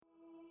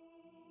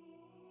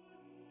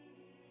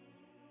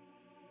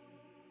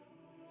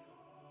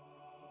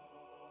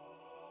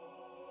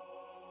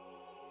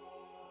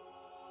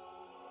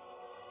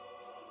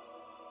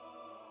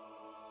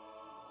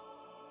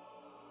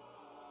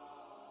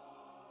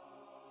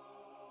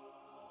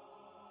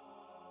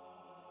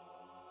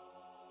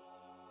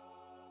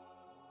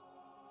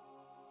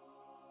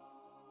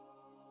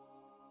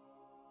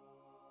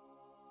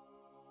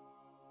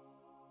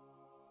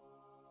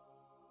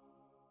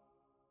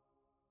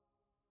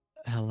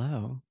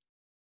Hello.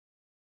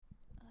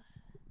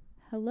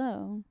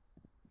 Hello.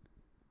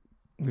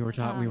 We were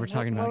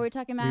talking What about were we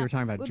talking we about? were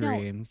talking about No,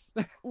 dreams.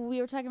 we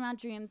were talking about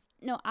dreams.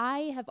 No,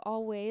 I have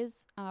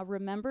always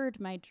remembered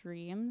my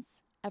dreams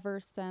ever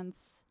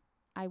since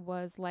I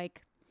was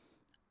like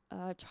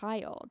a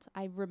child.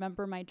 I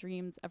remember my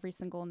dreams every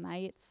single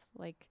night,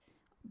 like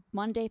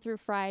Monday through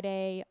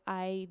Friday.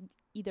 I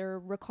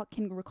either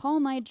can recall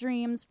my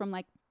dreams from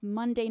like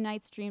Monday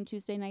night's dream,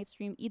 Tuesday night's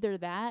dream. Either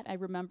that, I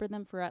remember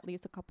them for at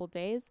least a couple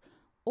days,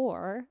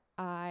 or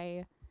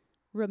I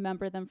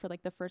remember them for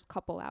like the first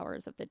couple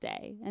hours of the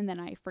day and then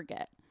I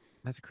forget.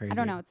 That's I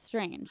don't crazy. know. It's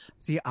strange.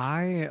 See,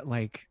 I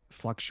like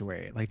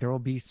fluctuate. Like there will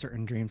be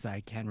certain dreams that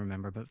I can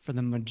remember, but for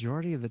the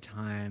majority of the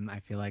time, I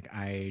feel like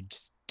I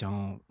just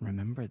don't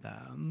remember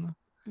them.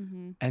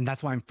 Mm-hmm. And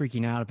that's why I'm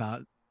freaking out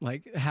about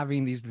like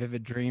having these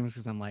vivid dreams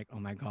because I'm like, oh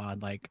my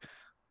God, like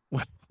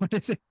what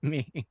does it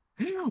mean?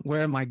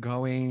 Where am I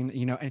going?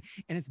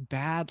 And it's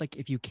bad like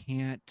if you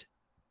can't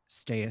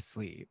stay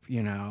asleep,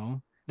 you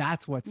know?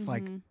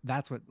 Mm-hmm.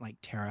 That's what like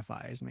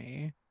terrifies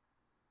me.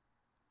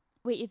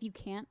 Wait, if you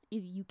can't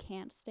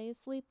stay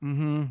asleep?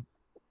 Hmm.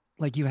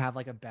 Like you have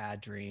like a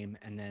bad dream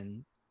and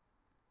then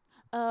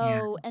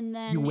yeah, Oh, and you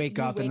then wake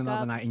you up in the wake middle of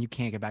the up night and you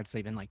can't get back to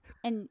sleep and like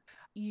and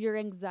your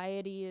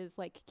anxiety is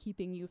like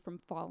keeping you from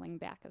falling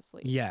back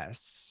asleep.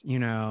 yes,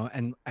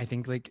 and I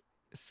think like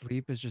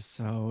sleep is just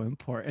so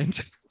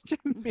important to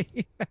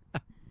me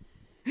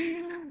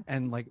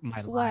and like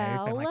my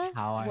life and like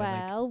how I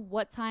like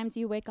What time do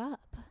you wake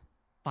up?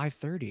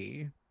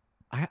 5:30.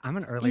 I'm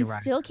an Do early you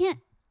still riser. can't?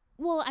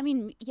 Well, I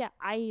mean, yeah,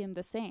 I am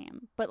the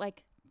same. But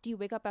like, do you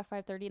wake up at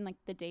 5:30 and like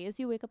the days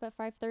you wake up at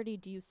 5:30,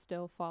 do you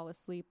still fall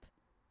asleep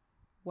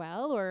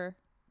well or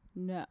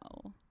no?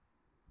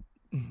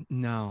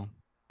 No,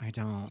 I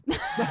don't.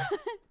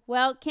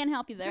 Well, can't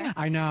help you there.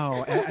 I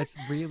know. It's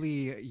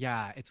really,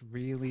 yeah, it's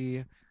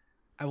really,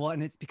 well,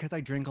 and it's because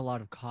I drink a lot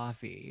of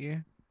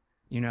coffee,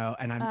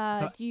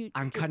 and Do you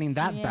I'm drink? cutting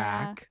that Yeah.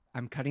 back.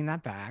 I'm cutting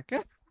that back,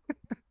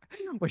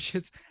 which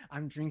is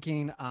I'm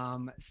drinking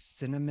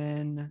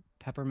cinnamon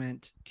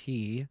peppermint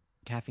tea,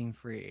 caffeine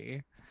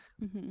free,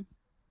 Mm-hmm.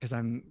 because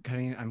I'm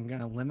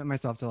gonna limit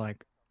myself to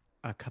like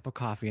a cup of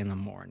coffee in the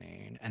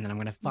morning, and then I'm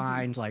gonna Mm-hmm.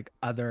 find like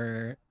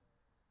other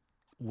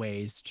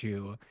ways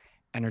to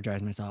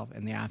energize myself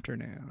in the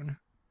afternoon.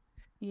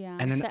 Yeah.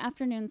 And then The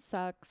afternoon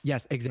sucks,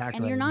 yes, and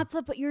exactly. you're not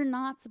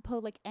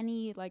supposed like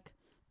any like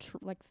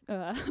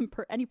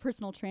any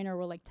personal trainer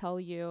will like tell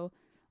you.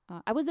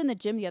 I was in the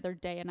gym the other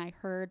day and I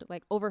heard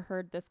like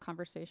overheard this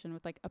conversation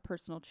with like a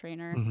personal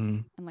trainer Hmm.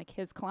 and like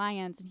his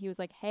clients, and he was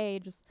like, "Hey,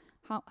 just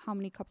how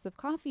many cups of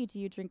coffee do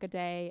you drink a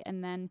day?"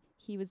 And then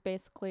he was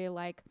basically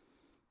like,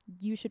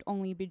 you should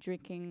only be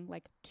drinking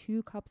like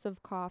 2 cups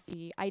of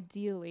coffee.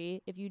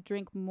 Ideally, if you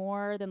drink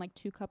more than like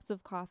 2 cups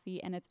of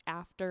coffee and it's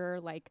after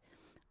like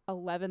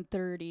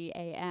 11:30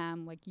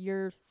 a.m., like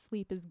your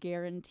sleep is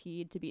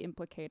guaranteed to be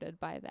implicated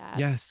by that,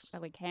 Yes.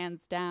 like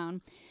hands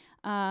down.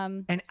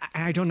 Um, And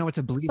I don't know what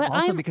to believe but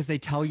also because they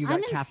tell you I'm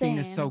that caffeine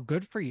is so insane.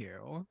 good for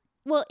you.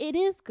 Well, it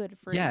is good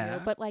for you, Yeah.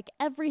 but like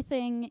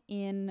everything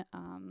in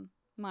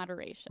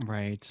moderation.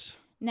 Right.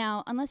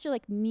 Now, unless you're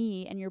like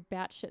me and you're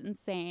batshit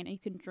insane and you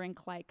can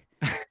drink like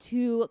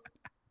two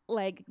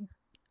like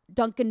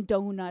Dunkin'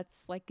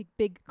 Donuts, like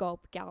big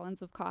gulp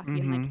gallons of coffee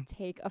and like Hmm.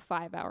 take a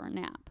 5 hour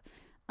nap.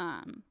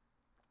 Um,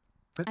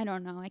 But I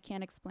don't know. I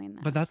can't explain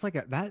but that. that's like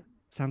that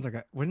sounds like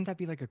wouldn't that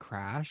be like a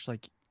crash,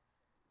 like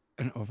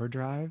an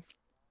overdrive?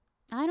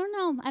 I don't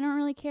know. I don't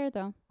really care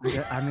though.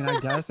 I mean, I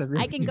guess if you're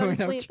I can go to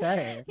doing sleep.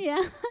 okay.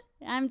 Yeah.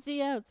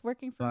 yeah, it's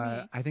working for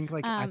But me.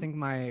 I Um, think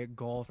my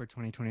goal for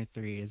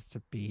 2023 is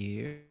to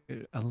be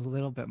a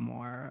little bit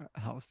more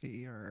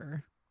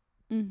healthier.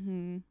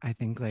 mm-hmm. I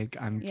think like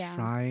I'm Yeah.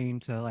 trying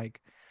to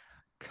like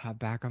cut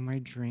back on my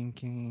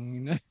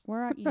drinking.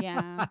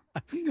 Yeah.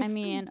 I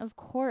mean, of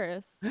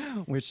course.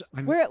 Which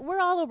I'm We're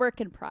all a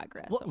work in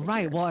progress well, over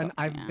right. here. Well, and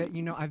Don't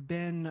yeah. I've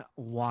been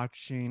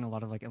watching a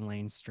lot of like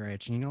Elaine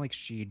Stritch, and like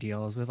she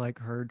deals with like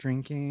her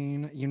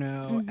drinking,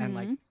 and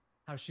like Mm-hmm.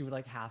 how she would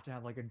like have to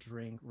have like a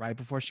drink right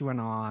before she went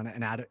on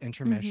and at Mm-hmm.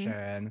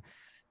 intermission.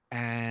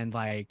 And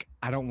like,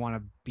 I don't want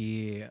to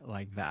be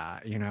like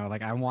that,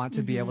 like I want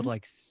to be able Mm-hmm. to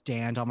like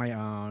stand on my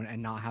own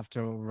and not have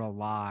to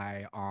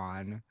rely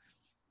on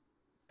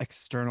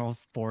external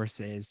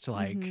forces to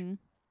like, Mm-hmm.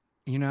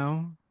 you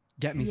know,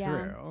 get me Yeah.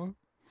 through.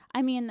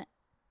 I mean,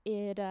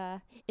 it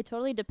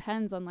totally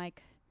depends on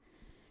like,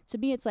 to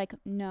me it's like,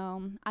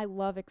 no, I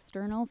love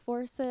external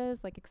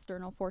forces. Like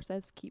external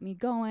forces keep me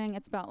going.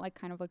 It's about like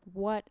kind of like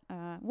what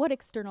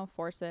external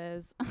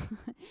forces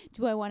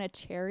do I want to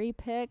cherry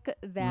pick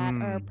that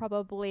are Mm,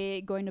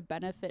 probably going to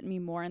benefit me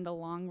more in the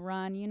long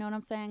run. You know what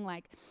I'm saying?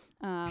 Like,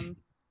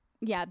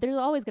 yeah, there's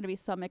always going to be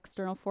some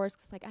external force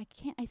because like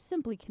I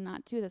simply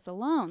cannot do this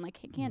alone. Like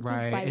I can't do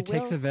this right. by It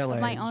takes will a of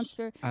my own village,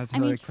 spirit. as I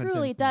mean, Hillary Clinton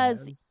truly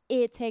does. says.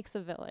 It takes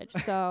a village.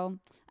 So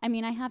I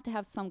mean, I have to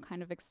have some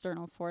kind of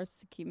external force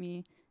to keep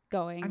me I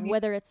going, mean,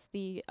 whether it's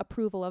the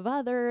approval of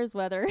others,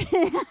 whether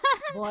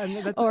well, and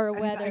that's, or and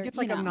I whether, guess you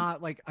like know,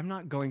 I'm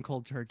not going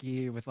cold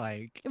turkey with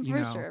like,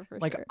 for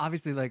like sure.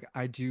 obviously like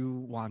I do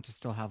want to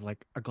still have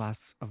like a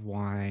glass of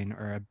wine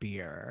or a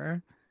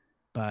beer,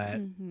 but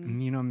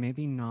Mm-hmm.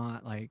 maybe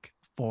not like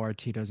four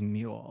Tito's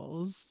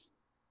mules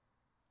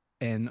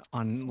and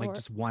on like For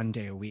just one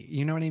day a week.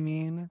 You know what I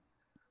mean?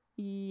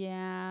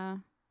 yeah.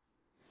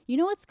 You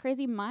know what's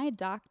crazy? My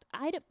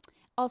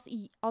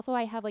also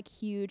I have like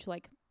huge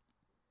like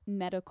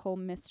medical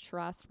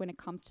mistrust when it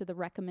comes to the I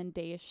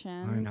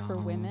recommendations for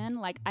know. women.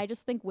 Like I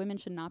just think women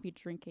should not be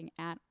drinking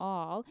at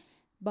all.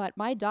 But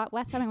my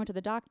last time I went to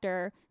the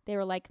doctor, they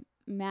were like,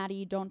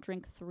 "Maddie, don't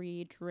drink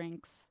 3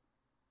 drinks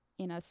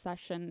in a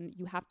session.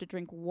 You have to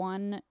drink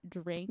 1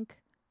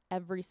 drink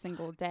every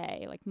single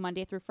day, like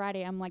Monday through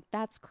Friday." I'm like,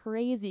 "That's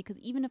crazy because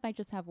even if I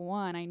just have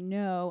one, I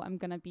know I'm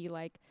going to be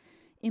like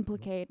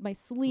implicate my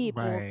sleep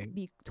will Right.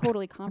 be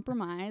totally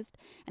compromised,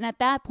 and at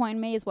that point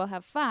may as well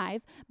have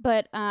 5,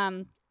 but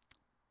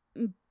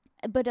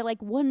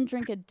like 1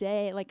 drink a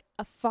day, like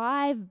a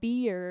 5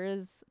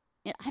 beers,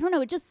 I don't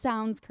know, it just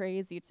sounds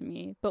crazy to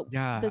me, but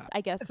Yeah. this,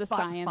 I guess the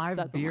science Five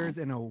doesn't lie. beers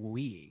in a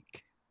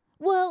week.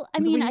 Well, I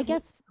 'Cause mean, I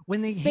guess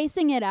when they hit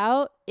spacing it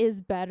out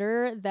is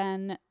better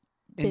than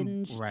in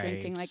binge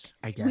drinking. right,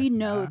 Like I we guess,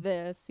 know yeah.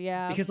 this,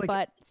 yeah, Because like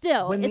but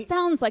still, when it they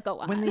sounds like a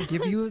lot. when they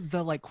give you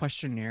the like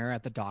questionnaire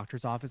at the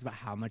doctor's office about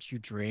how much you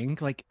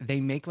drink, like they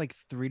make like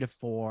 3 to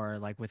 4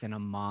 like within a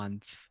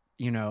month,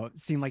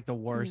 seem like the Mm.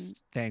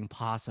 worst thing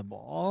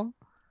possible.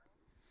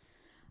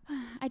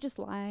 I just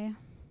lie.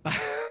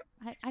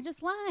 I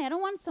just lie. I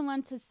don't want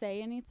someone to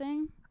say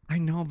anything. I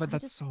know, but I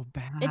that's just so It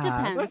bad.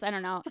 depends. I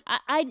don't know.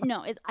 I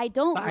no, it's I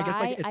don't But I guess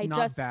like lie. it's I not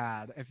just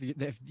bad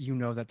if you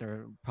know that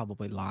they're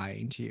probably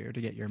lying to you to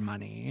get your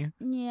money.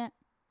 yeah.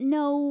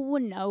 No,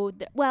 no.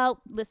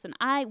 Well, listen,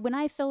 I when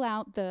I fill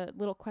out the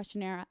little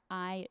questionnaire,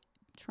 I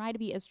try to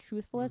be as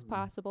truthful as Mm.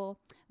 possible.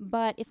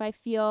 But if I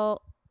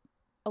feel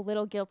a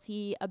little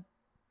guilty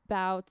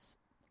about,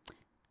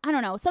 I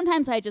don't know,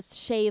 sometimes I just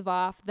shave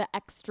off the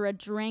extra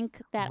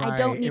drink that I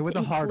don't Right. It need was to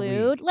a hard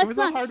include. week. It Let's was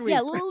a not, hard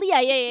yeah,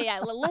 week. yeah.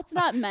 Let's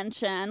not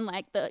mention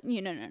like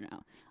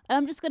no.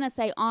 I'm just gonna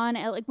say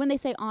like when they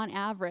say on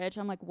average,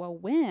 I'm like, well,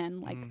 when?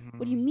 Like,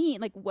 what do you Mhm.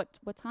 mean? Like, what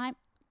time?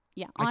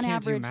 Yeah, I on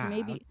can't do average, math.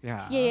 maybe.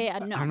 Yeah.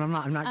 No. I'm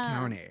not Um,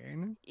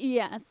 counting.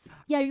 yes.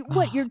 Yeah.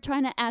 What you're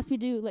trying to ask me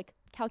to do? Like,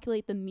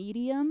 calculate the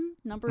medium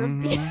number of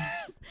beers?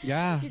 Mm-hmm.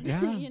 Yeah,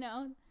 yeah. You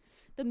know,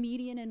 the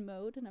median and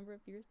mode number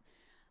of beers.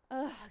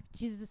 Oh,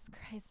 Jesus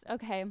Christ.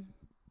 Okay.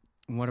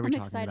 What are we I'm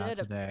talking about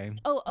excited. today?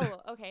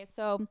 Okay.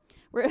 So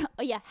we're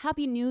yeah,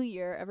 Happy New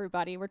Year,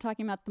 everybody. We're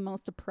talking about the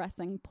most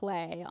depressing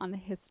play on the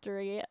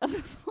history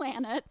of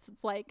planets.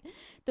 It's like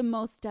the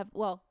most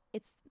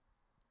it's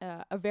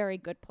a very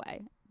good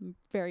play,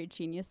 very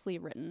geniusly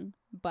written,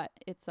 but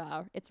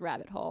it's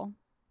Rabbit Hole.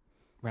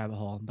 Rabbit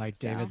Hole by So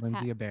David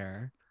Lindsay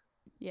Abaire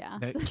yeah.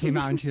 that came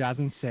out in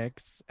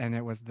 2006, and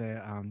it was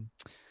the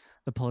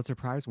Pulitzer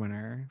Prize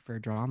winner for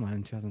drama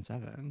in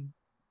 2007.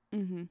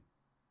 Mm-hmm.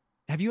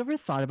 Have you ever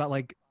thought about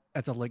like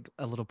as a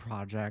little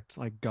project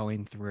like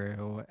going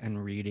through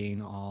and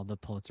reading all the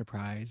Pulitzer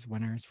Prize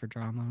winners for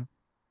drama?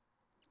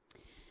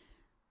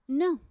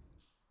 No,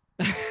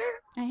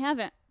 I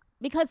haven't.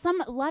 Because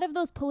a lot of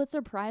those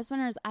Pulitzer Prize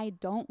winners I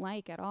don't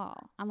like at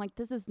all. I'm like,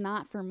 this is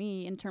not for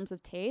me in terms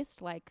of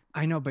taste. Like,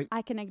 I know, but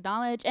I can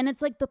acknowledge, and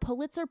it's like the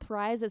Pulitzer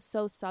Prize is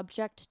so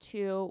subject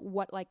to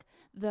what like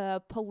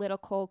the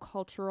political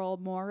cultural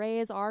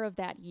mores are of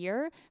that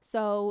year.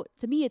 So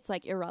to me, it's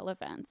like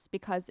irrelevant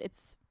because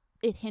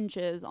it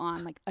hinges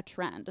on like a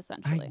trend I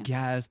essentially.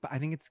 guess, but I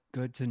think it's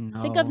good to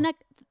Think of know.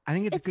 I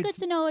think it's good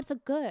to know it's a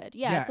good.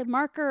 Yeah, yeah, it's a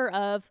marker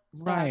of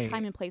time right.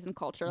 and place and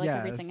culture, like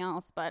everything Yes.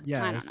 else. But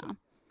I don't Yes. know.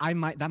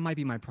 That might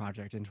be my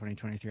project in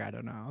 2023. I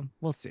don't know.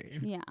 We'll see.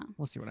 Yeah.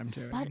 We'll see what I'm But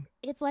doing.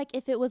 it's like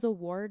if it was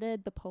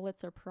awarded the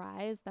Pulitzer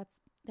Prize,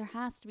 there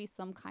has to be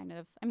some kind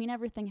of, I mean,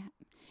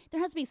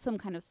 there has to be some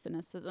kind of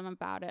cynicism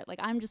about it. Like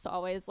I'm just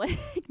always like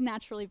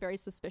naturally very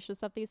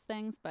suspicious of these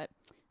things, but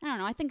I don't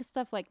know. I think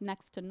stuff like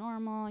Next to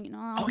Normal,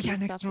 all Oh yeah,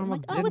 these Next stuff. to I'm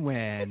Normal like, did it's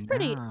win.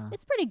 pretty, Yeah.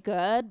 it's pretty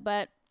good,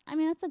 but I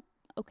mean, it's a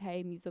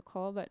okay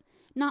musical, but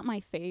not my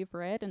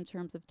favorite in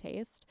terms of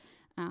taste.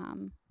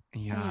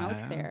 Yeah.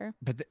 It's there.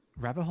 But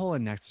Rabbit Hole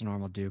and Next to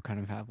Normal do kind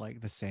of have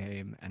like the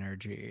same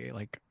energy,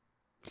 like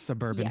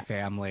suburban Yes.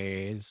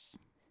 families,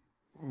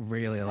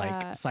 really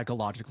like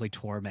psychologically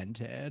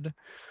tormented.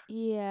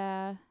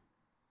 Yeah.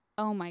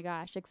 Oh my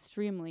gosh,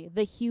 extremely.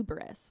 The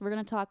hubris. We're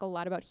going to talk a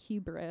lot about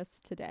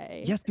hubris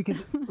today. Yes,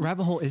 because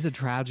Rabbit Hole is a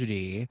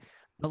tragedy,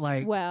 but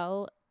like,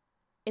 Well,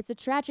 it's a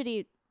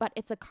tragedy, but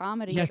it's a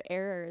comedy yes, of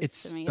errors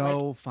it's to me.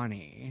 so Like,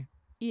 funny.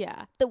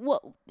 yeah.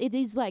 It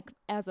is like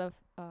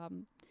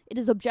it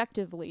is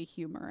objectively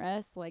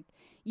humorous. Like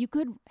you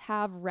could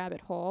have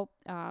Rabbit Hole,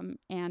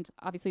 and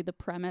obviously the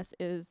premise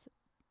is,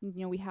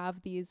 we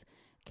have these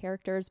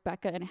characters,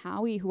 Becca and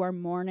Howie, who are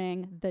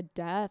mourning the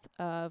death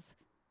of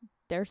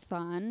their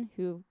son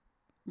who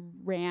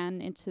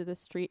ran into the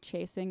street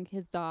chasing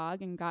his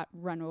dog and got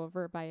run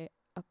over by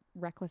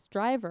reckless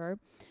driver.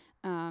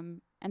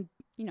 And,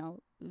 you know,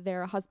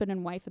 they're a husband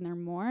and wife and they're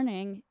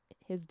mourning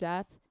his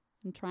death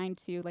and trying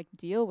to like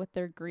deal with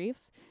their grief.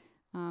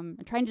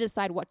 And trying to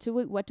decide what do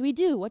we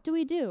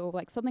do?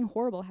 Like something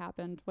horrible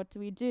happened. What do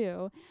we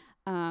do?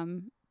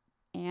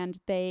 And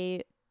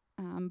they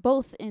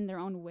both in their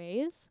own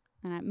ways,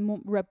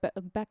 and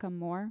Becca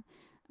more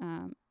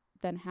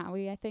than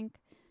Howie, I think,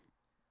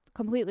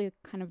 completely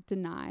kind of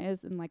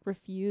denies and like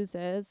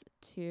refuses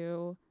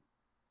to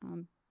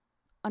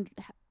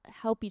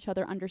help each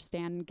other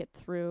understand and get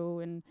through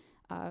and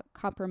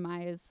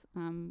compromise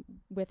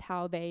with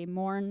how they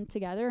mourn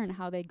together and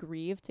how they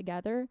grieve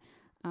together.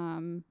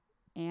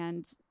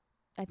 And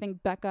I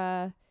think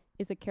Becca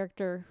is a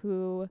character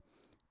who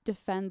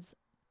defends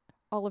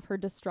all of her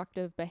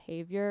destructive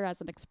behavior as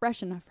an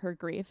expression of her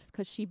grief,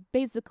 because she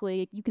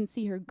basically, you can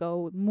see her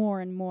go more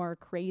and more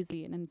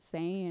crazy and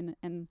insane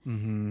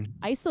and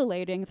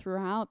isolating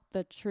throughout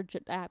the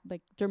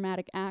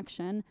dramatic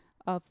action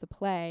of the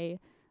play.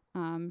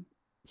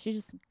 She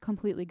just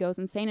completely goes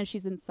insane, and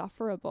she's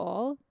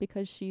insufferable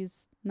because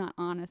she's not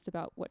honest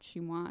about what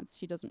she wants.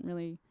 She doesn't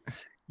really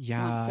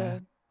want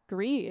to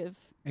grieve.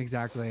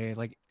 Exactly.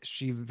 Like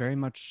she very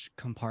much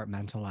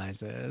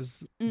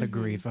compartmentalizes the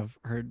grief of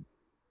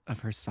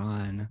her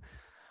son,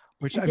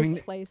 which and I mean,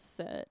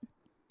 displace it.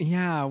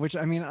 Yeah, which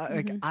I mean,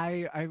 like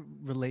I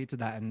relate to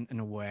that in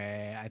a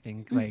way. I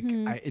think like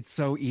it's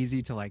so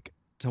easy to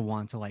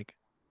want to like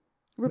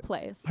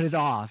replace, put it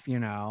off, you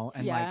know,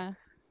 and yeah.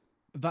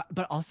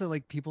 but also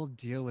like people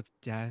deal with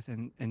death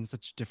in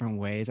such different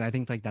ways. And I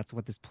think like that's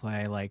what this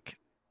play like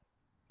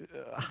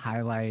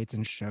highlights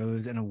and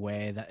shows in a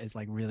way that is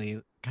like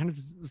really kind of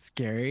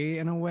scary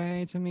in a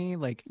way to me,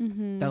 like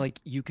that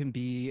like you can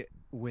be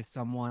with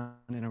someone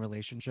in a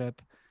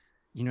relationship,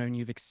 you know, and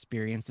you've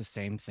experienced the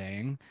same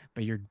thing,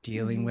 but you're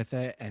dealing with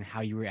it, and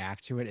how you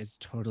react to it is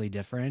totally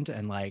different.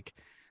 And like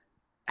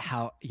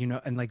how, you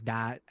know, and like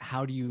that,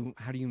 how do you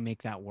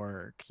make that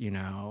work, you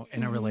know,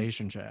 in a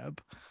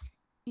relationship?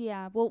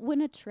 Yeah, well,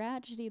 when a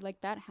tragedy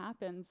like that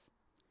happens,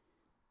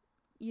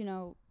 you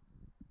know,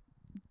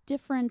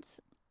 different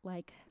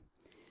like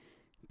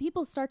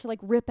people start to like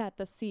rip at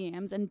the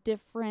seams, and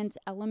different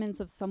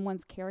elements of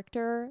someone's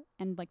character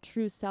and like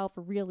true self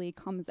really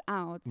comes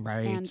out.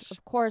 Right. And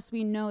of course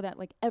we know that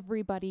like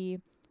everybody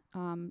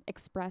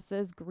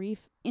expresses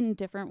grief in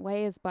different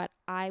ways, but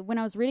when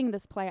I was reading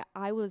this play,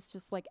 I was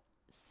just like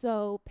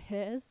so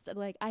pissed.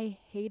 Like I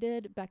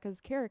hated Becca's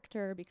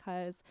character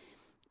because,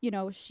 you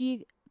know,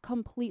 she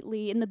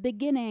completely, in the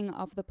beginning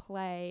of the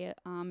play,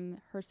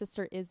 her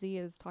sister Izzy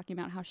is talking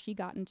about how she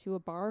got into a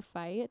bar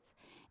fight,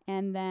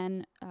 and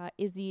then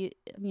Izzy,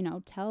 you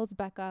know, tells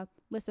Becca,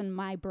 listen,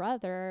 my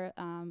brother,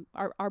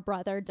 our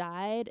brother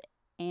died,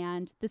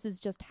 and this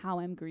is just how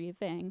I'm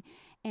grieving.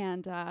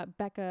 And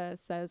Becca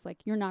says,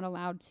 like, you're not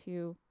allowed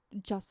to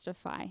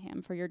justify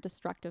him for your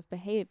destructive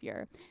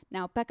behavior.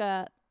 Now,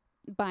 Becca,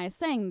 by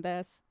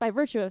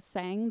virtue of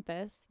saying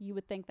this, you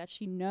would think that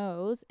she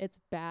knows it's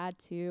bad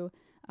to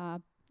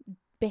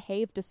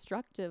behave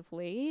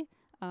destructively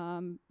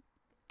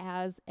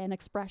as an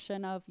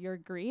expression of your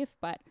grief,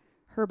 but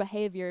her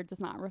behavior does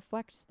not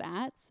reflect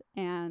that.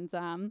 And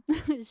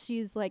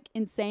she's like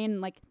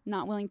insane, like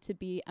not willing to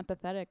be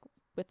empathetic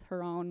with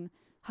her own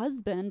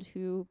husband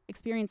who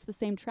experienced the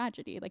same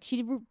tragedy. Like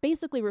she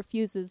basically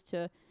refuses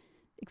to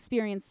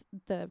experience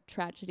the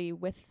tragedy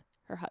with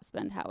her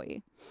husband,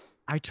 Howie.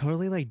 I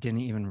totally like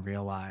didn't even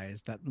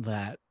realize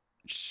that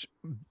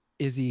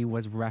Izzy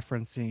was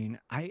referencing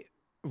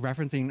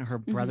her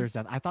brother's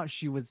death. I thought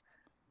she was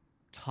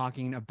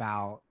talking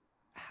about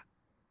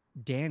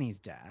Danny's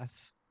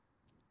death,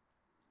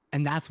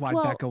 and that's why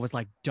Becca was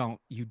like, don't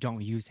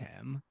use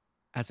him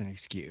as an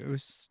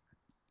excuse.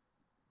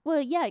 Well,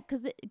 yeah,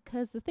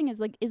 because the thing is,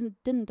 like,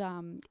 didn't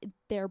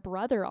their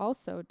brother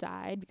also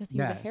died because he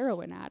was a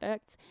heroin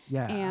addict?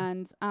 Yeah,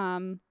 and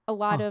a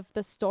lot of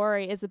the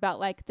story is about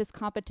like this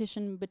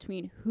competition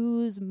between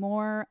who's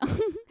more,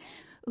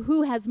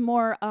 who has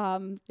more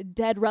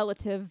dead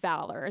relative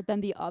valor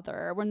than the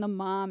other. When the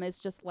mom is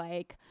just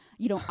like,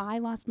 you know, I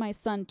lost my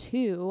son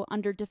too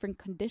under different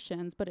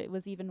conditions, but it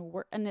was even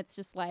worse, and it's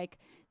just like.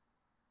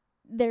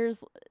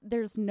 There's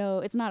no,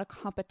 it's not a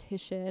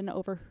competition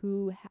over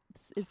who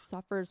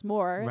suffers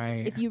more.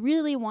 Right. If you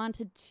really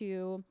wanted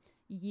to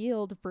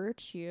yield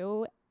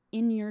virtue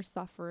in your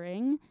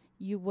suffering,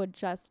 you would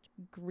just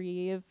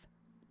grieve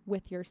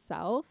with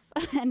yourself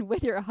and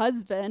with your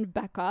husband,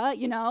 Becca,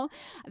 you know?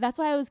 That's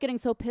why I was getting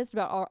so pissed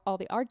about all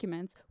the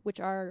arguments,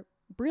 which are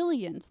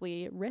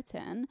brilliantly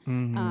written,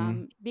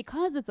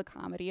 because it's a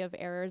comedy of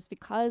errors,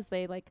 because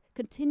they like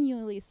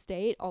continually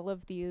state all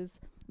of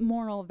these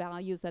moral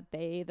values that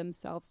they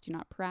themselves do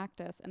not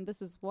practice. And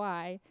this is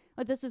why,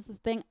 this is the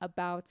thing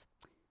about,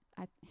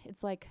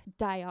 it's like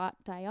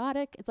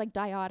dyadic, it's like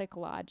dyadic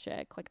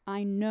logic. Like,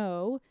 I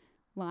know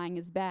lying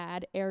is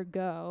bad,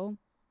 ergo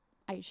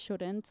I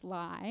shouldn't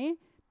lie.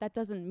 That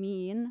doesn't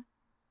mean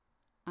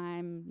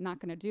I'm not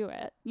going to do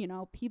it. You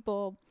know,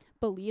 people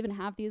believe and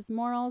have these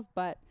morals,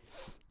 but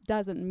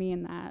doesn't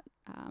mean that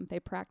they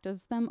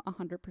practice them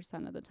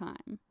 100% of the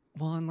time.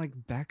 Well, and like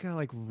Becca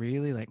like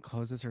really like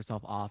closes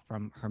herself off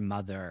from her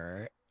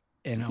mother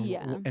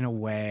Yeah. in a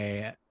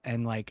way,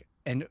 and like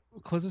and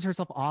closes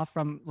herself off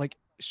from like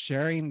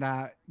sharing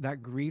that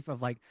grief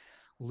of like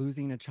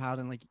losing a child,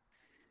 and like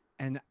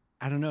and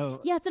I don't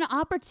know. Yeah, it's an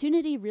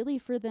opportunity really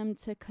for them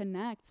to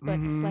connect, but it's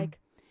Mm-hmm. like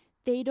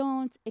they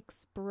don't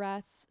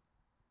express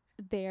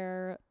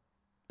their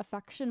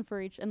affection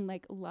for each and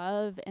like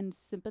love and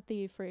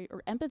sympathy for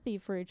or empathy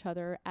for each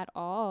other at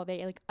all.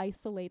 They like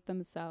isolate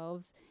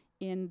themselves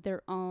in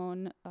their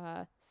own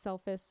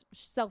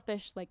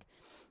selfish like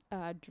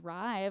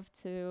drive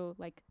to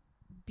like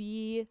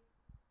be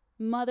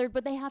mothered,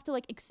 but they have to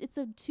like it's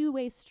a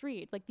two-way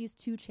street. Like these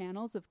two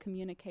channels of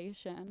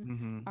communication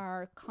Mm-hmm.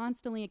 are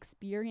constantly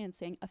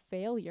experiencing a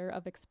failure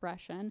of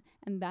expression,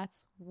 and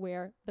that's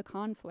where the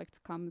conflict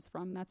comes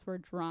from. That's where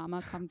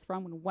drama comes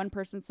from, when one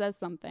person says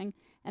something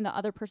and the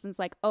other person's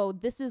like, oh,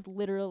 this is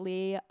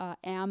literally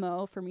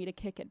ammo for me to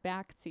kick it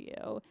back to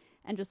you,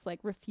 and just like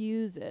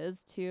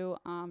refuses to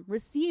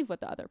receive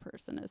what the other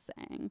person is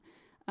saying.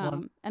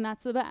 Well, And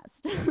that's the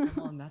best.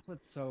 well, and that's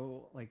what's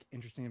so like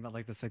interesting about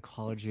like the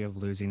psychology of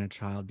losing a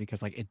child,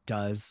 because like it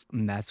does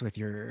mess with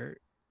your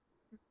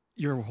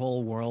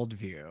whole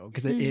worldview,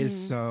 because it is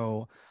Mm-hmm.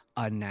 so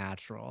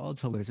unnatural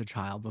to lose a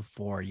child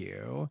before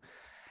you.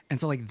 And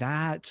so like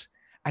that,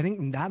 I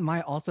think that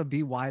might also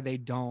be why they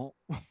don't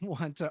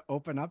want to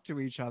open up to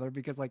each other,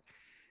 because like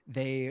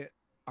they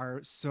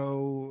are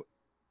so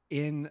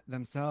in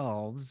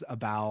themselves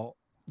about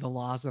the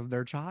loss of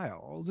their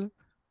child.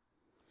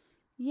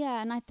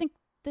 Yeah, and I think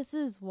this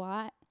is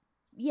why,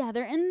 yeah,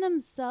 they're in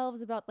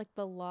themselves about like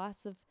the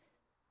loss of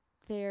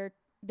their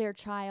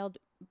child,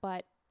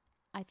 but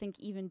I think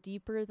even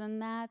deeper than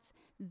that,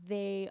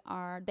 they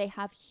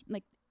have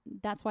like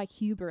that's why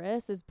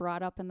hubris is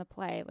brought up in the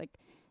play. Like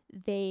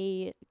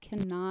they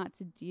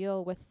cannot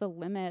deal with the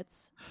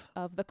limits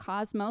of the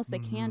cosmos. They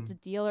Mhm.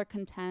 can't deal or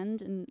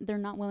contend, and they're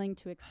not willing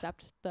to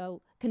accept the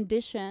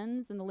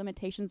conditions and the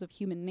limitations of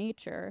human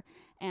nature.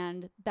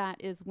 And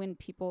that is when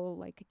people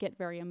like get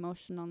very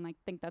emotional, and I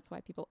think that's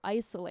why people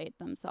isolate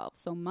themselves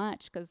so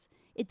much, because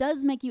it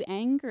does make you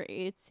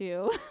angry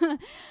to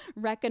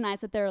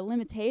recognize that there are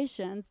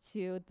limitations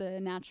to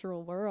the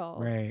natural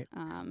world, Right.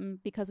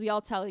 because we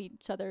all tell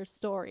each other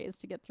stories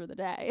to get through the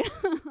day.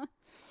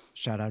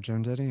 Shout out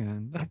Joan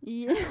Didion. Well,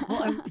 Yeah.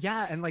 and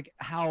yeah, and like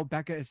how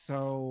Becca is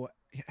so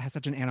has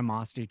such an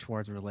animosity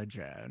towards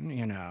religion,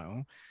 you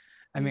know.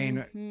 I mean,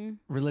 Mm-hmm.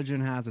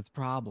 religion has its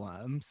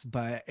problems,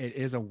 but it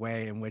is a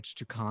way in which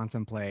to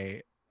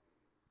contemplate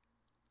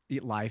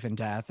life and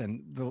death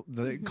and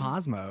the Mm-hmm.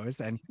 cosmos.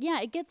 And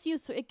Yeah, it gets you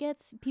it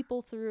gets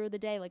people through the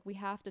day. Like we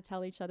have to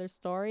tell each other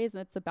stories,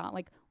 and it's about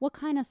like what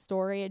kind of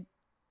story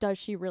does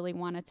she really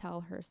want to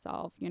tell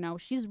herself? You know,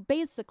 she's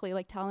basically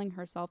like telling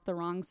herself the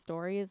wrong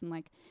stories, and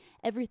like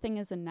everything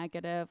is a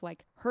negative.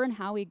 Like her and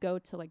Howie go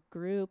to like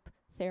group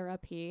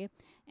therapy,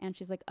 and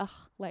she's like,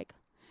 ugh, like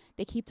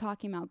they keep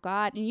talking about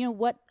God. And you know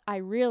what I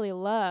really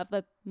love,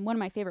 that one of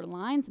my favorite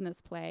lines in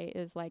this play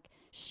is like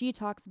she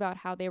talks about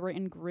how they were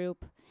in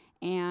group,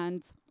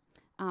 and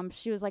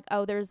she was like,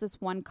 oh, there's this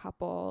one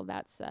couple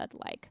that said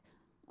like,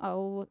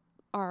 oh,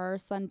 our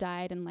son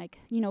died, and like,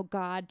 you know,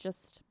 God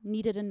just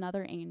needed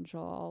another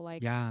angel,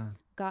 like yeah,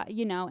 God,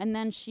 you know. And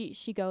then she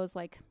goes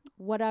like,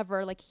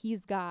 whatever, like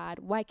he's God,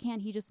 why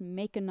can't he just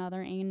make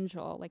another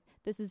angel? Like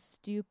this is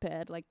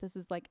stupid, like this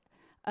is like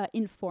a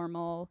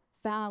informal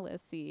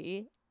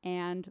fallacy.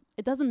 And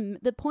it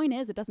doesn't, the point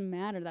is, it doesn't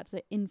matter, that's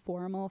an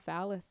informal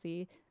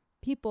fallacy.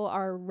 People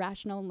are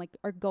rational and like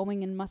are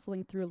going and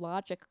muscling through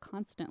logic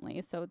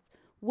constantly, so it's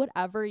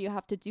whatever you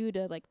have to do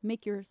to like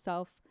make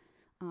yourself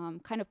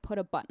kind of put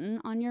a button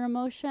on your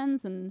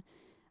emotions, and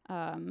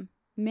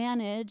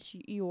manage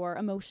your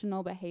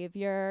emotional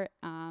behavior,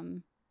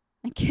 and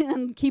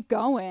can keep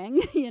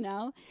going, you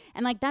know.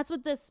 And like that's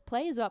what this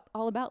play is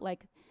all about.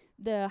 Like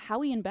the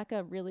Howie and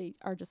Becca really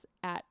are just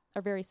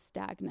are very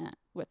stagnant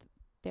with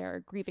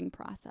their grieving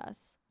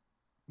process,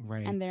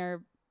 and right.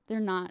 they're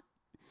not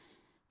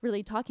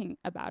really talking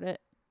about it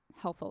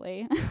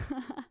healthily.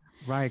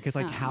 Right, because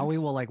like um Howie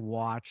will like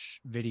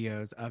watch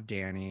videos of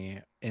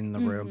Danny in the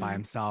room by mhm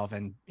himself,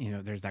 and you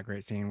know, there's that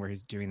great scene where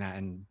he's doing that,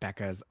 and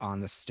Becca's on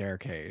the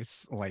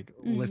staircase, like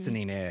mhm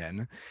listening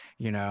in,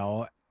 you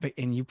know. But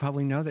and you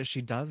probably know that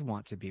she does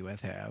want to be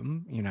with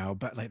him, you know,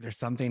 but like there's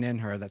something in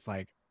her that's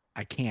like,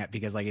 I can't,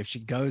 because like if she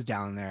goes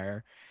down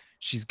there,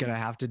 she's gonna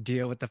have to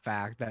deal with the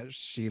fact that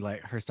she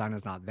like her son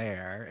is not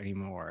there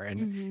anymore, and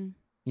mhm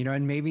you know,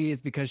 and maybe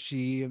it's because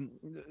she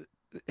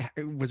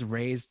was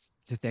raised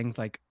to think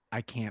like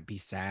I can't be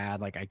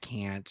sad, like I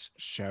can't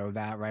show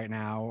that right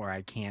now, or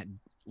I can't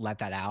let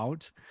that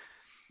out,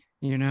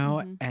 you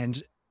know, mhm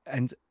and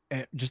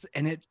it just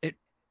and it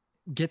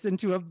gets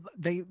into a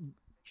they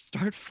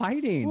start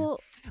fighting,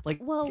 well like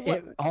well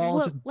it all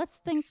what just let's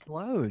think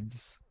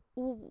explodes.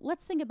 well,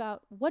 let's think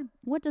about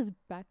what does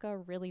Becca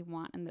really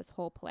want in this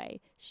whole play?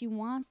 She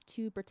wants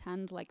to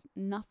pretend like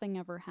nothing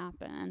ever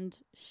happened.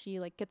 She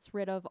like gets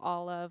rid of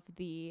all of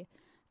the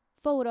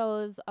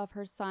photos of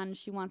her son.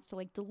 She wants to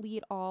like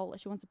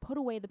she wants to put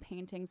away the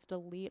paintings,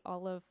 delete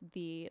all of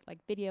the like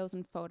videos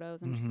and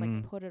photos, and just like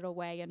Mm-hmm. put it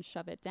away and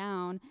shove it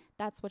down.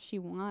 That's what she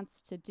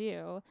wants to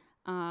do.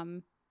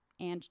 And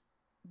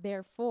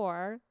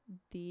therefore,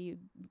 the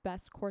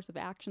best course of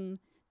action,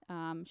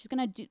 she's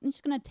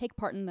gonna take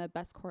part in the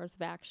best course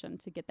of action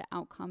to get the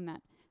outcome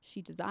that she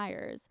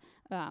desires.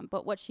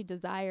 But what she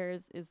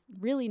desires is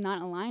really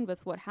not aligned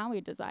with what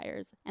Howie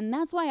desires. And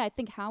that's why I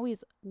think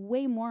Howie's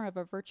way more of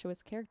a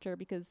virtuous character,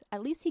 because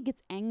at least he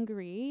gets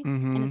angry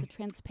and Mm-hmm. is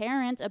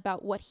transparent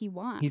about what he He's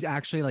wants.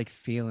 actually like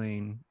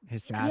feeling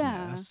his Yeah.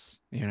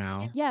 sadness, you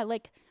know? Yeah,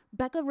 like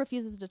Becca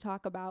refuses to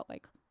talk about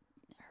like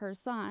her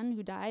son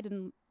who died,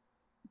 and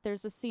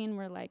there's a scene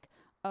where like,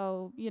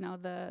 oh, you know,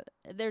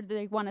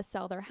 they want to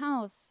sell their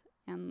house,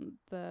 and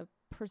the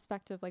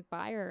prospective like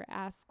buyer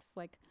asks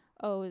like,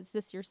 oh, is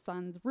this your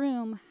son's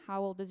room?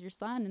 How old is your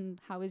son? And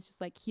Howie's just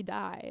like, he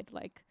died.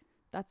 Like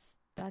that's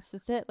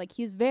just it. Like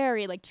he's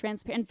very like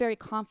transparent, very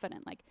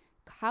confident. Like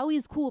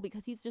Howie's cool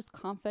because he's just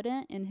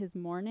confident in his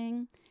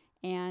mourning,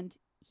 and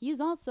he's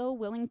also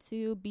willing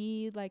to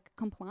be like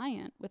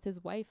compliant with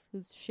his wife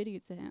who's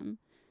shitty to him.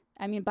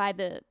 I mean, by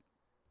the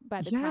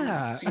time like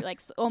Yeah. he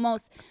like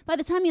almost by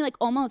the time he like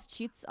almost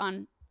cheats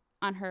on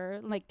her,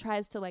 like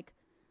tries to like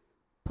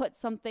put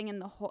something in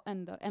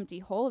the empty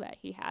hole that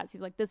he has.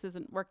 He's like, this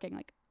isn't working.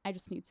 Like I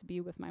just need to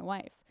be with my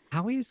wife.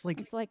 Howie's like,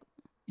 It's like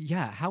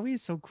yeah, Howie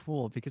is so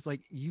cool because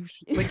like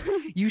like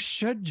you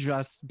should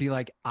just be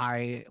like,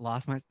 I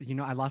lost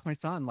my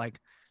son. Like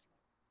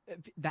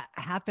that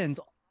happens,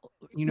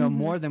 mm-hmm.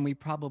 more than we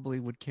probably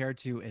would care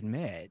to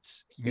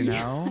admit,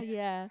 Yeah,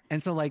 yeah,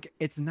 And so like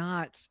it's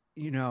not,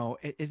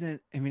 it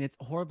isn't, I mean, it's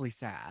horribly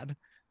sad,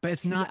 but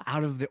it's not yeah.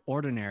 out of the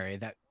ordinary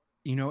that,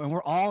 and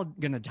we're all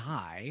gonna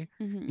die,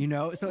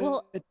 Mm-hmm. So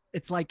Well,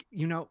 it's like,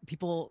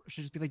 people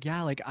should just be like,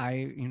 yeah, like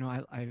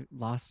I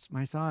lost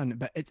my son.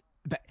 But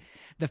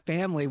the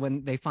family,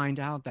 when they find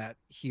out that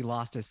he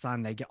lost his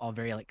son, they get all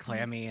very like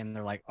clammy and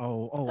they're like,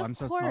 oh, of I'm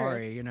so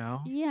sorry,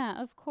 course,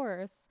 yeah, of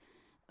course.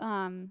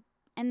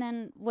 And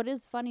then what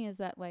is funny is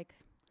that like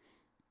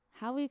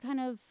how we kind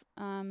of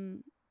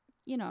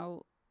you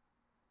know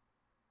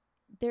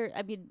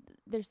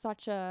there's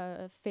such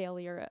a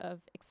failure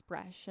of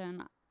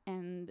expression,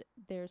 and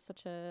there's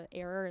such a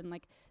error in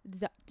like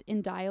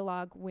in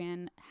dialogue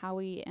when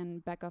Howie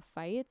and Becca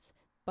fight.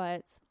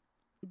 But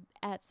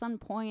at some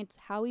point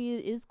Howie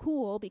is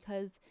cool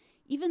because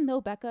even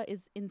though Becca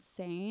is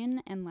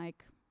insane and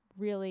like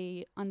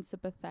really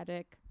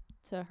unsympathetic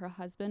to her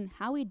husband,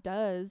 Howie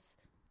does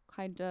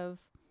kind of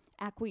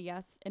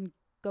acquiesce and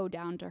go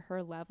down to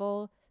her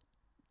level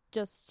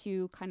just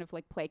to kind of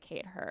like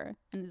placate her,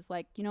 and is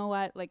like, you know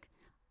what, like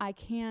I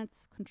can't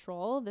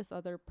control this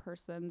other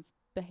person's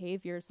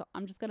behavior, so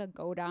I'm just gonna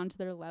go down to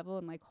their level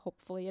and like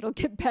hopefully it'll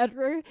get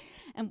better.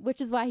 And which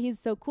is why he's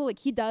so cool. Like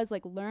he does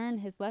like learn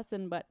his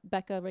lesson, but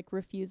Becca like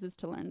refuses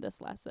to learn this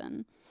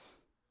lesson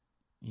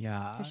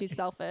yeah. because she's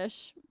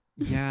selfish.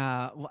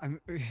 Yeah, well,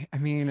 I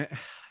mean,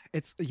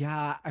 it's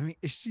yeah. I mean,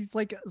 she's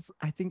like,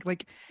 I think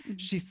like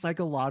she's Mhm.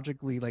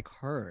 psychologically like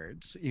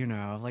hurt,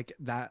 like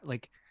that,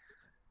 like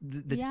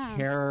the Yeah,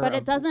 terror but of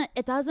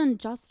it doesn't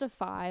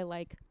justify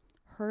like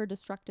her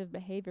destructive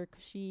behavior,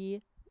 because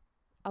she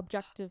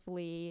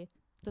objectively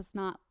does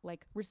not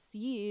like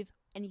receive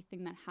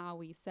anything that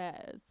Howie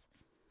says.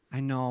 I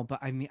know, but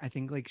I mean, I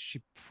think like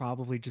she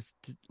probably just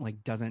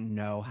like doesn't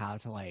know how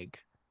to like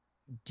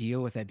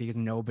deal with it because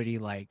nobody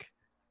like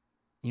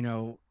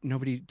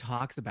nobody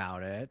talks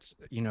about it.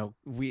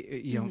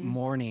 Mm-hmm.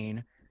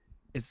 Mourning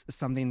is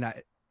something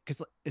that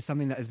because it's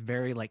something that is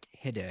very like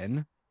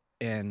hidden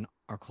in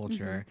our Mm-hmm.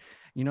 culture.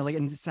 Like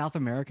in South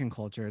American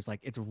cultures, like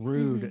it's Mm-hmm.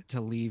 rude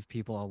to leave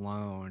people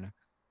alone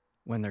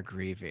when they're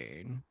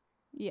grieving.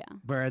 Yeah.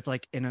 Whereas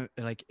like in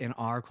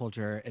our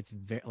culture, it's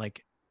very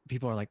like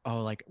people are like,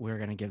 oh, like we're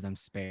gonna give them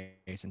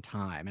space and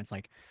time. It's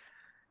like,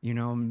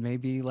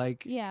 maybe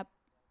like Yeah.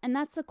 And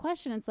that's the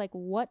question. It's like,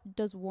 what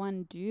does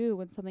one do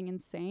when something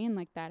insane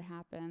like that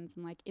happens?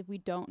 And like, if we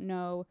don't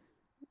know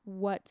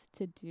what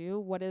to do,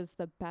 what is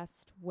the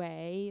best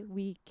way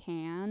we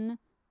can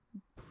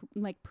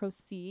like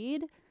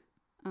proceed,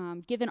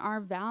 given our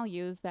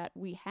values that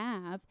we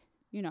have?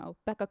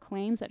 Becca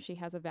claims that she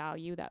has a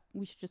value that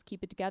we should just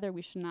keep it together.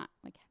 We should not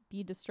like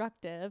be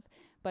destructive,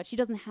 but she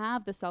doesn't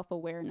have the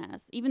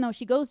self-awareness. Even though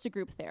she goes to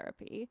group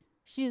therapy,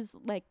 she's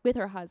like with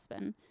her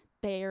husband.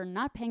 They are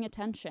not paying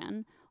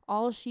attention.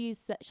 All she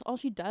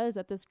does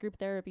at this group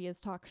therapy is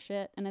talk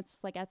shit, and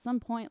it's like at some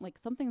point, like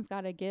something's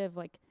got to give.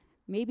 Like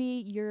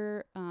maybe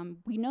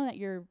we know that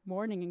you're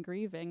mourning and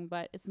grieving,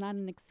 but it's not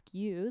an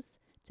excuse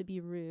to be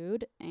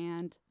rude,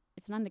 and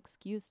it's not an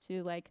excuse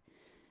to like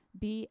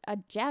be a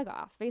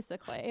jagoff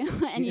basically.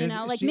 she And is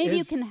like she maybe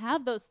you can is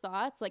have those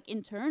thoughts like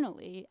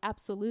internally,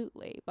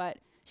 absolutely, but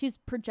she's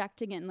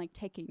projecting it and like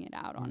taking it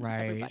out on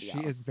right. everybody She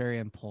is else. very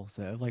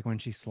impulsive, like when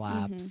she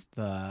Mm-hmm. slaps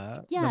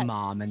the Yeah,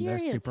 mom in the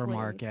seriously.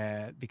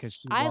 supermarket because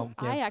she I won't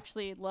I give.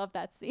 actually love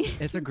that scene.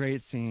 It's a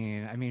great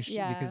scene. I mean,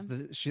 Yeah. because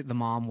the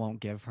mom won't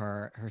give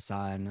her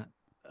son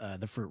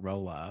the fruit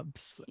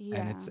roll-ups,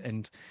 and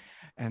Yeah.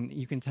 and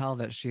you can tell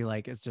that she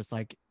like is just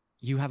like,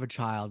 you have a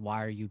child,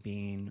 why are you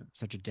being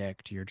such a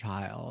dick to your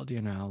child,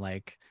 you know,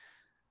 like,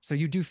 so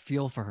you do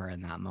feel for her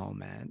in that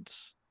moment,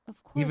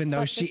 Of course, even though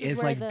but she this is is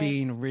where like the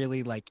being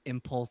really like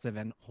impulsive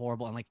and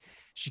horrible, and like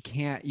you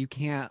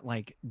can't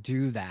like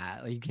do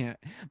that, like you can't,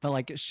 but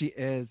like she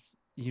is,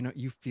 you know,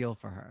 you feel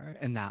for her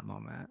in that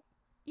moment.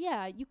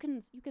 yeah, you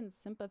can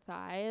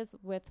sympathize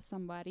with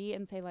somebody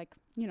and say like,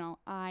 you know,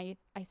 I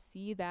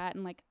see that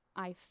and like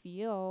I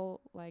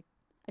feel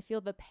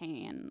the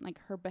pain. Like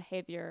her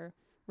behavior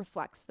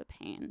reflects the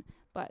pain,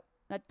 but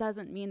that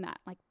doesn't mean that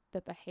like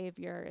the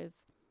behavior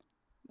is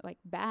like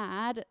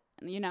bad,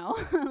 you know,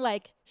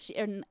 like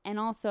and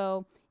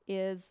also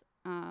is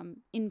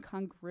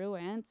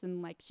incongruent,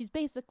 and like she's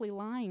basically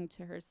lying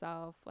to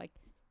herself. Like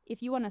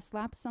if you want to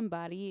slap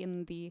somebody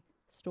in the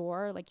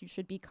store, like you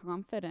should be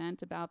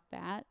confident about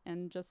that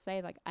and just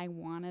say like I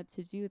wanted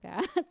to do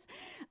that.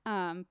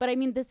 But I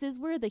mean, this is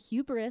where the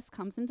hubris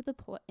comes into the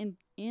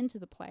into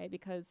the play,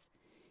 because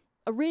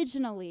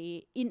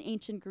originally in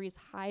ancient Greece,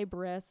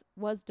 hybris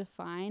was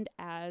defined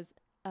as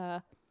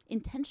a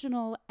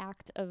intentional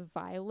act of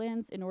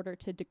violence in order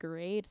to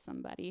degrade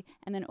somebody,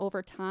 and then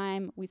over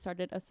time we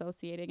started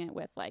associating it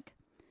with like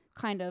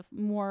kind of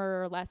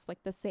more or less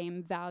like the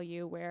same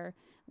value, where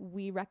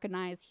we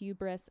recognize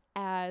hubris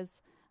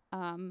as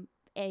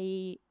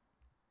a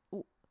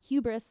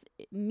hubris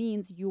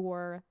means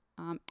your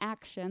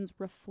actions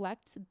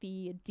reflect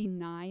the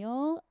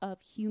denial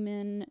of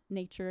human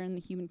nature and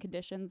the human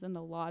conditions and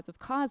the laws of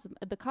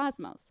the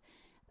cosmos.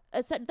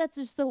 So that's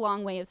just a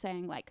long way of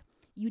saying like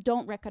you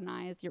don't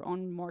recognize your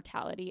own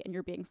mortality and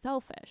you're being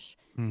selfish.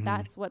 Mm-hmm.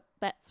 That's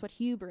what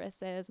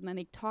hubris is. And then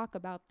they talk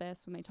about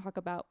this when they talk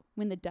about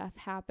when the death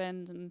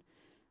happened. And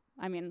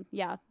I mean,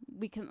 yeah,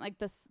 we can like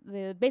this.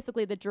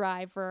 Basically the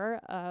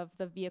driver of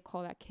the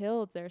vehicle that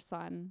killed their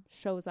son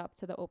shows up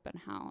to the open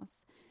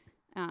house.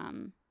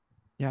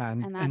 Yeah,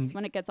 And that's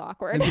when it gets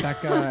awkward. and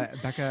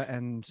Becca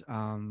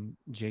and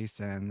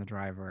Jason, the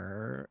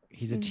driver,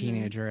 he's a Mm-hmm.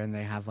 teenager, and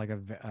they have like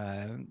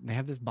they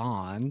have this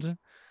bond.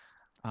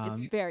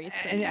 It's Um, very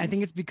and I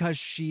think strange. it's because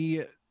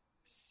she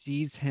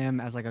sees him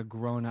as like a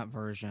grown-up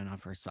version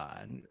of her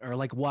son, or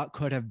like what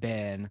could have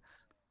been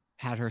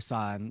had her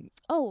son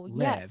Oh,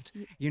 lived.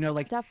 yes, You know,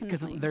 like,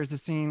 because definitely. there's a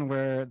scene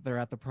where they're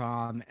at the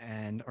prom,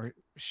 and or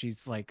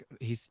she's like,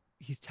 he's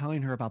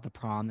telling her about the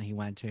prom that he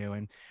went to,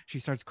 and she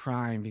starts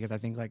crying because I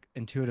think like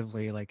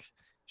intuitively like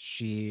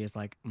she is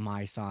like,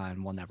 my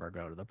son will never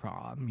go to the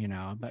prom, you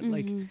know, but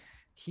like Mm-hmm.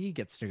 he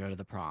gets to go to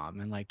the prom,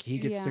 and like he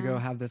gets to Yeah. go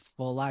have this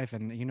full life,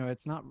 and you know,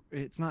 it's not,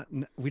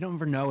 we don't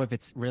ever know if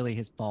it's really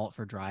his fault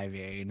for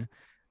driving,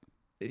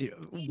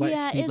 what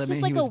Yeah, speed it's limit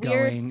just he like a was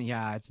weird going.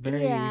 Yeah, it's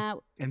very yeah,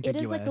 it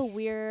is like a ambiguous.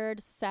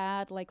 weird,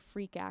 sad, like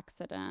freak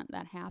accident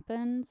that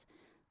happened.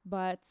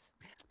 But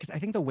Because I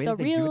think the way the that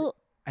they do it, real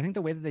I think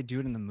the way that they do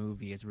it in the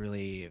movie is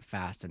really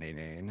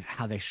fascinating.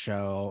 How they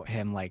show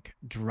him like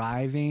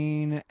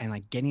driving and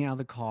like getting out of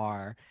the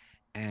car,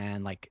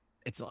 and like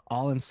it's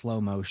all in slow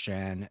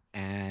motion,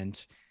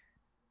 and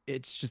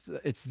it's just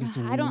it's this.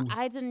 I don't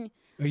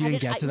Oh, you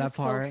didn't get it to that was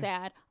so part?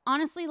 sad.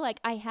 Honestly, like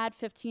I had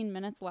 15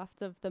 minutes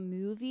left of the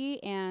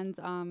movie and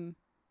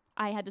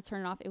I had to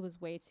turn it off. It was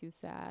way too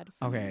sad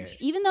for me. Okay,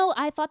 Even though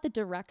I thought the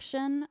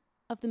direction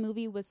of the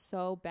movie was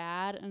so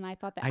bad and I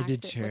thought the I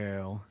did acting like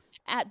too.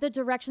 at the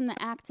direction,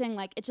 the acting,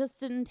 like it just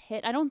didn't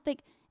hit. I don't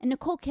think, and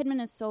Nicole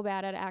Kidman is so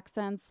bad at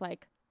accents.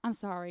 Like, I'm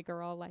sorry,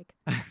 girl. Like,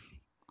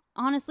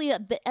 honestly,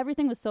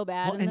 everything was so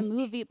bad Well, in the and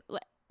movie.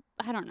 Like,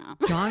 I don't know.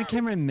 John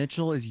Cameron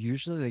Mitchell is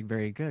usually like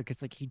very good,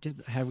 because like he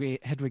did Hedwig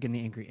and the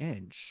Angry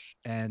Inch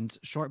and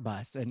Short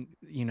Bus, and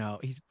you know,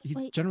 he's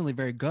Wait, generally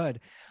very good,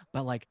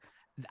 but like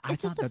I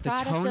it's just thought a that the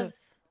product tone, of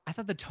I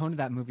thought the tone of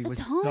that movie the was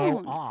so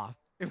tone. off.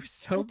 It was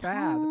The so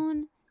bad.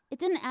 tone. It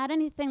didn't add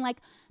anything. Like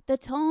the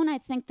tone, I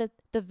think that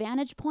the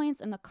vantage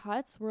points and the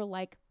cuts were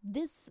like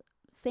this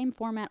same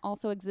format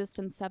also exists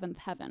in Seventh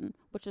Heaven,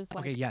 which is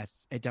Okay, like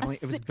yes, a it was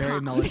very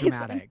sitcom.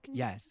 melodramatic.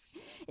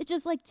 Yes. It's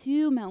just like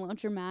too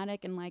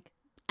melodramatic and like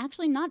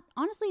actually not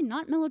honestly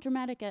not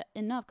melodramatic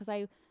enough, because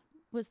I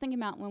was thinking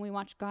about when we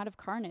watched God of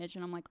Carnage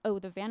and I'm like, oh,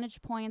 the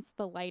vantage points,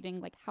 the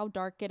lighting, like how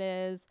dark it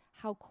is,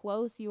 how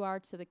close you are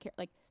to the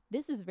like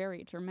this is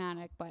very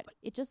dramatic, but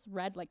it just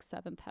read like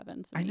Seventh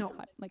Heaven to I me, know.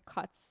 like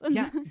cuts.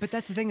 Yeah, but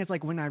that's the thing, is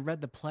like when I read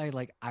the play,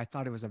 like I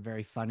thought it was a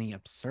very funny,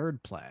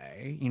 absurd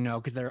play, you know,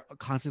 because they're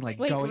constantly like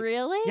Wait, going.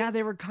 really? Yeah,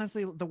 they were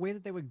constantly, the way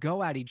that they would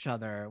go at each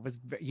other was,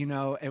 you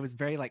know, it was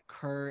very like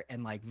curt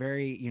and like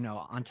very, you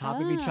know, on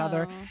top of each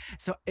other. Oh.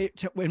 So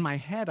in my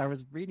head, I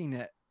was reading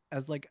it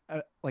as like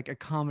a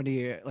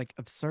comedy, like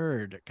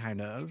absurd kind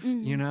of,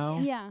 you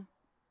know. Yeah.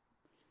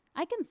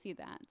 I can see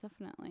that,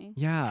 definitely.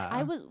 I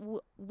Yeah. was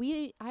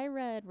I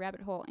read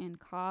Rabbit Hole in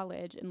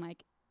college, and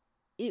like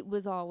it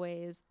was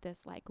always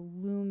this like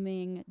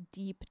looming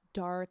deep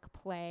dark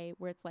play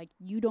where it's like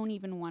you don't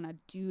even want to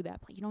do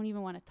that play. You don't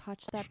even want to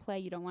touch that play.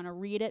 You don't want to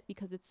read it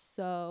because it's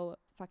so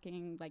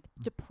fucking like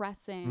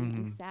depressing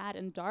and Mhm. sad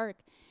and dark.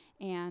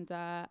 And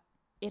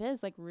it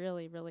is like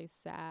really, really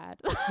sad.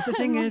 But the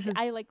thing is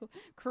I like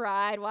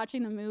cried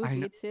watching the I movie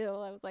know, too.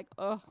 I was like,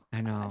 oh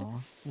I God.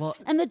 know. Well,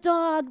 And the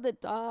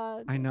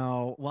dog. I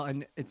know. Well,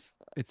 and it's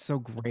so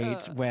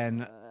great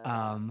when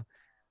Uh,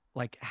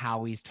 like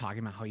Howie's talking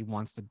about how he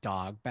wants the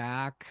dog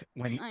back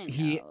when I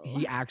he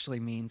know. actually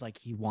means like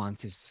he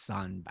wants his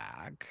son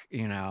back,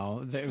 you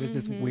know. It was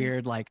this Mm-hmm.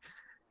 weird like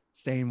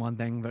saying one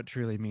thing but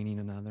truly meaning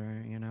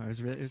another, you know. It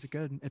was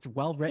good. It's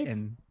well It's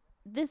written.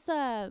 this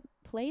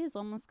play is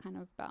almost kind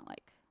of about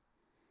like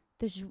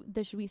the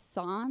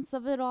jouissance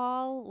of it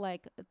all,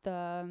 like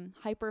the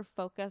hyper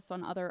focus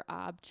on other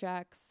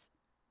objects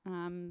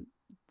um,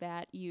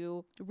 that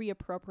you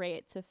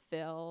reappropriate to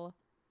fill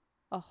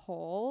a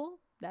hole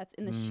that's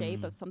in the shape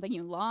Mm, of something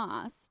you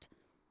lost.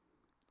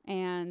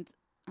 And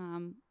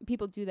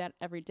people do that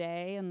every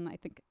day. And I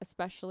think,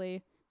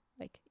 especially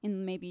like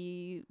in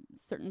maybe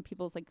certain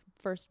people's like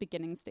first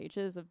beginning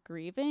stages of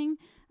grieving.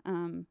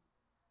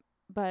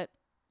 But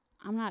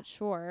I'm not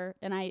sure.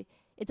 And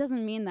it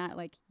doesn't mean that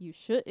like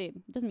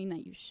it doesn't mean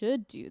that you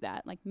should do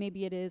that. Like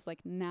maybe it is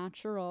like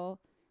natural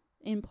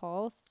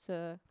impulse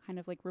to kind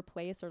of like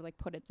replace or like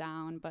put it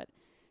down, but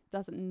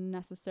doesn't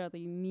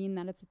necessarily mean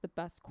that it's the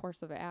best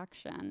course of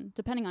action,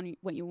 depending on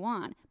what you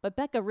want. But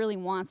Becca really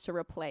wants to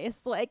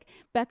replace. Like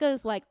Becca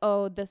is like,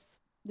 oh, this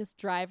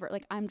driver,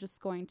 like I'm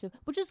just going to,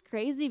 which is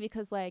crazy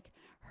because like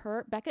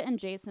Becca and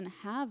Jason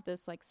have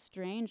this like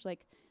strange,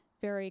 like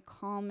very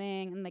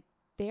calming and like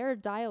their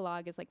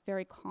dialogue is like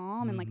very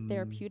calm and like mm,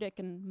 therapeutic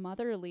and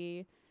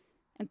motherly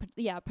and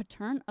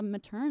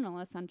maternal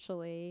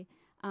essentially.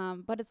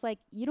 But it's like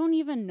you don't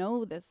even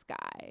know this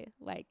guy.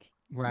 Like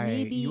right.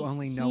 You maybe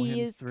only know him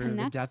he's through the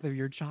connect. death of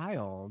your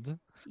child.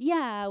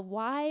 Yeah,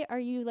 why are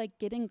you like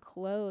getting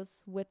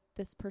close with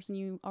this person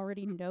you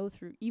only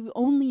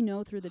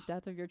know through the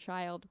death of your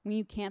child when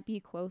you can't be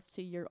close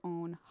to your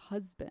own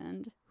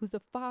husband, who's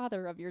the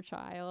father of your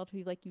child,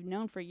 who like you've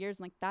known for years,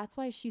 and like that's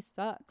why she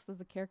sucks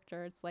as a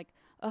character. It's like,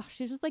 oh,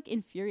 she's just like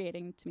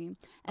infuriating to me.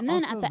 And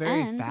then at Also the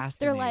very end,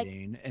 they're like,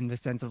 fascinating in the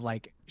sense of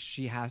like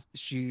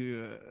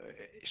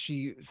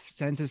she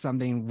senses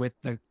something with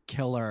the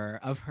killer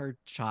of her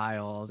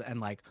child and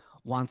like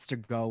wants to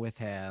go with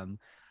him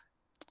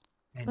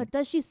and but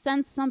does she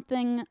sense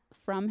something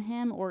from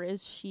him or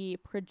is she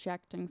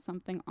projecting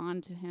something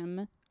onto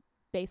him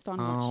based on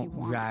what she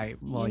oh right,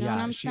 wants? You well know what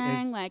yeah, I'm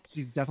saying? Like,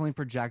 she's definitely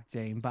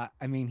projecting, but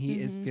I mean he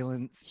is mm-hmm.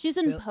 feeling She's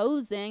feel,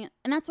 imposing,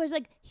 and that's why she's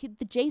like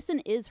the Jason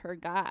is her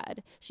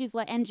god. She's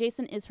like, and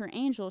Jason is her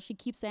angel. She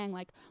keeps saying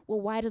like,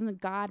 well, why doesn't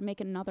God make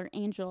another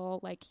angel?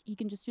 Like he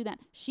can just do that.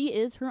 She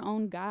is her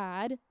own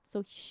god,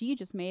 so she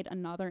just made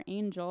another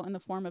angel in the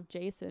form of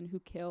Jason who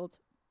killed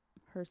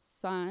her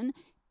son.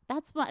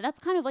 That's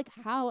kind of like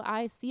how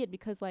I see it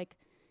because like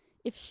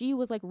if she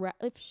was like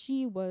if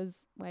she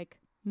was like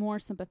more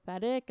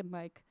sympathetic and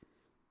like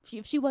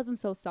if she wasn't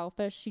so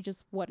selfish, she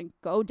just wouldn't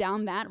go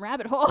down that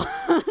rabbit hole.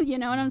 You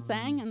know what I'm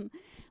saying? mm, And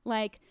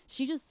like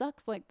she just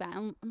sucks like that.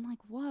 I'm like,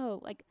 whoa,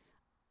 like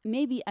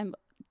maybe I'm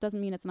doesn't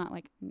mean it's not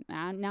like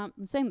now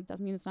I'm saying it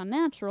doesn't mean it's not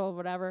natural or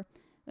whatever.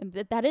 And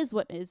that is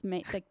what is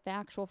like the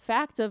actual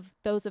fact of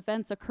those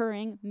events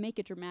occurring. Make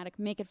it dramatic,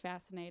 make it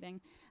fascinating.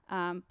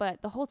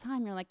 But the whole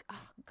time you're like,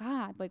 oh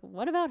God, like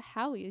what about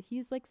Howie?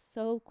 He's like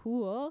so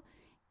cool,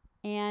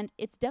 and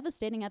it's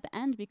devastating at the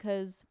end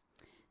because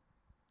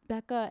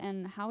Becca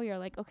and Howie are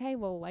like, okay,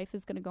 well, life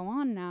is going to go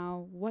on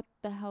now. What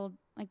the hell?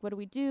 Like, what do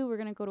we do? We're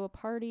going to go to a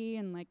party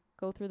and like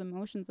go through the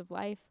motions of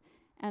life.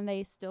 And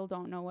they still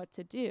don't know what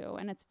to do.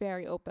 And it's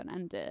very open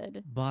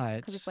ended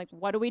because it's but like,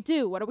 what do we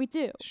do? What do we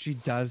do? she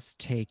does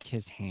take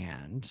his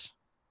hand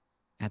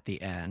at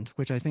the end,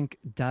 which I think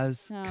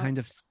does So, kind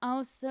of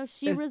oh, so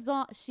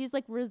she's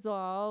like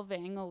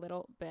resolving a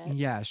little bit.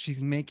 yeah,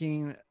 she's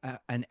making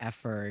an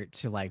effort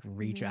to like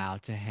reach Mm-hmm.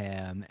 out to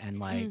him and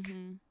like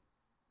Mm-hmm.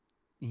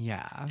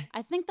 yeah.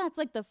 I think that's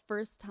like the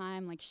first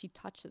time like she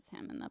touches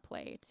him in the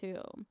play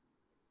too.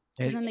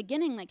 Because in the It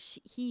beginning, like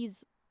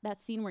he's that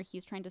scene where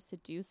he's trying to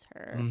seduce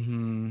her,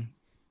 mm-hmm.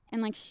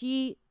 and like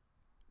the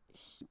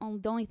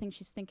only thing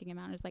she's thinking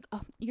about is like,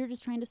 oh, you're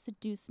just trying to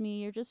seduce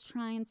me. You're just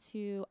trying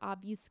to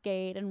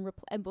obfuscate and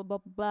and blah blah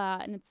blah.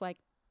 And it's like,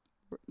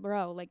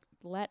 bro, like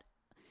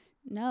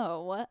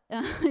no, what?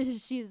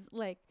 She's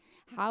like,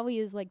 Howie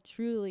is like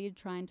truly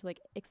trying to like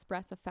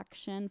express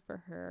affection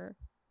for her,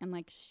 and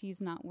like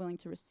she's not willing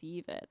to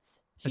receive it.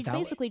 She But that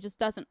was basically just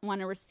doesn't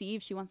want to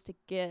receive. She wants to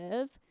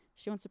give.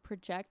 She wants to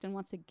project and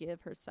wants to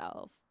give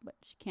herself, but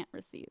she can't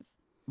receive.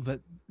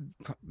 but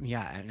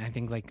yeah, and I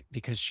think like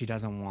because she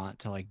doesn't want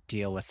to like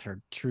deal with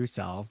her true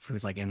self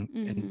who's like in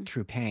Mm-hmm.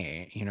 true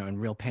pain, you know, in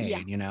real Yeah.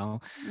 pain, you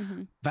know.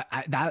 Mm-hmm. But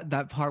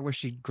that part where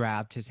she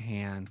grabbed his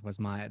hand was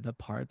the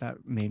part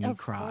that made me Of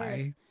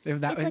cry. course.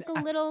 That It's was like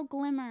a little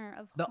glimmer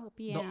of hope,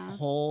 the yeah.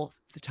 whole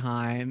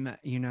time,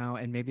 you know,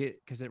 and maybe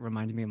because it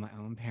reminded me of my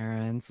own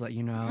parents, like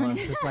you know, of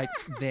just like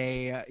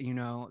they, you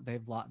know,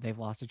 they've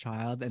lost a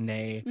child and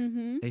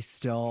Mm-hmm. they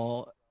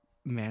still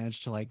manage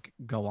to like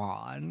go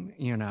on,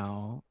 you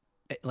know,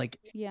 like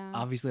Yeah.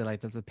 obviously like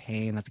there's a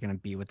pain that's gonna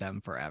be with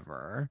them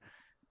forever,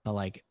 but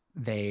like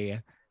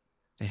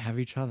they have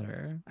each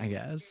other, I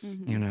guess,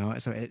 you Mm-hmm. know.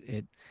 So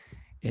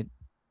it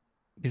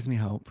gives me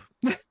hope.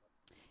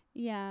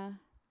 Yeah.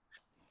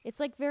 It's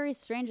like very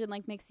strange and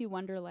like makes you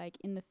wonder like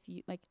in the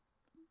like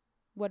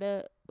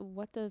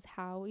what does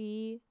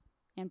Howie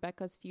and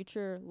Becca's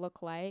future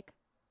look like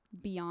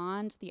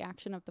beyond the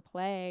action of the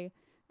play,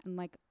 and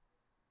like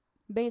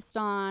based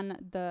on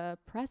the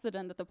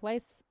precedent that the play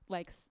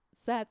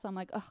sets, I'm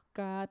like, oh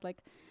god, like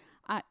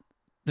I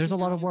There's you a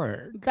lot know, of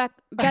work.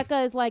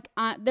 Becca is like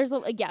there's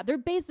a yeah, they're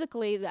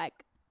basically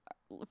like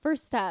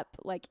first step,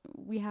 like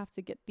we have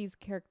to get these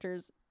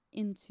characters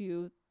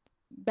into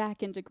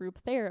back into group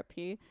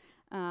therapy.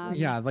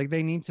 Yeah, like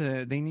they need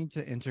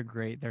to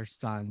integrate their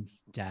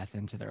son's death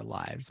into their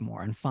lives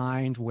more and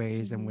find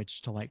ways in Mm-hmm.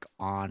 which to like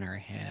honor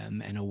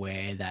him in a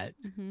way that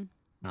Mm-hmm.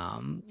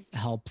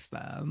 helps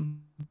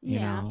them, you Yeah,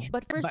 know.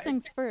 but first But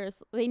things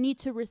first, they need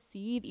to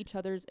receive each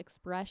other's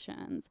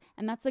expressions,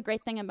 and that's the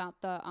great thing about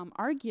the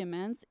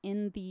arguments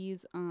in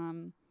these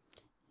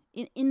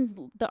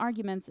in the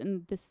arguments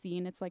in this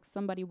scene. It's like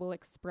somebody will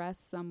express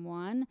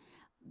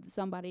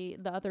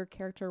the other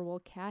character will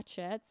catch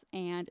it,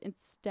 and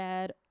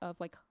instead of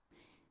like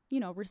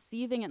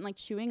receiving it and like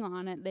chewing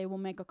on it, they will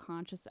make a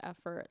conscious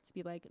effort to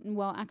be like,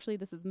 well, actually,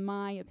 this is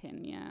my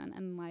opinion,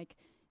 and like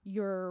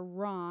you're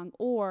wrong,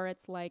 or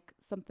it's like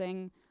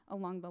something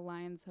along the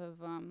lines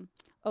of,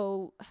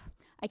 oh,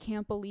 I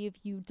can't believe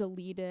you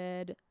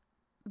deleted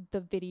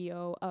the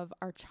video of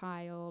our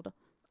child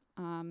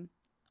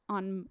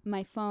on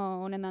my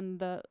phone, and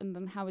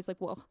then Howie's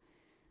like, well,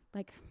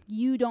 like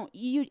you don't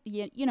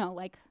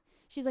like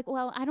she's like,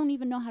 well, I don't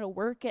even know how to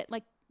work it,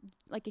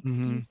 like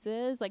mhm,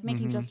 excuses, like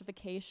making mhm.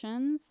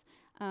 justifications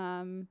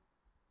um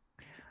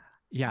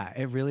Yeah,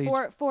 it really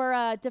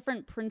for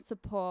different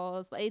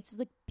principles. Like, it's just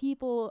like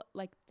people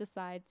like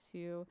decide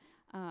to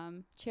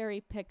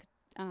cherry pick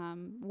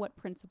what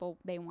principle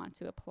they want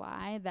to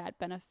apply that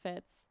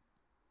benefits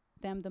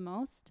them the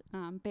most,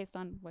 based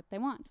on what they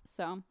want.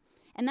 So,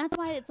 and that's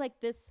why it's like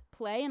this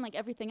play and like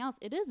everything else,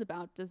 it is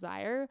about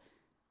desire.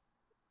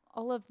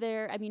 All of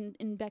their, I mean,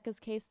 in Becca's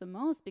case, the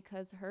most,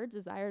 because her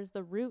desire is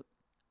the root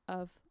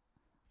of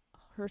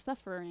her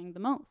suffering the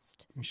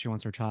most. she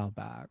wants her child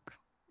back.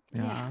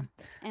 Yeah. Yeah.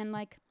 And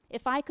like,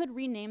 if I could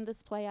rename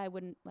this play, I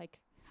would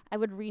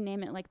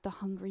rename it like The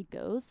Hungry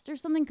Ghost or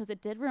something, because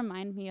it did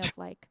remind me of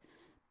like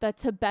the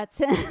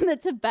Tibetan, the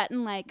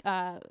Tibetan, like,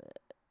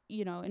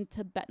 in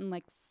Tibetan,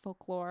 like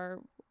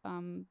folklore,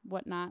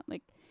 whatnot.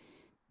 Like,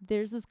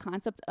 there's this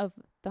concept of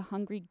the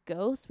hungry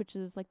ghost, which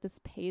is like this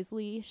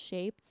paisley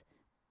shaped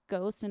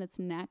ghost, and its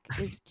neck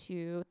is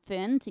too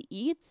thin to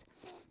eat.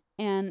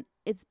 And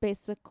it's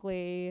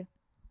basically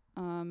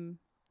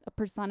a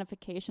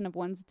personification of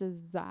one's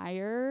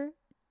desire,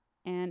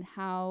 and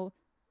how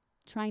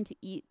trying to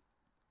eat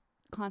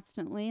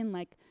constantly and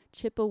like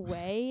chip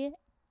away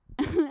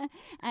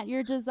at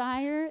your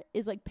desire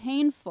is like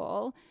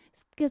painful,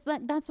 because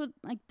that's what,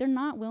 like, they're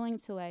not willing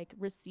to like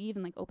receive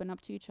and like open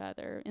up to each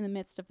other in the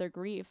midst of their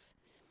grief.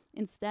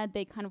 Instead,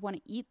 they kind of want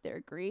to eat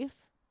their grief,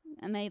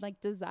 and they like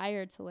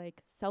desire to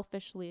like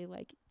selfishly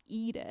like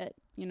eat it,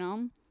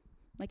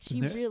 like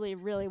she The- really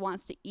really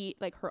wants to eat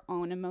like her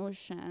own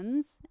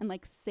emotions and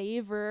like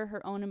savor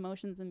her own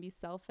emotions and be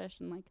selfish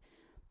and like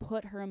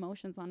put her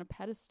emotions on a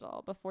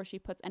pedestal before she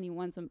puts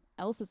anyone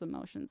else's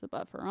emotions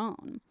above her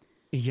own.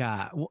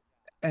 yeah. Well,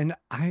 and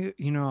I've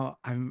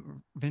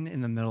been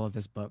in the middle of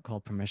this book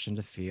called Permission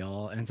to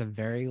Feel, and it's a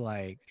very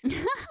like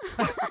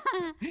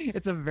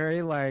it's a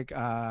very like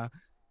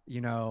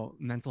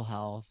mental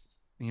health,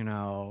 you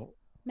know,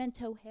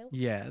 Mental health.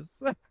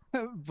 yes,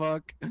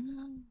 book.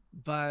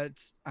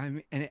 But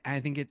and I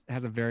think it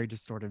has a very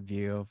distorted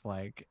view of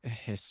like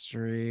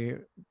history.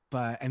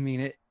 But I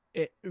mean,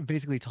 it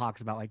basically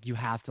talks about like you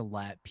have to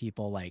let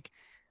people like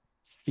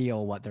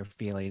feel what they're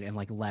feeling and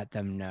like let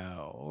them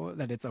know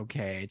that it's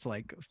okay to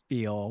like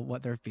feel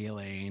what they're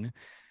feeling,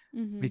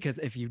 Mm-hmm. because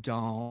if you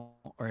don't,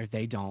 or if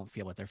they don't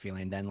feel what they're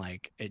feeling, then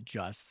like it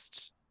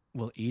just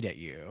will eat at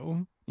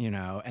you,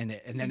 and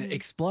then it Mm-hmm.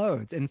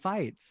 explodes in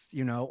fights,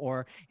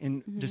 or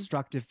in Mm-hmm.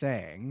 destructive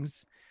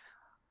things.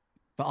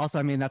 But also,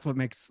 I mean, that's what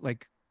makes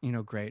like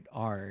great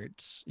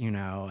art,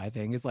 I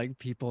think, is like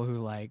people who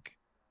like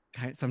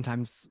kind of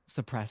sometimes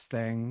suppress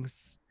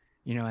things,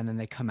 and then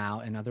they come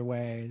out in other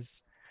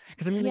ways,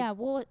 because I mean, like, Yeah,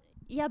 well,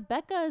 yeah,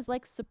 Becca is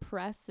like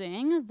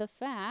suppressing the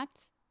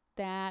fact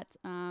that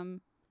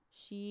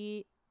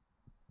she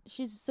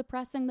she's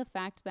suppressing the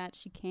fact that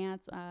she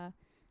can't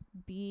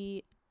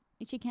be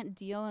she can't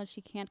deal and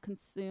she can't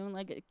consume,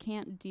 like it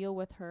can't deal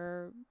with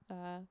her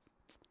uh,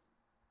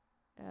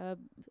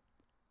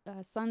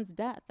 son's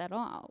death at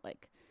all.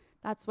 Like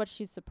that's what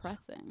she's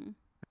suppressing.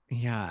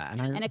 yeah.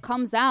 And And it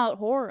comes out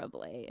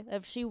horribly.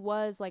 If she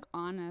was like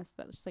honest,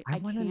 that she's like, I I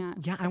want to, can't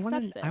yeah,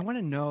 accept I it. want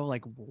to know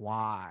like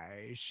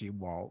why she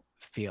won't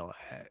feel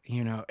it.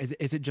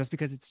 Is it just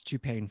because it's too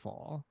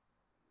painful?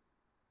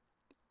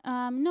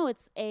 No,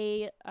 it's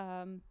a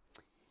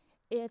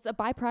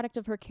byproduct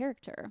of her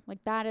character.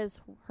 Like that is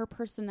her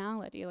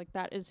personality. Like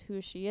that is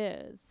who she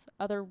is.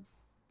 Other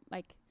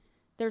like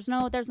there's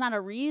not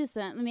a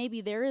reason.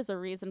 Maybe there is a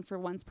reason for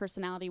one's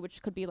personality,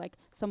 which could be like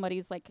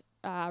somebody's like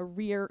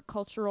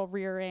cultural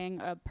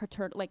rearing,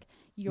 like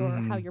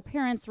how your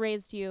parents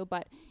raised you.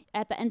 But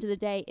at the end of the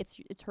day,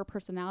 it's her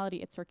personality,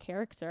 it's her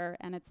character,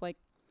 and it's like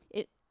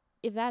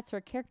if that's her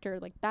character,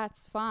 like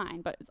that's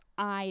fine. But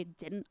I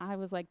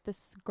was like,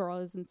 this girl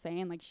is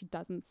insane. Like she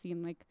doesn't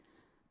seem like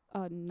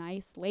a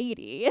nice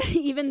lady,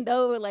 even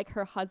though like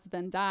her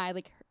husband died.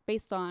 Like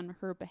based on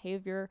her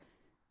behavior,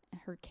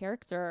 her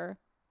character,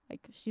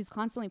 like she's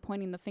constantly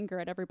pointing the finger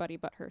at everybody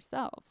but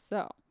herself.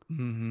 So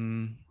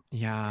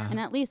yeah,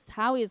 and at least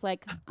Howie's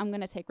like, I'm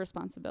gonna take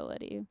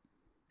responsibility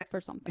for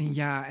something.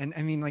 Yeah, and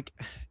I mean, like,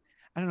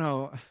 I don't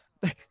know.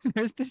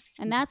 There's this,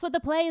 and that's what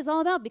the play is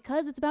all about,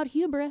 because it's about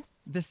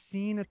hubris. The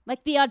scene,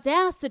 like the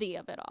audacity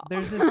of it all.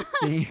 There's this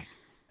scene.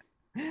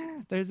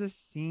 There's a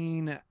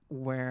scene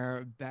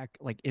where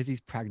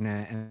Izzy's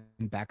pregnant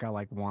and Becca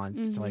like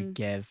wants to like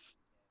give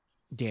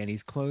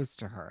Danny's clothes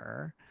to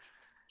her.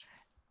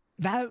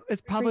 That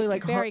is probably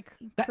like very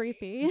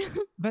creepy.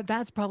 But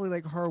that's probably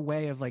like her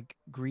way of like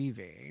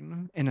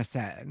grieving in a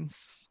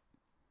sense.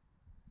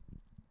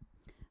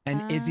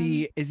 And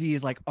Izzy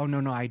is like, oh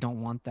no, I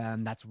don't want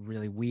them. That's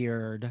really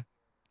weird.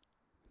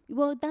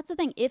 Well, that's the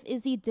thing. If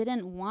Izzy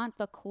didn't want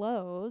the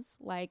clothes,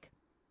 like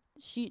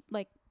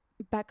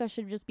Becca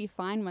should just be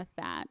fine with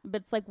that.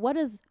 But it's like, what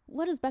does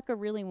Becca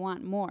really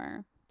want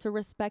more? To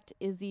respect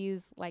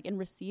Izzy's like and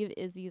receive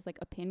Izzy's like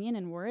opinion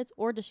and words,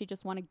 or does she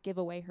just want to give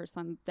away her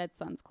dead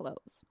son's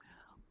clothes?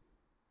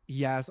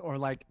 Yes, or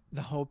like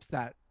the hopes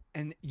that,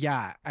 and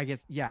yeah, I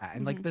guess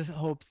and like the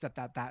hopes that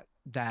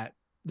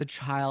the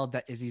child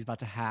that Izzy's about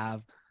to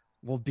have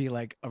will be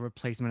like a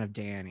replacement of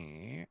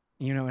Danny,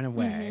 in a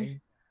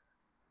way.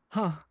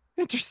 Huh?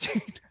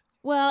 Interesting.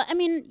 Well, I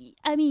mean,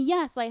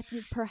 yes, like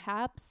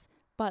perhaps.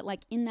 But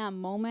like in that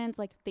moment,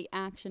 like the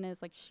action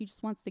is like she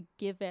just wants to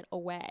give it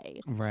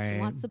away. Right. She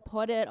wants to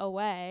put it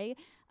away.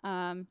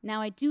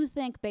 Now I do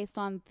think based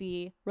on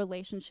the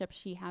relationship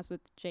she has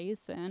with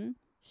Jason,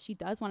 she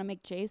does want to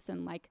make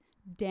Jason like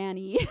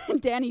Danny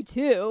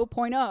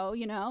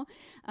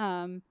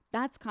 2.0,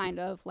 that's kind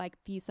of like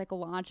the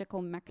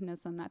psychological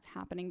mechanism that's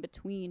happening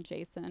between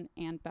Jason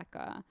and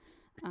Becca.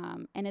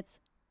 And it's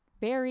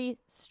very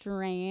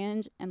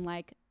strange and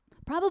like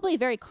probably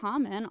very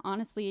common,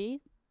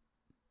 honestly.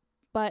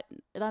 But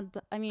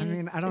I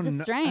mean, I don't know. It's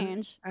just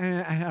strange.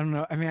 I don't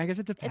know. I mean, I guess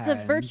it depends. It's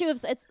a virtue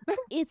of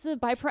it's a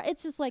byproduct.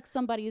 It's just like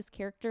somebody's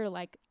character.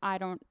 Like I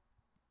don't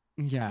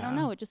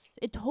know.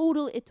 It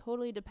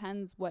totally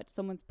depends what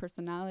someone's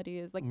personality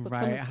is. Like what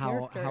someone's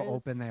character how is.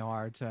 open they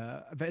are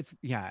to. But it's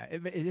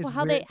it is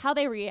how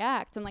they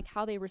react and like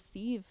how they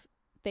receive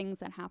things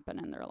that happen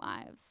in their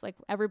lives. Like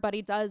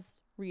everybody does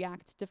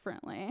react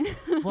differently.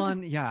 Well,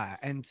 and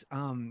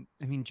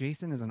I mean,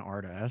 Jason is an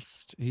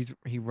artist.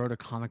 He wrote a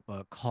comic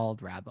book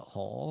called Rabbit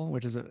Hole,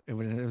 which is it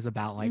was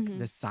about like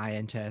this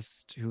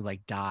scientist who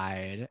like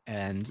died,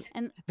 and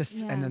then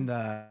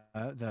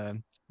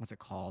the what's it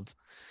called?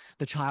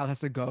 The child has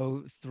to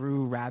go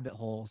through rabbit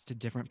holes to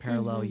different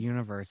parallel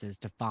universes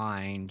to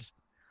find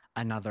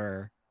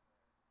another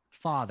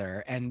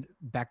father, and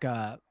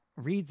Becca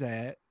reads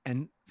it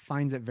and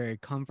finds it very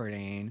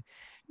comforting.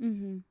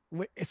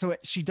 So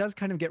she does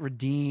kind of get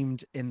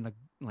redeemed in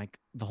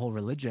the whole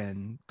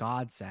religion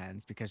God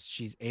sense, because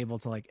she's able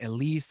to like at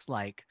least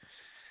like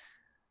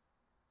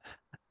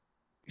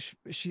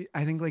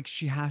I think like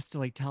she has to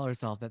like tell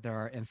herself that there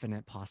are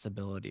infinite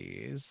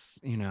possibilities.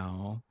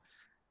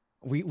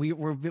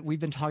 We've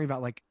been talking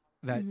about like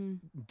that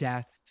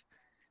death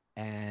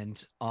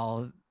and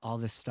all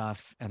this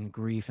stuff and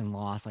grief and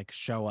loss like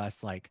show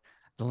us like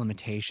the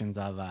limitations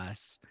of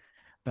us,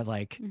 but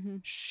like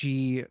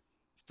she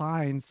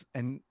finds,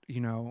 and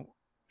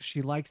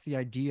she likes the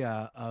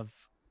idea of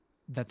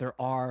that there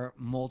are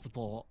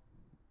multiple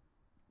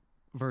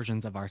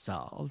versions of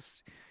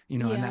ourselves,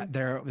 and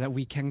that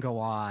we can go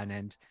on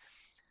and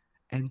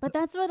but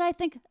that's what I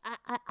think.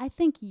 I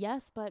think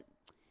yes, but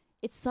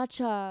it's such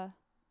a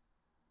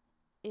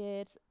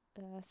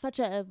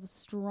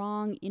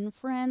strong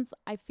inference.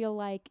 I feel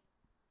like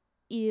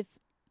if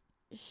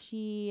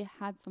she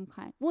had some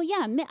kind,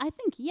 I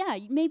think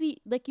maybe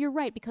like you're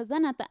right, because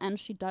then at the end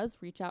she does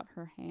reach out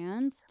her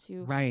hand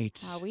to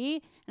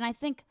Howie, and I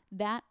think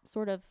that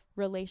sort of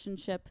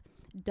relationship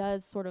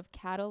does sort of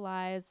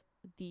catalyze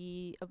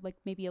like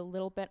maybe a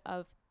little bit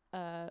of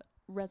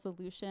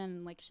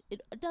resolution. Like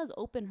it does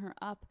open her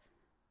up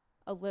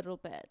a little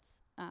bit.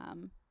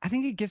 I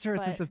think it gives her a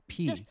sense of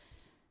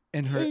peace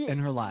in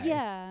her life.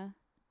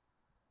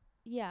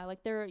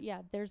 Like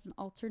there's an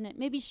alternate,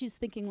 maybe she's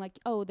thinking like,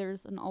 oh,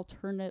 there's an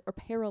alternate or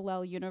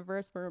parallel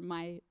universe where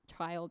my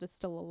child is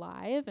still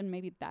alive, and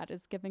maybe that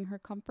is giving her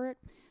comfort.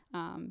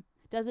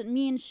 Doesn't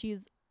mean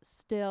she's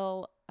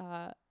still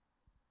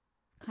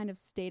kind of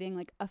stating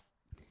like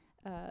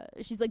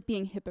she's like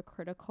being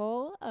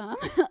hypocritical,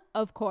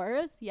 of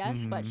course,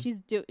 yes, but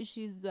she's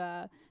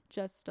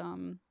just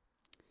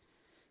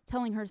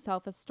telling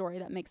herself a story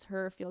that makes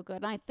her feel good.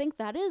 And I think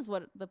that is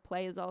what the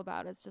play is all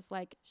about. It's just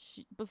like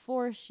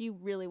before she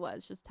really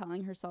was just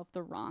telling herself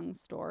the wrong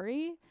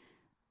story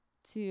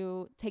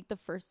to take the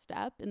first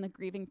step in the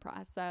grieving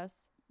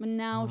process. But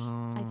now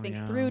I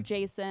think through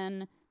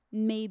Jason,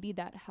 maybe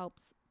that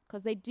helps,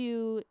 because they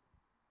do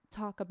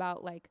talk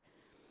about like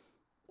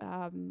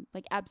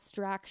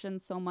abstraction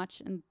so much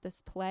in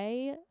this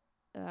play,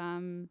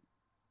 and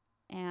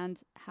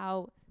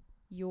how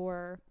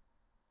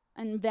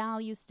and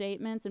value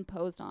statements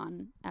imposed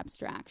on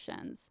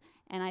abstractions.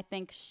 And I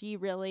think she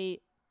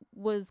really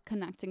was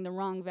connecting the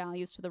wrong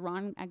values to the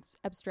wrong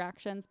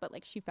abstractions, but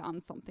like she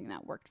found something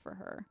that worked for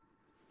her.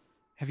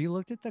 Have you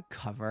looked at the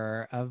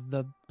cover of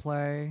the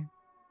play?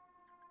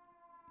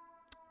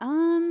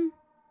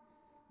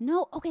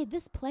 No. Okay,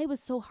 this play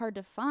was so hard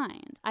to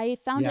find. I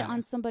found it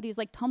on somebody's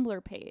like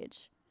Tumblr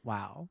page.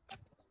 Wow.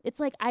 It's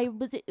like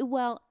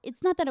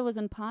it's not that it was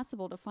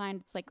impossible to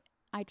find. It's like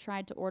I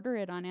tried to order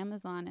it on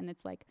Amazon, and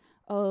it's like,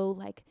 oh,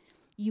 like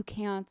you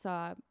can't,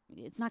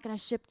 it's not going to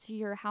ship to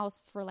your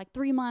house for like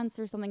 3 months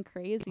or something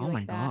crazy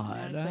like that.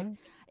 God. Like,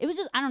 it was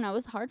just, I don't know. It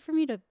was hard for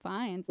me to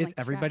find. Is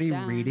everybody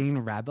reading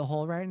Rabbit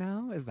Hole right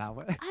now? Is that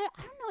what? I don't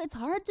know. It's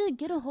hard to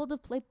get a hold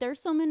of play. There's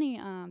so many,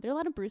 there are a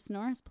lot of Bruce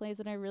Norris plays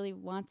that I really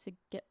want to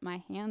get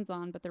my hands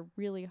on, but they're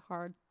really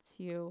hard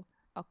to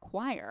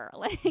acquire.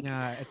 Like,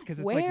 yeah, it's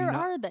because where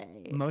are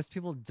they? Most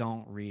people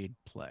don't read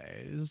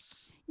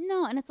plays.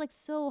 No, and it's like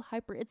so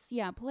hyper. It's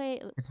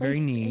It's very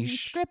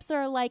niche. Scripts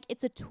are like,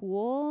 it's a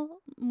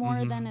tool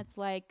more than it's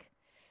like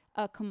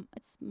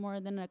it's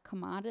more than a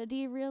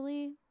commodity,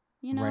 really.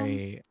 You know,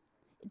 right?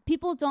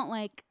 People don't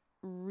like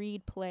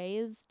read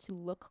plays to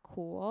look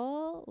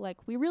cool.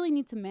 Like, we really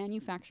need to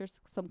manufacture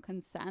some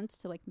consent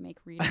to like make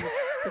reading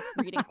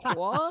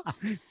cool,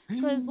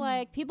 because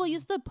like people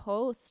used to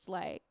post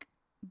like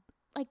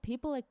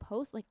people like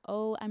post like,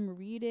 oh, I'm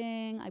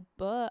reading I'm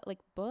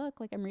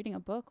reading a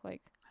book.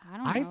 Like, I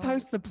don't know.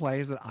 Post the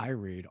plays that I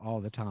read all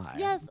the time.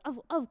 Yes,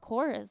 of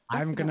course.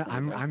 Definitely.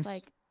 I'm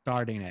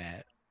starting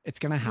it. It's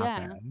gonna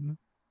happen. Yeah.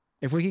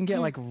 If we can get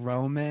like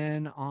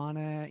Roman on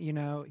it, you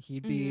know,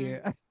 he'd be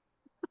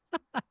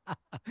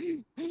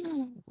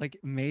like,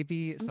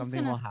 maybe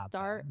something will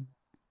happen.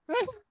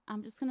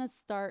 I'm just gonna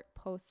start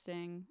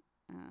posting.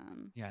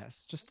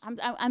 Yes, just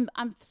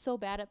I'm so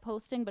bad at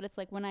posting, but it's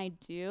like when I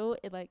do,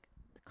 it like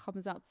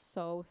comes out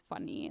so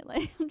funny.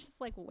 Like, I'm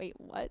just like, wait,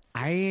 what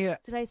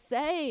did I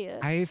say?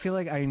 I feel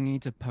like I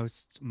need to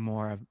post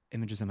more of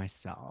images of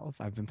myself.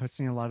 I've been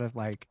posting a lot of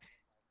like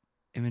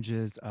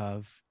images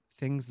of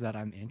things that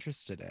I'm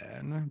interested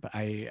in, but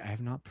I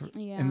have not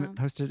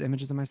posted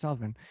images of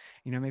myself, and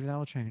you know, maybe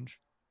that'll change.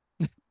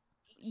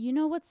 You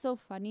know what's so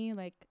funny?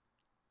 Like,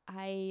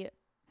 I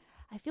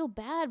feel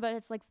bad, but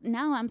it's like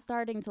now I'm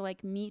starting to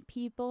like meet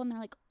people, and they're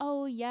like,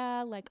 oh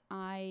yeah, like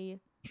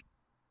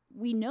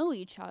we know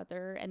each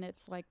other, and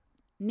it's like,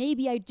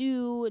 maybe I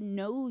do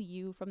know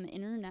you from the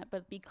internet,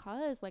 but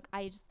because like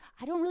I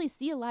don't really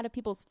see a lot of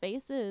people's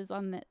faces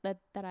on that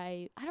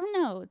I don't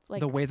know. It's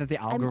like the way that the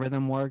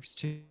algorithm works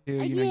too. You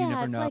know, you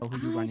never know like,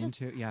 who you run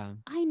into. Yeah.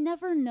 I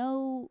never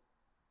know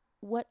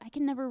I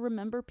can never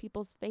remember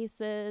people's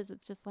faces.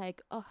 It's just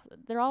like, oh,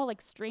 they're all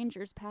like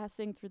strangers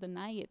passing through the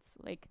night. It's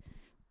like,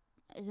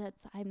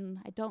 I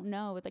don't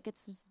know. Like,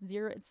 it's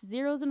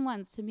zeros and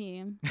ones to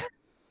me.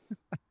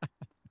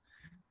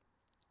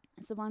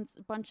 It's a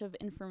bunch of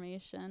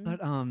information.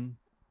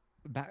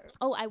 But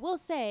I will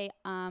say,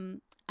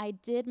 I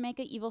did make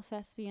an Evil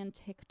Thespian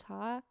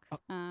TikTok.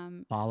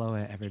 Follow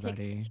it,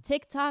 everybody.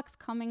 TikTok's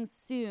coming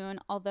soon,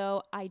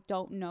 although I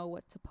don't know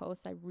what to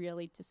post. I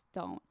really just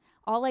don't.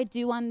 All I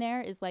do on there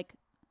is like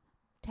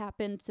tap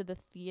into the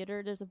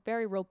theater. There's a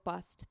very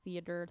robust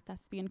theater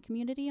thespian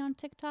community on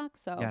TikTok.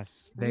 So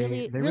yes,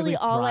 they really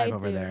all I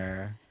do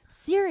there.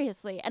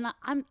 Seriously, and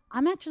I'm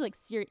actually like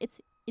serious. It's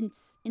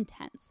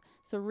intense.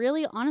 So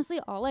really, honestly,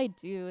 all I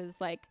do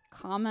is like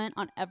comment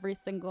on every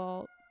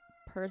single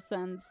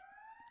person's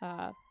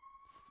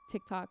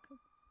TikTok.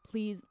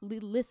 Please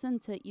listen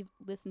to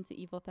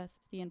Evil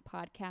Thespian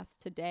podcast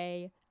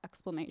today! !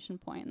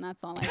 And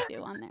that's all I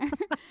do on there.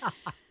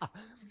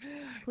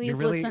 Please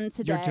listen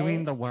today. You're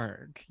doing the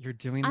work.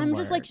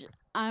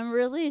 I'm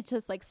really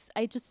just like,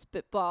 I just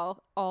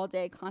spitball all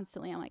day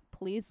constantly. I'm like,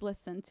 please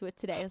listen to it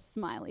today. A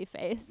smiley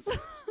face.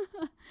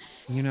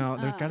 You know,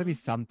 there's got to be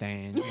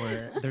something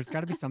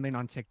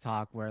on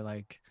TikTok where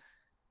like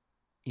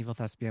Evil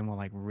Thespian will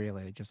like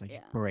really just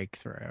like break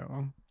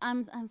through.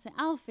 I'm saying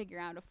I'll figure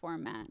out a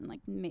format and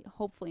like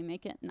hopefully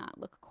make it not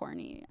look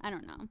corny. I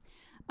don't know.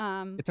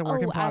 It's a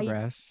work in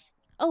progress.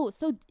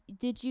 So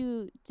did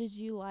you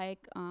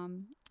like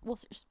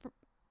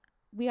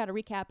we got to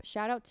recap.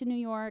 Shout out to New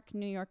York.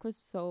 New York was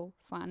so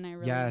fun. I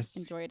really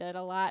enjoyed it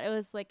a lot. It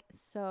was like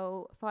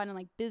so fun and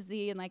like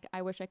busy, and like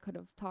I wish I could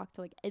have talked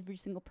to like every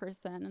single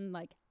person, and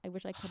like I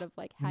wish I could have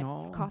like had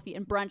coffee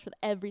and brunch with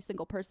every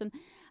single person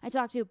I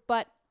talked to.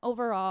 But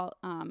overall,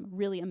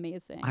 really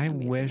amazing. I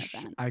wish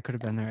event. I could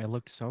have been there. It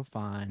looked so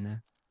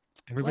fun.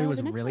 Everybody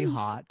was really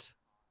hot.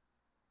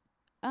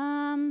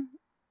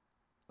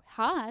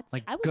 Hot.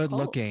 Like I was good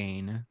cold.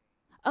 looking,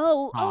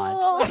 Oh,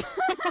 hot.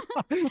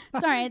 oh.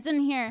 Sorry, I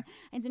didn't hear.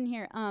 I didn't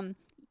hear.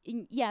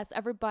 Yes,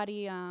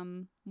 everybody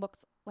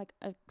looked like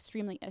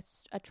extremely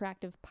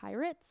attractive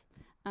pirates.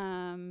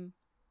 Um,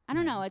 I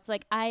don't know. Nice. It's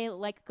like I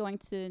like going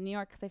to New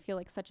York because I feel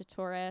like such a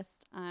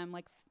tourist.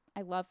 Like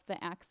I love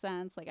the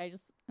accents. Like I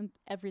just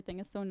everything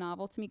is so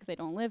novel to me because I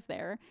don't live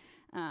there.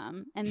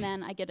 And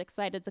then I get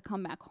excited to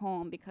come back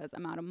home because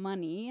I'm out of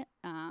money.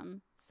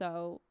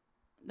 So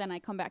then I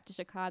come back to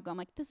Chicago. I'm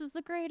like, this is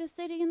the greatest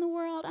city in the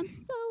world. I'm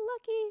so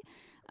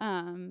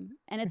lucky.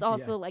 And it's Yeah.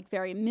 also like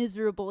very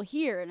miserable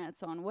here in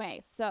its own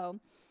way. So,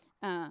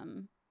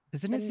 Doesn't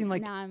but it seem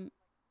like now I'm,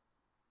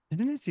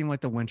 doesn't it seem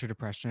like the winter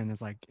depression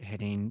is like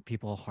hitting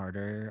people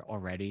harder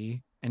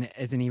already? And it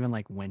isn't even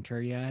like winter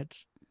yet.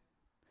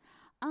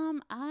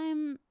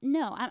 I'm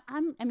no,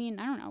 I mean,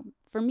 I don't know.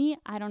 For me,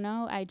 I don't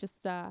know.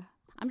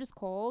 I'm just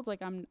cold.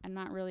 Like I'm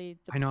not really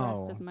I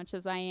depressed know. as much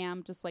as I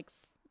am just like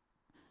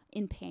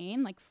in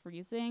pain, like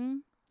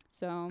freezing.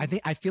 So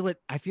I feel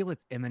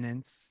its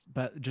imminence,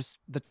 but just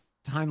the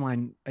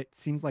timeline, it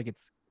seems like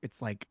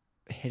it's like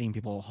hitting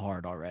people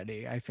hard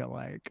already. I feel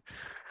like.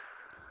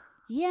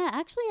 yeah,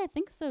 actually, I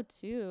think so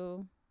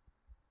too.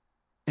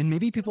 And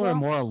maybe people are Well,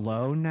 more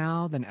alone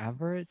now than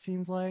ever, it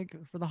seems like,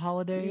 for the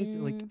holidays.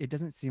 Like mm, it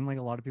doesn't seem like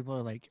a lot of people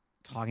are like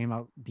talking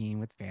about being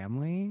with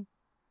family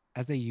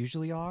as they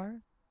usually are.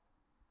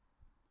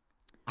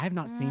 I have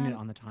not seen it um,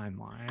 on the I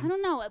timeline.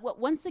 don't know.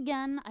 Once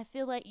again, I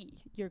feel like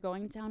you're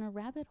going down a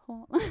rabbit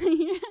hole.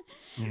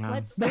 Yeah.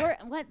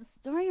 What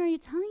story are you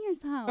telling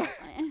yourself?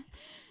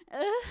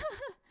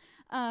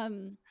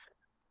 um,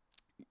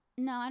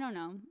 no, I don't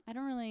know. I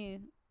don't really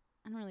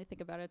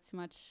think about it too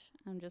much.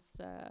 I'm just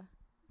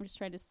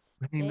trying to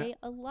I mean, stay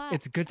alive.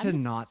 it's good I'm to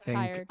not just think.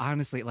 tired.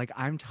 Honestly, like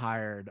I'm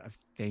tired of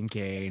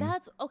thinking.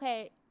 That's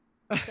okay.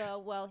 So,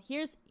 well,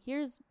 here's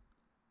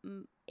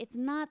it's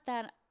not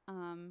that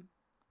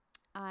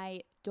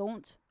I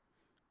don't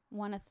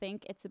want to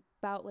think. It's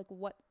about like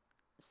what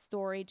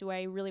story do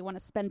I really want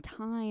to spend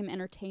time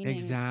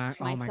entertaining Oh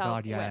my myself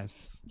God, with.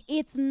 yes.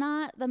 It's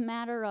not the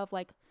matter of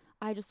like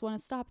I just want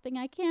to stop thinking.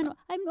 I can't.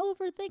 I'm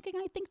overthinking.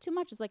 I think too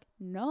much. It's like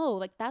no.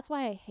 Like that's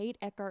why I hate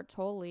Eckhart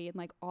Tolle and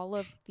like all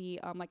of the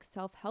like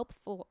self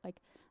helpful like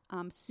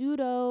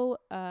pseudo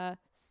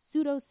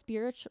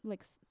spiritual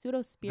like pseudo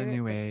The spirit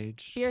new like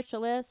age.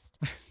 spiritualist.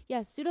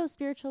 Yeah, pseudo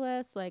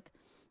spiritualist like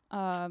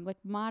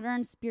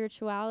modern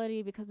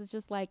spirituality because it's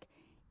just like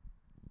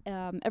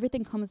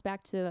everything comes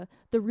back to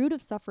the root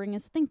of suffering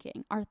is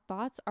thinking. Our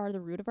thoughts are the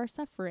root of our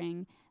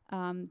suffering.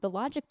 The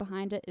logic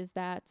behind it is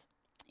that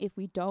if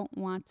we don't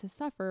want to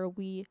suffer,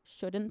 we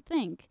shouldn't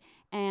think.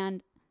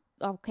 And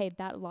okay,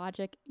 that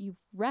logic you've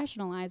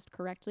rationalized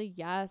correctly,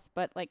 yes,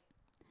 but like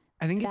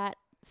I think it's that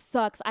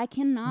sucks. I well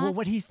cannot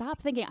what he's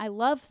stop thinking. I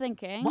love well,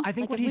 thinking. I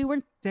think Like what if we he's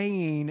were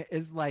saying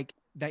is like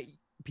that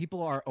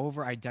people are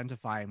over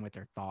identifying with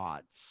their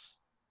thoughts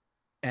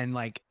and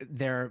like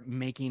they're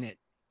making it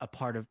a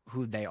part of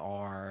who they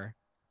are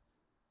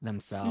mm-hmm.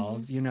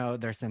 themselves,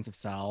 their sense of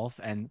self.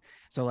 And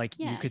so like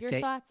Yeah, your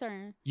thoughts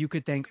are you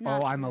could think, oh,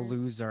 not I'm a yours.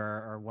 loser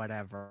or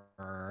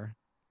whatever.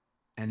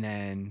 And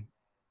then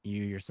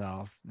you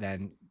yourself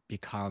then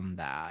become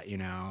that,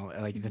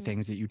 like the Mm-hmm.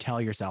 things that you tell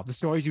yourself, the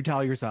stories you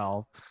tell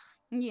yourself.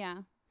 Yeah.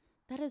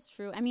 That is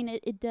true. I mean,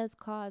 it does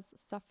cause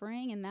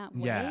suffering in that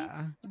way,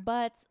 Yeah.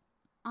 but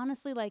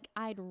honestly, like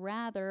I'd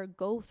rather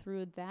go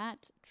through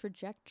that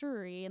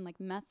trajectory and like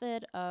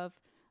method of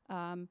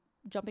um,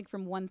 jumping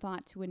from one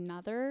thought to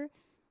another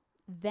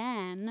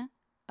than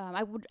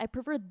I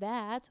prefer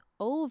that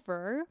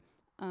over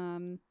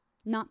um,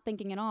 not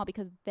thinking at all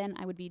because then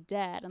I would be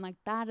dead. And like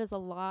that is a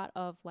lot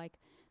of like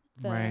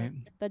the Right.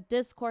 the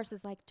discourse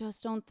is like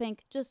just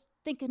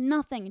think of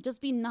nothing,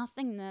 just be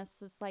nothingness.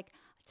 It's like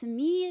to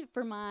me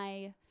for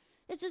my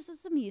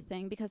it's a me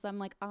thing because I'm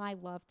like I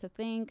love to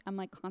think. I'm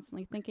like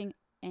constantly thinking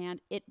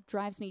and it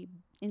drives me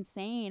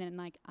insane and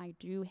like I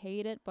do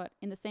hate it, but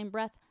in the same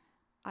breath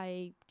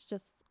I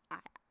just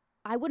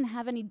I wouldn't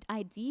have any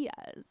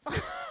ideas.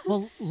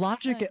 Well,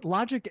 Like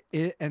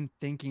and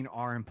thinking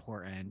are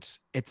important.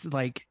 It's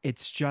like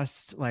it's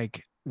just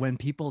like when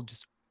people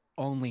just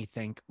only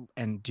think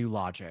and do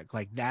logic,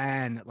 like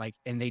then like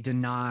and they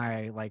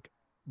deny like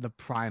the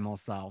primal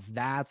self.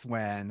 That's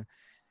when,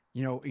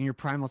 your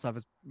primal self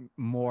is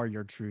more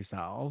your true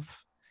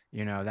self.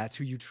 That's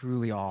who you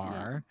truly yeah.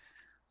 are.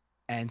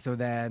 And so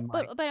then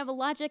like But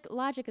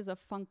logic is a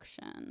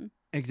function.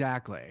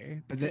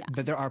 exactly. Yeah.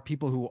 But there are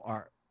people who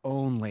are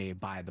only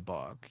by the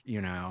book,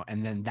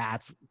 and then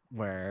that's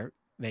where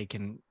they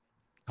can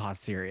cause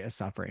serious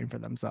suffering for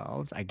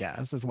themselves, I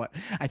guess, is what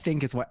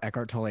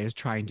Eckhart Tolle is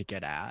trying to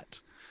get at.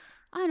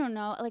 I don't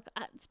know. Like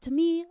to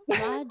me,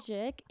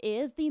 logic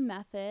is the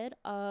method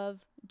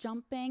of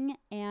jumping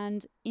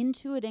and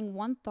intuiting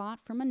one thought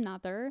from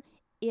another.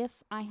 If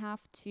I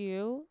have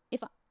to,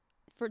 if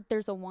for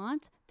there's a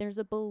want, there's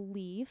a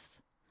belief.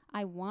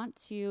 I want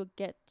to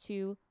get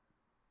to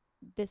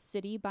this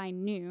city by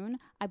noon.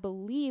 I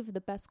believe the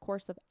best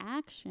course of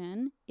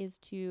action is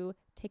to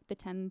take the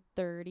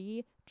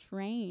 10:30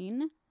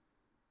 train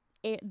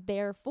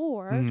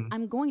therefore Mhm.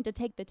 I'm going to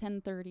take the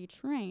 10:30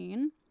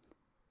 train.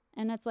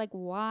 And it's like,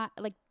 why?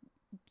 Like,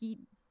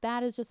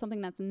 that is just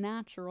something that's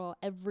natural.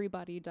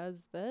 Everybody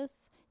does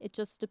this. It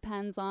just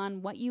depends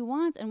on what you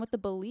want and what the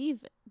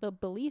belief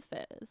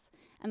is.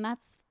 And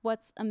that's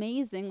what's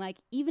amazing. Like,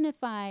 even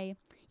if I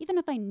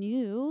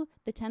knew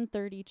the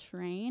 10:30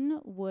 train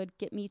would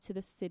get me to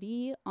the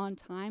city on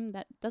time,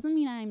 that doesn't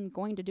mean I'm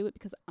going to do it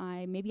because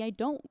maybe I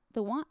don't,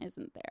 the want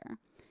isn't there.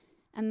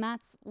 And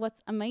that's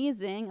what's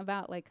amazing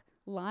about like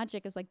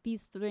logic, is like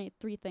these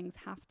three things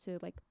have to,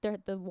 like,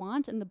 the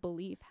want and the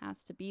belief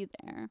has to be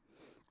there.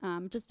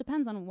 Just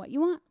depends on what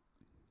you want.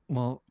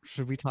 Well,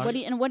 should we talk? What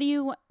do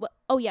you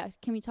oh yeah,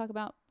 can we talk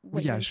about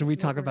what Yeah, should we what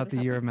talk we're about going to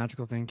the Year cover? of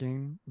Magical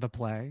Thinking, the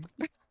play?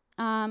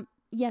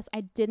 Yes,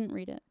 I didn't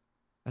read it.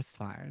 That's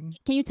fine.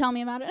 Can you tell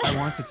me about it? I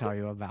want to tell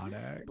you about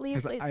it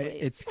Please, because please, I please.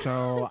 it's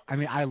so I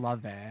mean I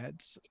love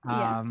it.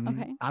 Yeah,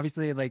 okay.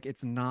 Obviously like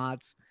it's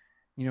not,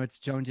 you know, it's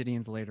Joan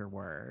Didion's later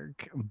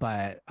work,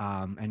 but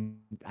and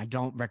I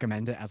don't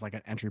recommend it as like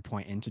an entry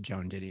point into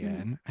Joan Mm.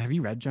 Didion. Have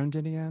you read Joan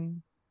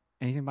Didion?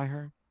 Anything by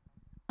her?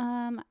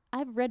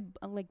 I've read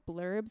like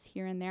blurbs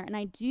here and there, and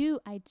I do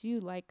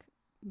like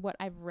what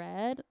I've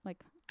read, like,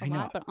 a I know.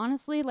 lot. But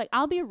honestly, like,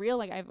 I'll be real,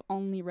 like, I've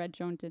only read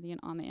Joan Didion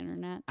on the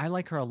internet. I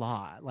like her a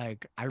lot.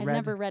 Like I I've read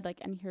never read like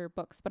any of her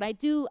books, but I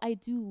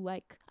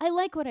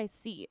like what I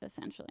see,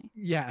 essentially.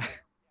 yeah.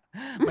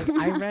 Like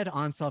I read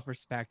On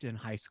Self-Respect in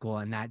high school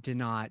and that did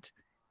not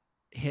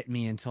hit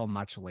me until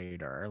much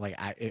later. Like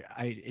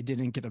it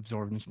didn't get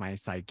absorbed into my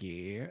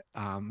psyche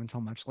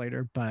until much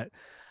later, but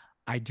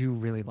I do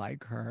really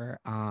like her.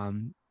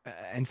 And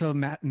so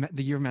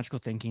the Year of Magical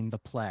Thinking, the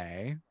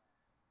play,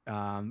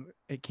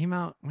 it came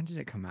out. When did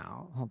it come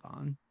out? Hold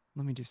on.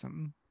 Let me do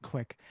some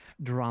quick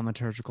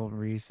dramaturgical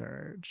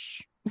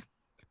research.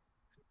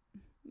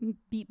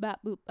 Beep bop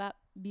boop bop,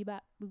 beep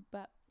bop boop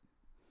bop.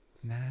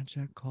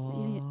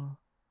 Magical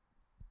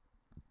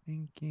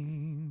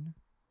Thinking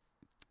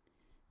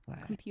play.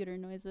 Computer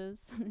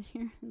noises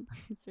here.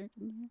 Insert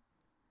in here.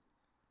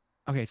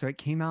 Okay, so it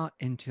came out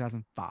in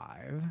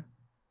 2005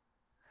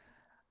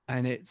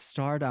 and it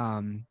starred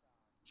oh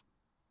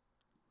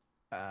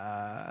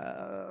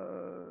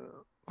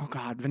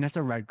god,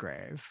 Vanessa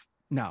Redgrave.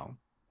 No.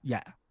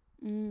 Yeah.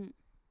 Mm,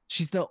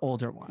 She's the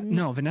older one. mm,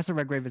 No, Vanessa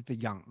Redgrave is the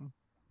young.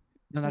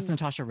 No, that's mm.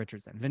 Natasha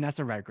Richardson.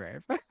 Vanessa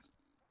Redgrave.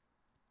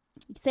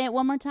 Say it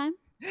one more time.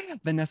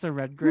 Vanessa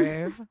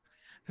Redgrave,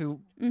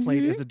 who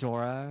played Mm-hmm.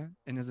 Isadora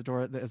in the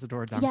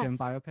Isadora Duncan Yes.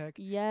 biopic.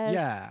 Yes.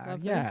 Yeah, Love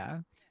her. yeah.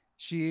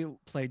 She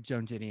played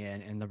Joan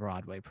Didion in the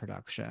Broadway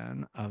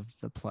production of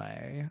the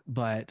play.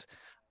 But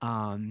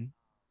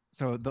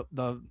so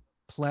the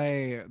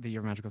play, The Year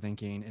of Magical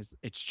Thinking,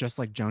 it's just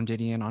like Joan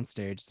Didion on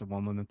stage. It's a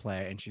one-woman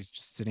play, and she's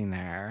just sitting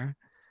there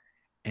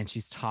and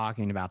she's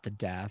talking about the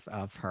death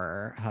of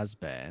her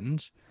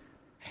husband.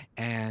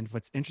 And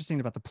what's interesting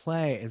about the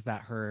play is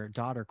that her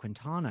daughter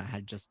Quintana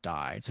had just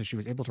died, so she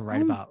was able to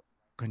write Oh, about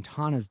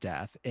Quintana's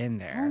death in oh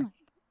there. my.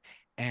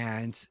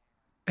 And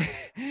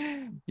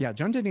yeah,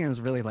 Joan Didion was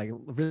really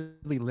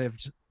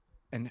lived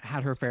and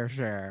had her fair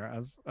share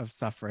of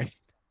suffering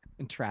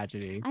and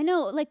tragedy. I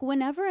know, like,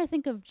 whenever I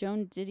think of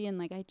Joan Didion,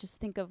 like, I just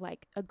think of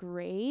like a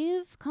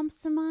grave comes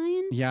to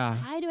mind.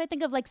 Yeah. Why do I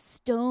think of like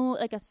stone,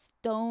 like a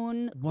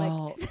stone, like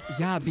Well,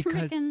 yeah,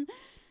 because freaking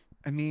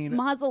I mean,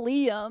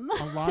 mausoleum?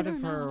 a I lot don't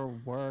of know. her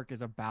work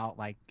is about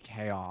like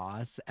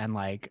chaos and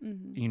like,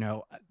 Mm-hmm. you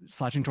know,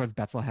 slouching towards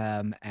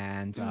Bethlehem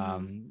and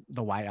Mm-hmm.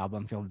 the White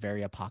Album feel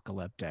very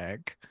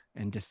apocalyptic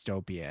and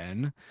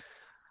dystopian.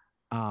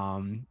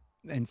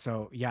 And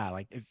so yeah,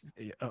 like if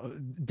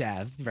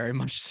death very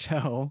much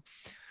so.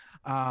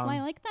 Well, I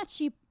um like that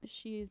she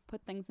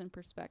put things in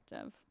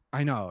perspective.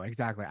 I know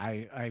exactly.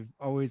 I've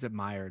always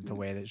admired the Mm.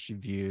 way that she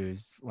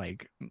views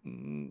like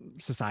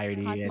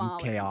society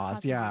and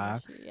chaos. Yeah,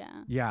 Cosmology,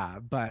 yeah. yeah.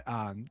 But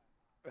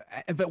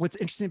what's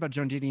interesting about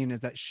Joan Didion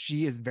is that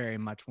she is very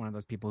much one of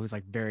those people who's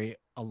like very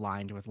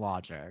aligned with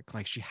logic.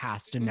 Like she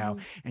has to know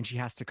Mm-hmm. and she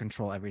has to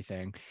control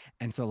everything.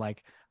 And so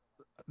like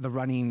the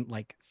running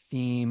like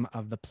theme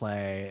of the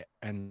play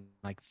and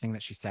like thing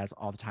that she says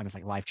all the time is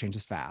like life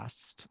changes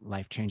fast.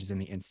 Life changes in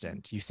the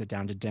instant. You sit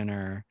down to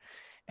dinner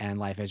and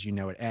life as you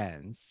know it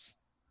ends.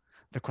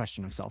 The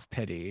question of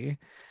self-pity.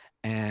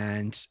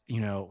 And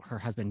you know, her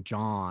husband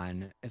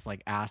John is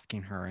like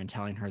asking her and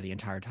telling her the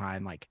entire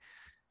time like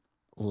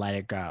let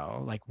it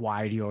go. Like,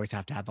 why do you always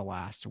have to have the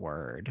last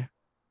word?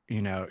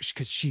 You know,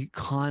 because she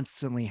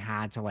constantly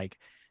had to like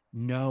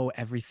know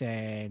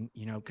everything,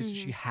 you know, because Mm-hmm.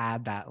 she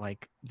had that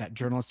like that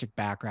journalistic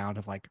background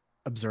of like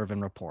observe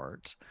and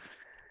report.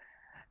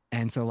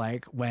 And so,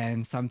 like,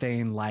 when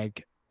something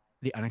like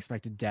the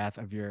unexpected death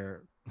of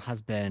your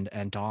husband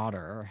and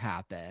daughter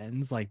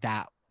happens, like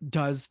that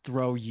does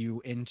throw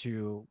you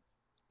into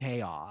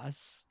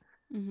chaos.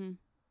 Mm-hmm.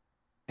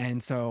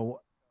 And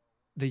so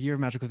the Year of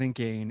Magical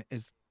Thinking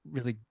is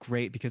really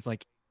great because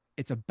like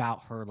it's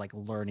about her like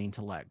learning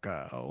to let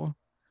go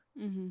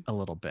Mm-hmm. a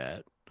little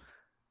bit.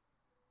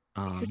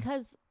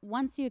 Because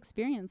once you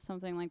experience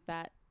something like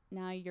that,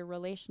 now your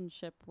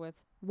relationship with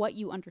what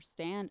you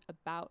understand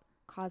about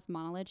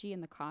cosmology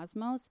and the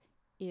cosmos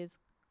is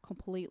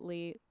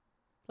completely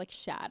like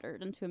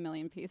shattered into a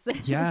million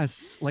pieces.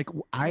 Yes, like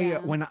Yeah.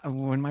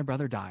 when my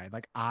brother died,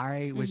 like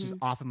I was just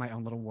Mm-hmm. off in my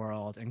own little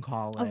world in Of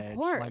college. Like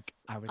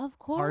course. I was Of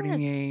course.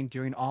 partying,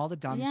 doing all the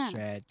dumb Yeah.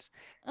 shit,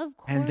 Of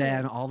and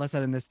then course. all of a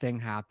sudden this thing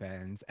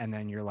happens, and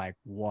then you're like,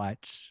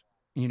 what?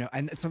 You know,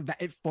 and so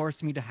that it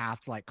forced me to have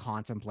to like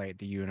contemplate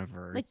the Like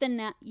universe. the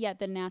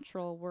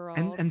natural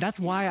And world. that's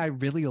why Yeah. I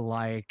really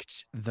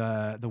liked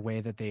the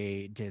way that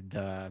they did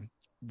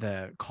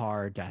the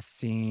car death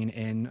scene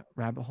in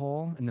Rabbit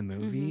Hole in the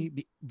Mm-hmm.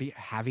 movie,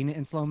 having it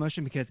in slow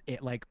motion because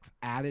it like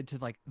added to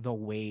like the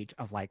weight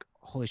of like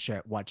holy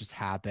shit, what just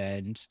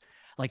happened?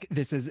 Like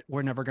this is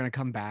we're never gonna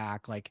come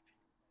back. Like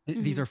these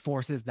Mm-hmm. are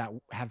forces that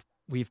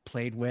we've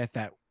played with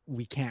that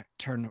we can't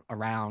turn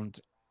around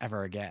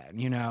ever again,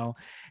 you know?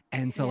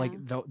 And so like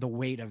Yeah. the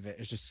weight of it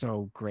is just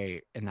so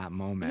great in that Yeah,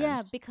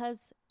 moment.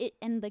 because it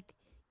and like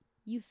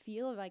you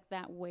feel like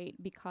that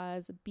weight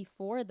because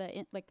before the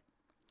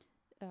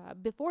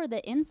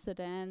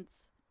incident,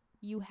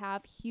 you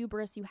have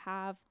hubris, you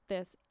have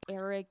this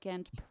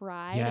arrogant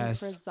pride and Yes.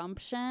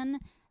 presumption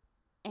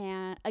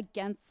and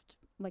against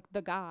like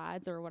the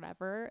gods or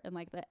whatever in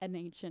like an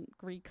ancient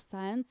Greek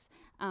sense.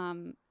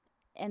 Um,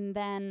 and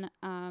then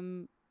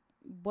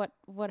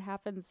what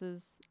happens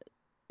is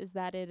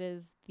that it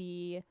is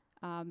the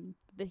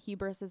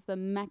hubris is the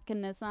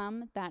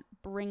mechanism that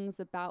brings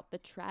about the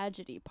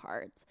tragedy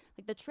part.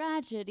 Like the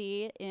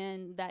tragedy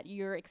in that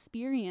you're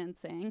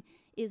experiencing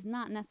is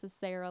not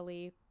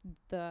necessarily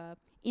the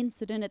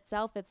incident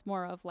itself. It's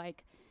more of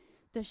like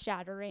the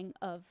shattering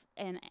of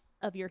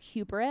your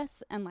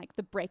hubris and like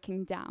the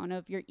breaking down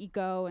of your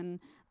ego and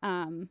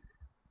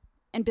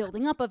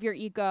building up of your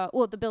ego.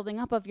 Well, the building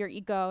up of your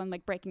ego and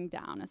like breaking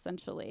down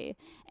essentially.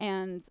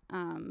 And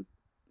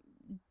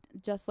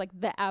just like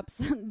the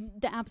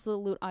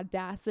absolute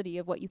audacity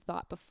of what you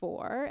thought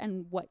before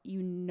and what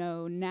you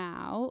know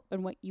now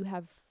and what you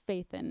have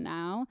faith in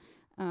now.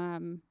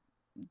 um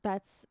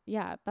it's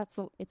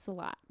a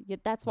lot.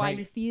 That's why you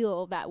Right.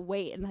 feel that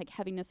weight and like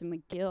heaviness and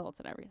the guilt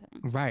and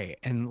everything. Right.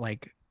 And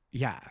like,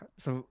 yeah.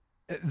 So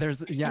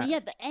there's, And yeah. yeah,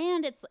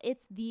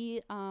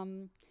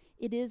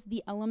 it is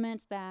the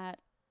element that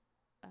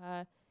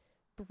uh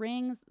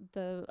brings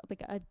the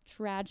like a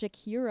tragic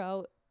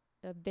hero,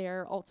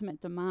 their ultimate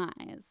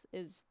demise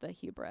is the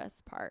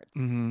hubris part.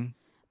 Hmm.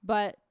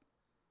 But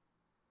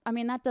I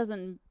mean that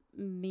doesn't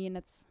mean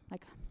it's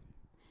like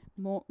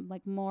more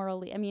like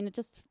morally. I mean it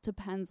just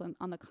depends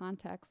on the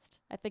context.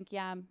 I think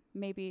yeah,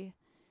 maybe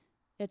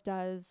it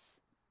does.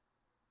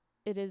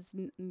 It is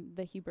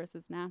the hubris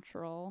is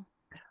natural.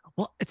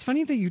 Well, it's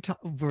funny that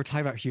we're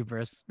talking about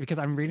hubris because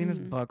I'm reading this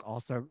Mm-hmm. book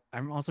also.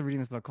 I'm also reading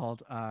this book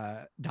called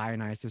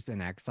Dionysus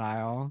in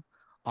Exile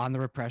on the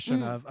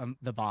repression Mm. of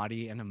the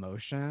body and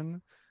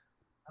emotion.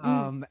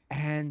 Mm.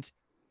 And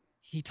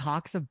he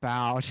talks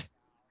about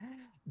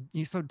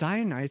so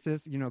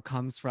Dionysus, you know,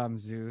 comes from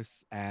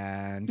Zeus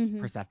and Mm-hmm.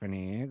 Persephone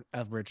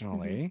Mm-hmm.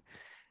 originally,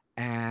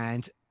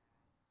 and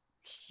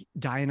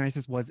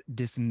Dionysus was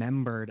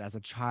dismembered as a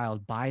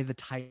child by the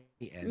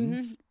Mm-hmm.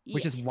 Titans,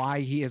 which is why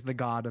Yes. he is the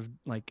god of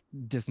like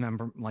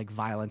dismember, like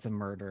violence and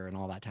murder and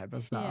all that type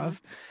of Yeah.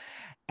 stuff.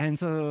 And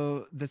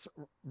so this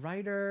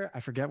writer, I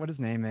forget what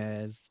his name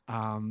is,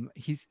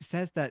 he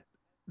says that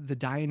the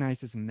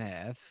Dionysus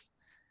myth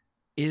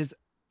is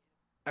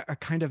a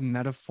kind of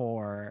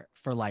metaphor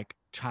for like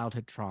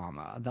childhood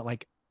trauma that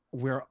like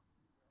we're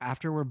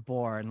after we're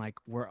born, like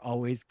we're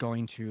always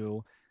going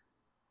to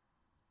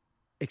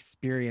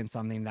experience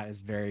something that is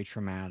very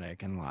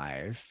traumatic in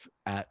life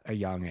at a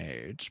young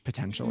age Mm-hmm.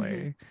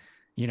 potentially,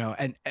 you know.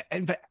 And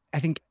but I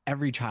think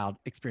every child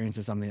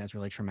experiences something that's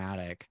really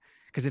traumatic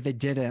because if they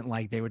didn't,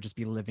 like they would just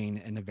be living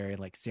in a very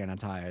like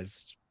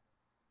sanitized,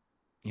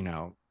 you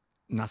know,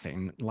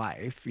 nothing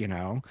life, you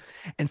know.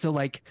 And so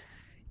like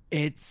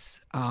it's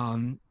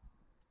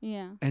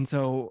Yeah. and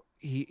so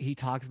he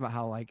talks about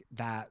how like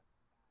that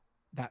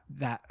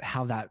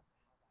how that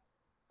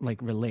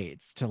like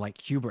relates to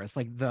like hubris,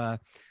 like the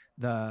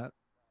the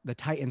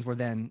Titans were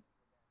then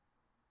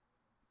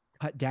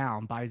cut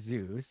down by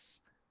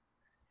Zeus,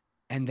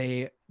 and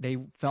they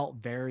felt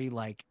very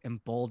like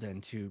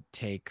emboldened to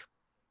take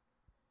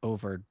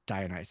over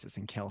Dionysus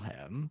and kill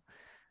him.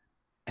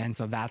 And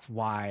so that's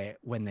why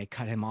when they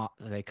cut him off,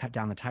 they cut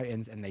down the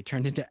Titans and they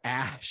turned into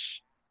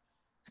ash.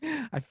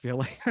 I feel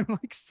like I'm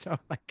like so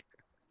like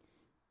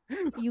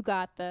You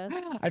got this.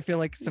 I feel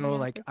like You so got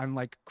like this. I'm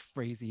like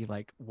crazy,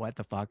 like what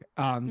the fuck?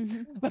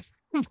 Mm-hmm. But,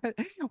 but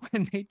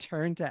when they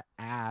turn to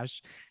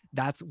ash,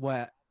 that's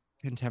what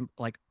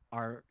like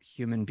our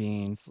human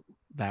beings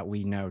that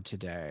we know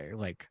today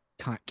like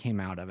came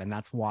out of, and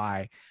that's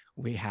why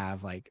we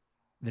have like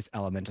this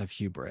element of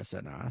hubris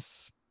in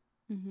us.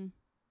 Mm-hmm.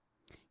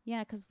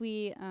 Yeah, because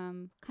we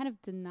kind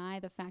of deny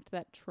the fact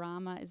that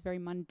trauma is very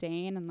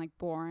mundane and like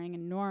boring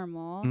and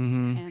normal.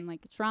 Mm-hmm. And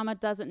like trauma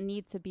doesn't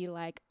need to be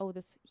like, oh,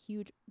 this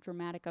huge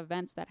dramatic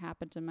event that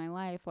happened in my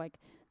life. Like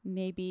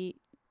maybe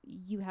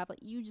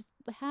you just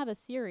have a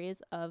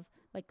series of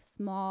like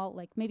small,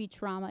 like maybe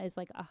trauma is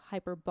like a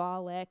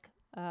hyperbolic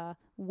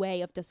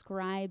way of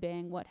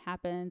describing what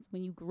happens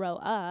when you grow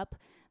up,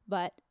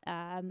 but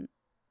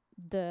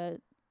the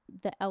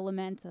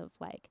element of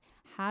like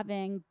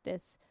having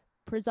this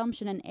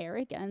presumption and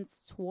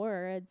arrogance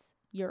towards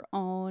your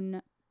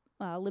own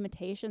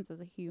limitations as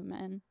a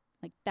human,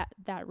 like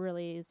that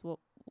really is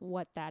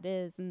what that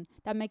is. And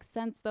that makes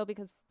sense though,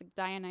 because like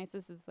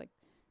Dionysus is like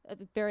a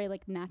very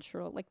like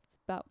natural, like it's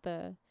about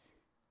the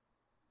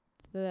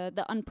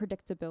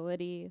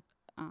unpredictability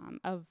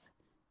of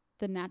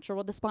the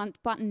natural, the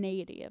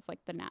spontaneity of like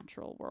the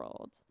natural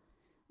world.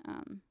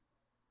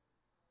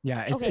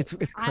 Yeah, Okay, it's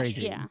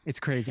crazy. yeah, It's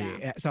crazy.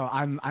 yeah. So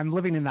I'm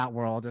living in that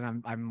world,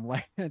 and I'm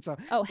like, so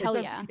Oh hell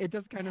yeah, it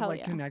does kind of hell like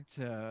yeah. connect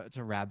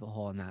to Rabbit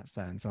Hole in that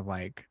sense of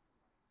like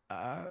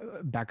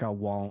Becca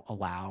won't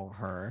allow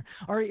her,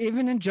 or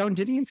even in Joan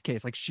Didion's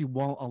case, like she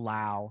won't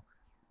allow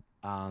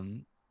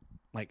um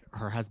like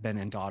her husband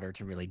and daughter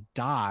to really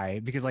die,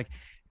 because like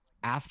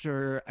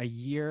after a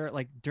year,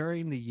 like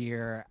during the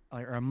year,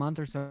 like, or a month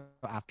or so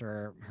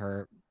after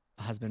her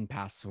husband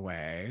passed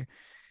away,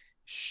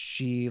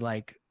 she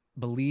like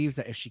believes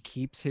that if she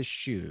keeps his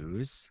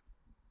shoes,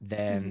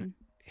 then Mm-hmm.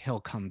 he'll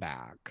come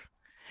back.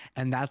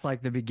 And that's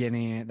like the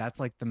beginning, that's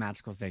like the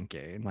magical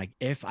thinking. Like,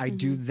 if I Mm-hmm.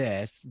 do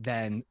this,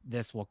 then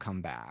this will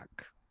come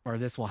back, or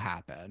this will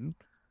happen.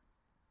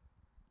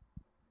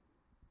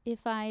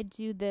 If I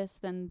do this,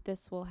 then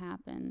this will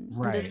happen. And does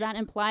Right. that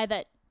imply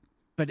that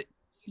But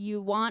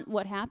you want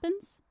what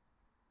happens?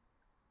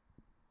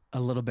 a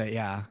little bit,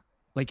 yeah.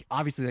 Like,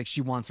 obviously, like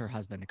she wants her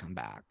husband to come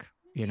back,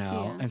 you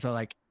know? Yeah, And so,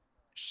 like,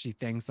 she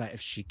thinks that if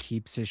she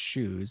keeps his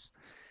shoes,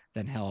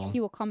 then he'll, he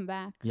will come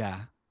back.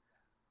 yeah.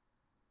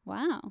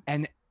 Wow.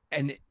 And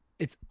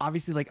it's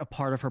obviously like a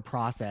part of her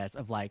process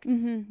of like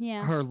Mm-hmm.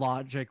 Yeah. her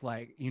logic,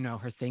 like, you know,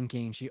 her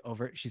thinking. She's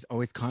always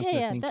Yeah. constantly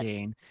Yeah. That.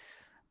 thinking,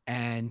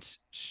 and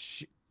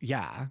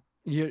yeah,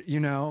 you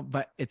know.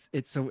 But it's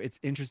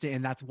interesting,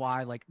 and that's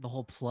why like the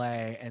whole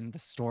play and the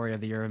story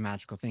of the Year of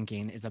Magical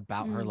Thinking is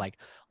about her Mm. like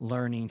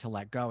learning to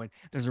let go. And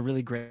there's a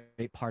really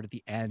great part at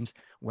the end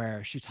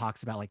where she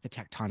talks about like the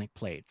tectonic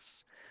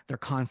plates, they're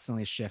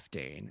constantly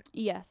shifting,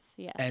 Yes.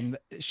 and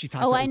Yes. she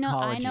talks Oh, about I know.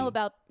 I know ecology.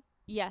 about.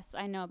 Yes,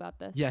 I know about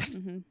this. Yeah.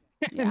 Mm-hmm.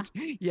 Yeah.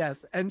 And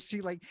yes, and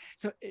she's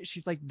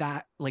like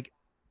that, like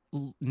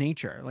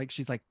nature, like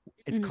she's like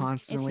it's Mm-hmm. It's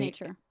constantly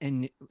nature.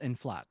 in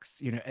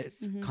flux, you know,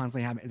 it's Mm-hmm.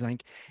 constantly happening,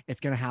 like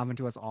it's gonna happen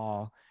to us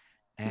all.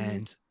 Mm-hmm.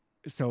 And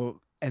so,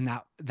 and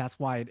that's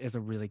why it is a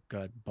really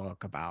good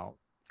book about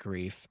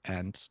grief,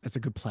 and it's a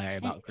good play And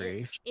about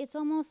grief. it's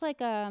almost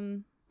like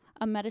a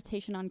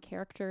meditation on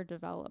character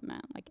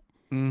development. Like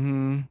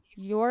Mm-hmm.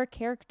 your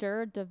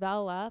character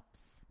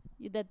develops,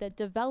 that the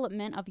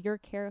development of your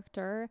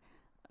character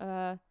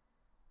uh,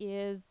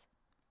 is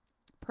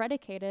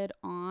predicated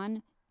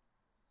on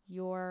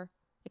your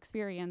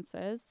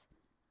experiences.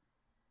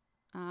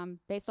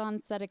 Based on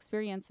said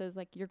experiences,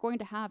 like you're going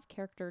to have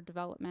character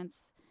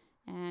developments,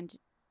 and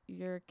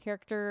your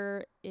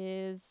character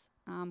is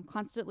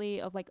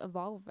constantly of like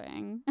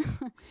evolving.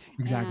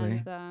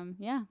 Exactly. And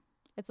yeah,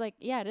 it's like,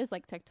 yeah, it is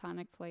like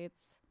tectonic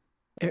plates,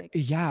 like,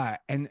 Yeah,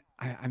 and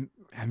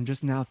I'm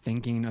just now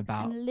thinking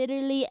about, and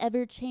literally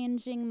ever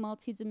changing,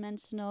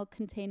 multi-dimensional,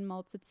 contain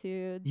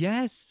multitudes,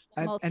 yes,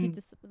 and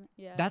multidisciplinary.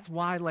 Yeah. that's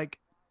why like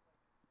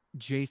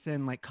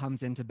Jason like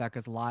comes into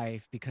Becca's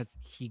life, because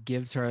he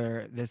gives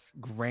her this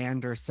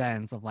grander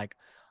sense of like,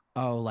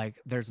 oh, like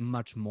there's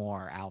much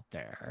more out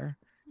there.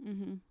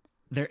 Mm-hmm.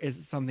 There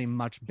is something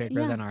much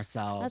bigger Yeah, than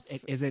ourselves.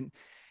 that's It isn't,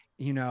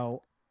 you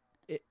know,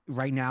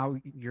 right now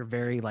you're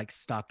very like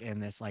stuck in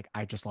this like,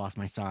 I just lost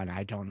my son. I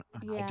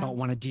yeah. don't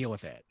want to deal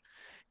with it.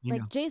 You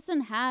Like know.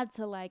 Jason had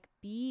to like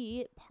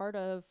be part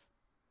of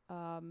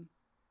um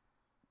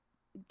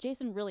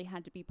Jason really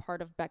had to be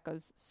part of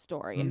Becca's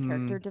story and Mm-hmm.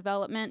 character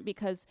development,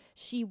 because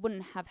she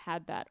wouldn't have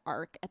had that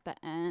arc at the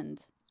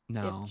end if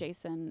No.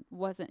 Jason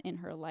wasn't in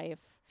her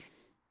life.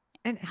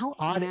 And how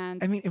odd.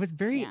 And I mean, it was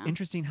very yeah.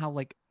 interesting how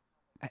like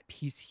at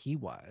peace he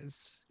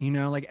was. You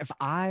know, like if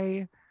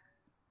I,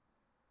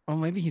 or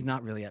maybe he's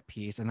not really at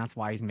peace, and that's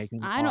why he's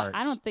making I art.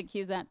 don't think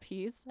he's at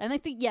peace. And I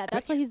think, yeah,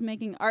 that's why he's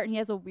making art, and he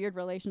has a weird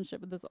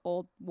relationship with this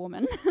old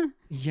woman.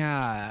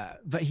 Yeah,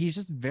 but he's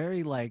just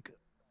very like,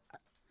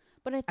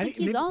 But I I think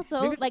mean, he's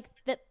also maybe it's, like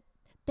that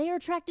they are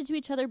attracted to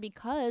each other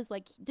because,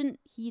 like, didn't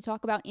he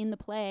talk about in the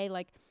play,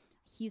 like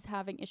he's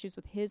having issues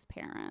with his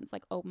parents,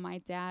 like, oh, my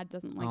dad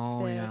doesn't like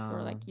oh this, or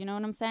yeah, like, you know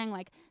what I'm saying?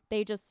 Like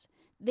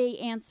they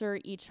answer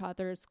each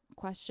other's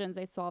questions,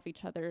 they solve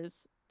each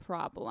other's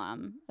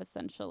problem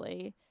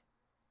essentially.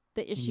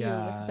 The issue with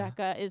yeah,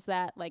 Becca is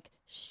that like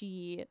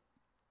she's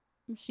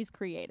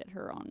created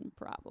her own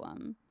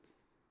problem,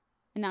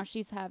 and now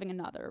she's having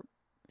another,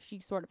 she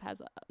sort of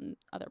has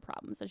other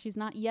problems that she's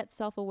not yet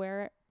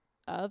self-aware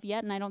of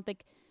yet. And I don't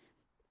think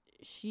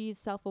she's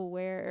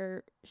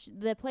self-aware.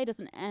 The play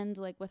doesn't end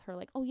like with her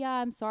like, oh yeah,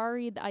 I'm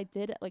sorry that I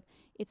did it. Like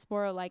it's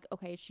more like,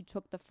 okay, she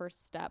took the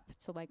first step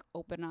to like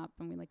open up,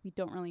 and we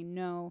don't really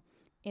know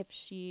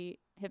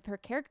if her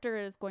character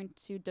is going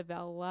to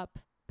develop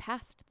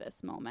past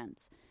this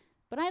moment.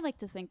 But I like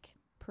to think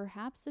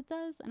perhaps it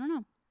does. I don't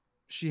know.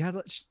 She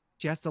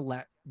has to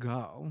let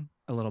go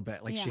a little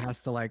bit. Like she Yeah.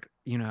 has to like,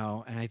 you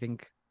know, and I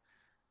think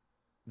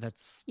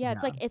that's Yeah,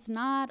 it's yeah. like it's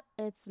not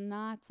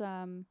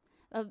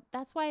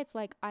that's why it's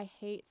like I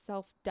hate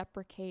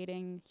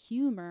self-deprecating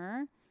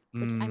humor,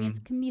 which I mean it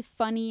Mm, can be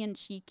funny and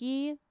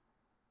cheeky,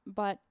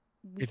 but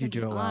we if you can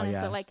be do it well,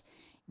 honest that like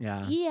yes.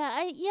 Yeah.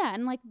 yeah,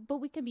 and like but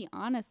we can be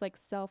honest like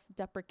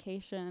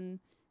self-deprecation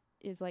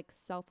is like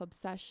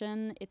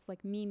self-obsession. It's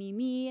like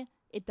me.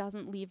 It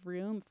doesn't leave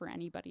room for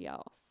anybody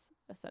else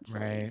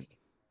essentially. Right.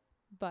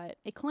 But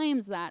it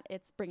claims that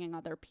it's bringing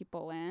other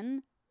people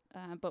in.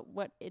 But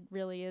what it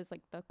really is,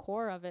 like the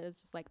core of it is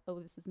just like, oh,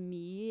 this is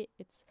me.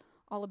 It's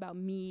all about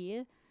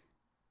me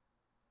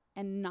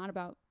and not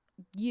about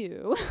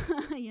you,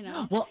 you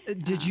know? Well,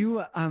 did Um,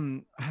 you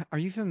are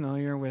you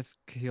familiar with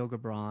Khalil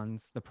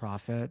Gibran's The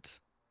Prophet?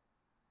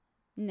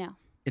 no.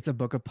 It's a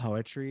book of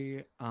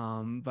poetry.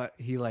 But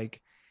he's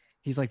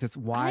like this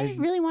I wise.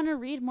 really want to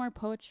read more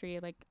poetry.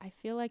 Like, I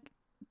feel like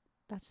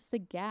that's just a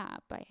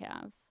gap I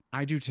have.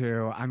 I do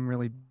too. I'm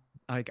really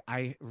like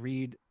I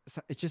read.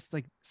 It's just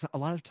like a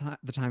lot of time.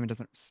 The time it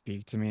doesn't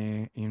speak to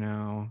me, you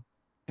know,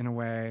 in a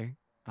way.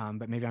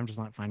 But maybe I'm just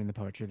not finding the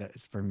poetry that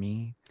is for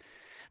me.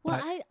 Well,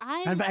 But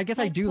I but I guess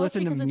I like do poetry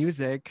listen to because it's,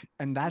 music,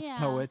 and that's yeah.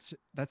 poet.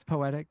 That's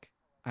poetic.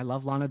 I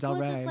love Lana Del Well,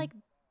 it's just Rey. like,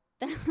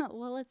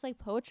 well, it's like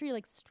poetry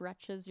like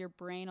stretches your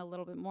brain a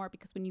little bit more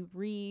because when you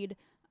read,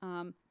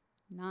 um,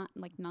 not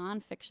like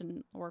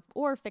nonfiction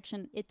or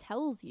fiction, it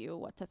tells you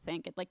what to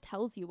think. It like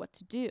tells you what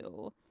to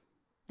do,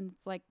 and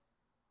it's like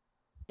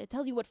it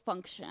tells you what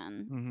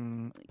function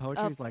Mm-hmm.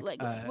 of like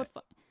what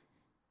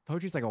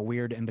Poetry's like a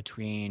weird in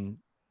between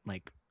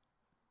like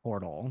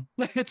portal.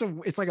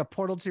 It's like a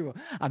portal to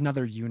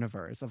another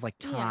universe of like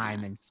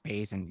time yeah, and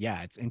space, and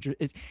yeah,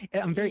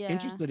 I'm very yeah,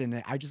 interested in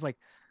it. I just like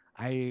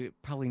I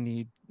probably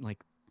need like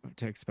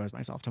to expose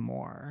myself to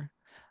more.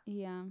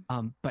 yeah.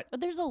 But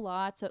But there's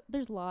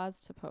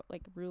laws to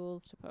like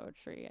rules to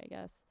poetry, I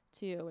guess,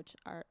 too, which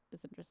are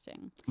is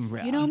interesting.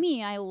 You know yeah.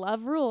 me, I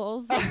love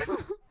rules.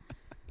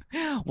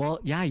 Well,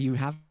 yeah, you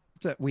have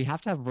to we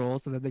have to have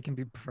rules so that they can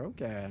be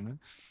broken.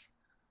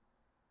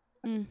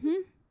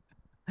 Mm-hmm.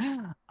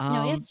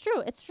 No, Um, it's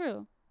true. It's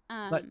true.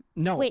 but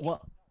no, Wait.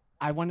 well,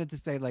 I wanted to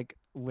say like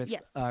with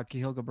Yes.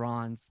 Kahil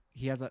Gibran's,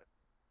 he has a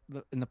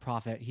in the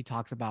Prophet, he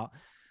talks about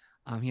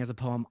he has a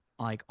poem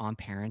like on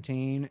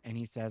parenting, and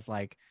he says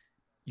like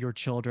your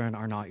children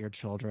are not your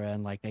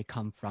children, like they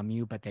come from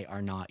you, but they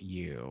are not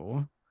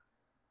you.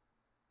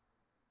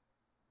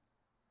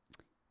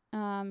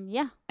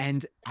 Yeah.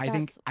 And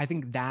That's I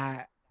think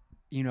that,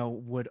 you know,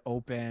 would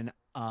open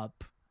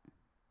up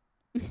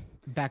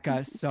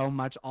Becca so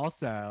much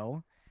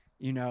also,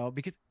 you know,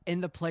 because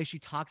in the play she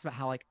talks about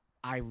how like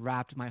I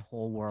wrapped my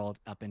whole world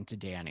up into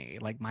Danny.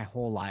 Like my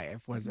whole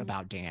life was hmm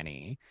about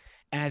Danny.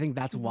 And I think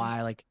that's hmm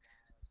why like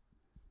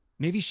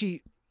maybe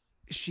she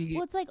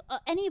well, it's like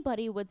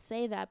anybody would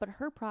say that, but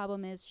her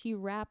problem is she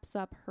wraps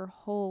up her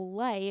whole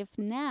life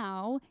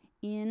now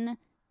in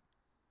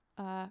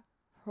uh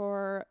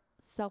her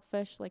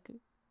selfish like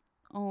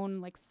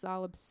own like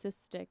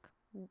solipsistic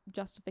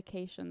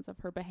justifications of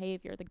her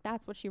behavior. Like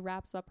that's what she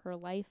wraps up her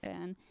life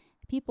in.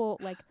 People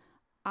like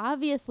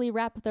obviously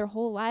wrap their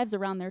whole lives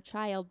around their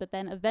child, but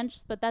then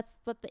eventually but that's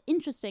what the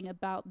interesting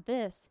about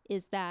this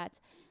is that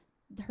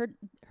her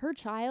her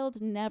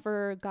child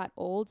never got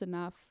old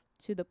enough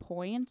to the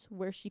point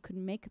where she could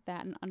make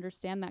that and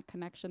understand that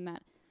connection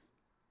that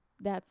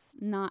that's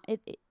not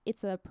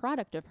it's a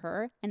product of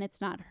her and it's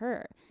not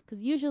her,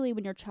 because usually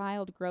when your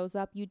child grows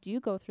up you do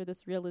go through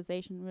this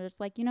realization where it's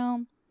like, you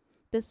know,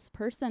 this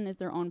person is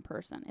their own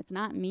person. It's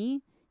not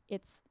me.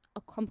 It's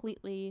a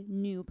completely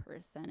new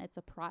person. It's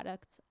a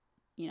product,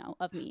 you know,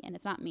 of me, and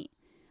it's not me.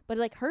 But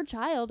like her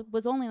child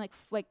was only like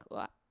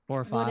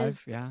 4 or 5, what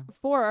is yeah.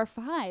 4 or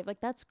 5?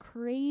 Like that's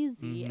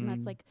crazy, and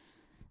that's Mm-hmm. like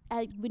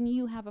when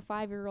you have a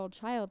 5-year-old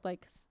child,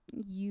 like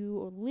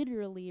you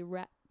literally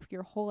wrap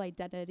your whole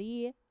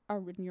identity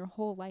or your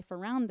whole life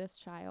around this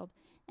child.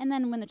 And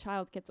then when the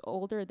child gets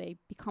older, they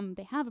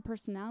have a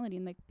personality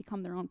and they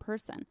become their own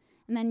person.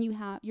 And then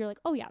you're like,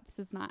 oh yeah,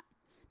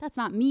 that's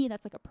not me.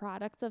 That's like a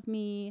product of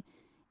me.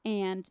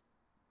 And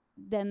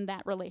then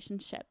that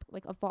relationship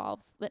like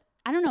evolves. But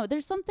I don't know.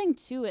 There's something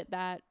to it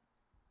that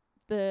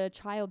the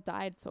child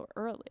died so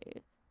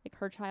early. Like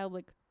her child,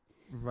 like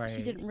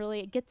she Right. didn't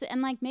really get to,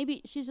 and like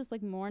maybe she's just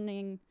like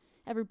mourning.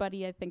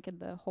 Everybody, I think, in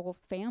the whole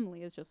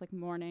family is just like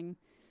mourning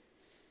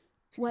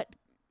what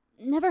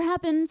never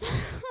happened.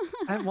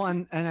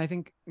 And I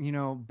think, you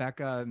know,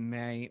 Becca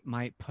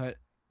might put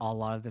a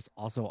lot of this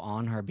also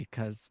on her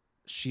because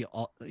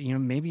you know,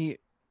 maybe,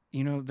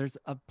 you know, there's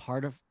a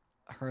part of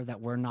her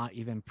that we're not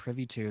even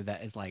privy to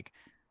that is like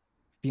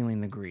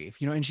feeling the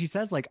grief, you know, and she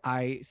says like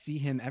I see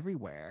him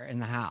everywhere in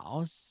the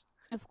house,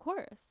 Of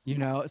course, you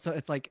know, yes. so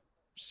it's like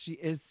she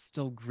is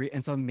still grief,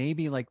 and so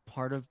maybe like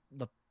part of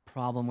the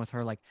problem with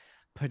her like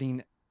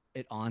putting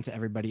it on to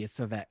everybody is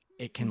so that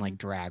it can Mhm. like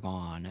drag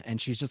on. And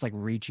she's just like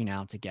reaching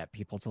out to get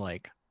people to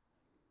like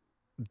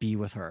be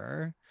with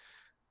her.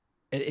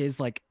 It is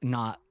like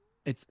not,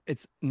 it's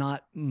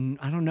not,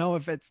 I don't know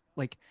if it's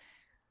like,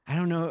 I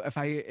don't know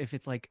if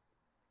it's like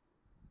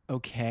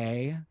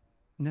okay Well,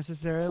 it's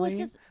necessarily,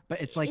 just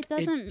but it's like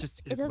it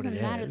just it is what it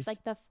doesn't matter. It's is.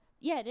 like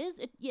yeah, it is.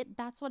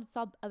 That's what it's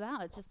all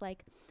about. It's just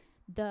like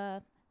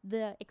the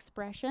the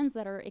expressions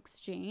that are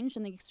exchanged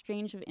and the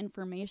exchange of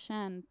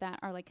information that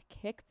are like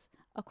kicked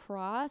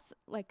across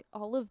like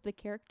all of the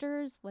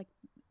characters. Like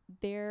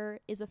there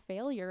is a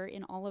failure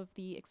in all of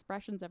the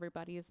expressions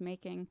everybody is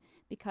making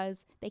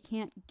because they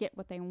can't get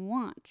what they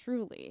want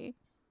truly.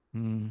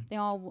 Mm,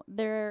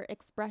 Their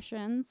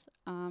expressions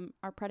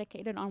are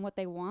predicated on what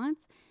they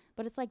want,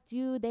 but it's like,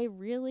 do they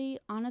really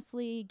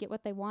honestly get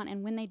what they want?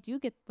 And when they do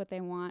get what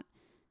they want,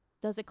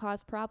 does it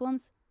cause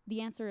problems?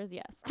 The answer is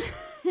yes.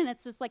 And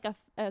it's just like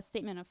a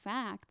statement of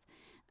fact.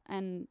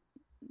 And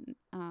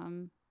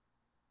um,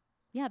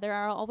 yeah, there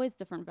are always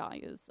different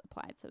values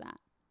applied to that.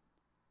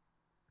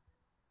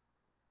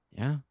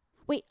 yeah.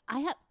 Wait, I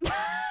have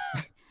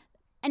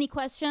any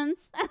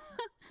questions?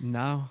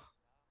 No,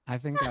 I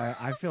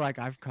feel like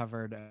I've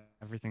covered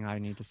everything I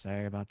need to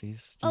say about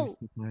these Oh,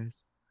 two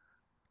plays.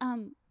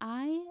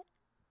 I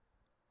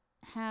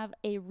I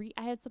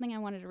had something I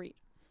wanted to read.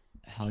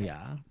 Hell Wait.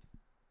 yeah.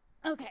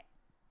 Okay.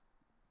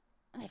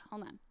 Okay,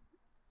 hold on.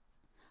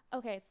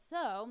 Okay,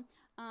 so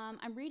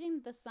I'm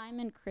reading the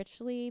Simon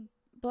Critchley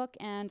book,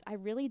 and I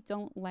really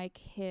don't like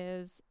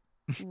his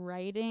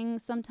writing Mm-hmm.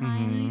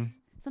 sometimes.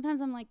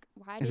 Sometimes I'm like,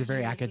 why Is did it he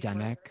very use this word?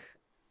 academic?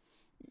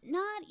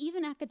 Not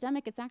even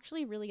academic. It's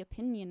actually really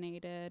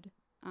opinionated.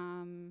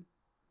 Um,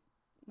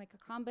 like a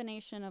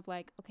combination of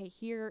like, okay,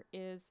 here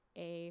is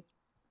a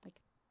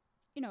like,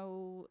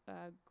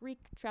 Greek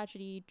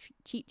tragedy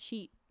cheat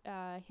sheet,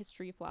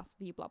 history,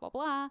 philosophy, blah blah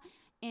blah,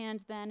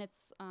 and then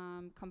it's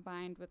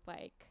combined with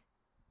like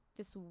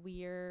this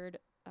weird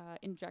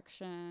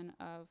injection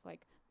of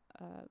like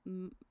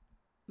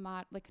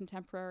like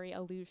contemporary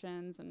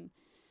allusions, and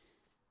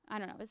I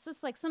don't know. It's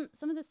just like some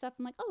of this stuff.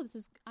 I'm like, oh, this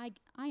is I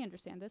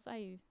understand this.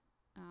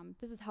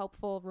 This is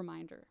helpful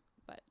reminder.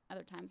 But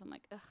other times I'm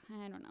like, ugh,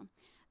 I don't know.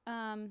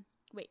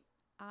 Wait,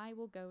 I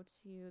will go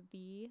to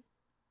the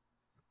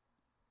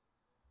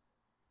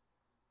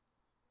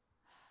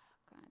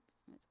God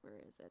damn it, where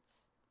is it?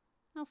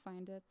 I'll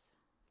find it.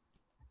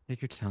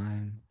 Take your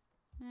time.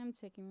 I'm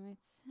taking my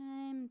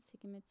time.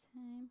 Taking my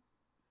time.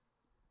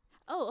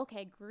 Oh,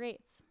 okay,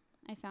 great.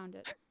 I found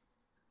it.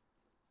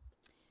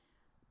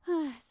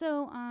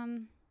 So,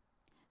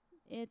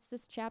 it's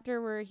this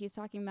chapter where he's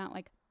talking about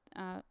like,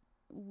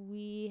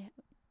 we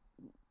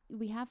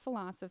we have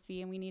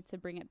philosophy and we need to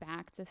bring it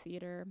back to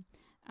theater.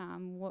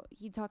 What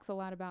he talks a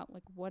lot about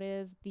like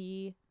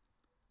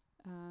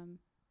um,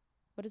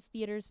 what is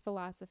theater's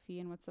philosophy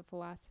and what's the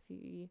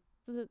philosophy?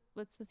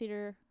 What's the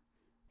theater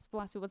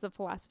philosophy? What's the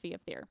philosophy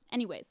of theater?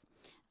 Anyways,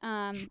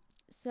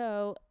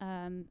 so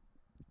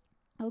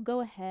I'll go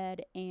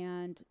ahead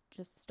and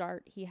just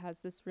start. He has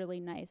this really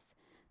nice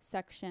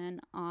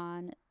section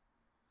on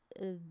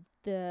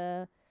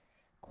the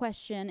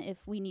question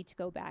if we need to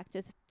go back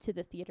to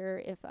the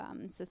theater, if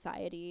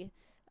society,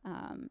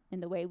 in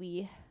the way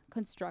we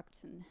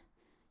construct and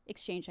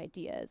exchange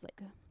ideas,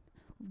 like,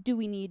 do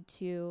we need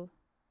to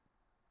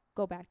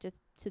go back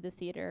to the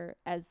theater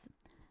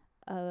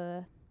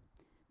a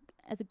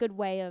as a good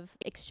way of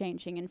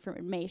exchanging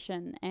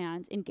information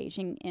and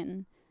engaging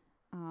in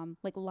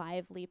like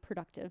lively,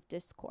 productive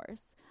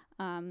discourse.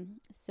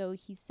 So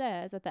he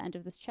says at the end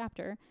of this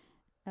chapter,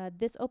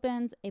 this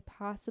opens a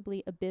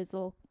possibly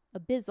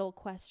abyssal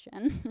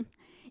question.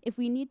 If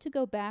we need to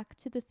go back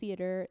to the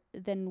theater,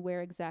 then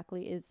where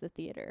exactly is the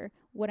theater?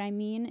 What I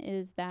mean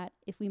is that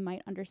if we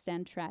might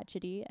understand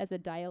tragedy as a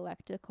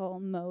dialectical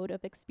mode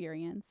of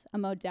experience, a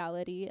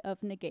modality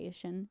of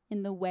negation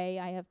in the way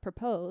I have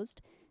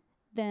proposed,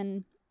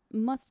 then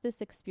must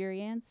this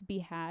experience be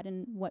had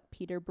in what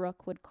Peter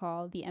Brook would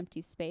call the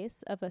empty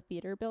space of a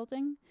theater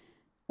building?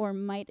 Or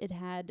might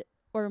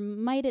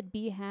it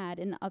be had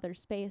in other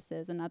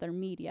spaces and other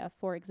media,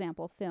 for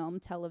example, film,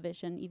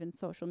 television, even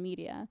social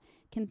media?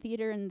 Can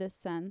theater in this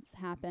sense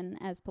happen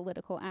as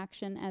political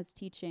action, as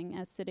teaching,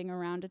 as sitting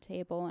around a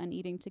table and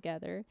eating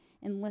together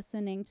and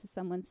listening to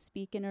someone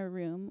speak in a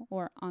room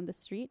or on the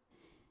street?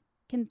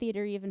 Can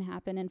theater even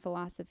happen in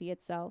philosophy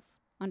itself,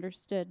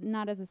 understood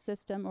not as a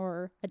system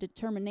or a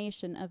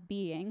determination of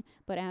being,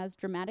 but as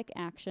dramatic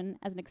action,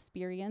 as an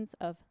experience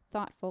of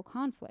thoughtful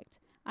conflict?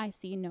 I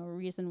see no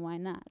reason why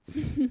not.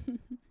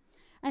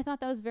 I thought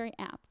that was very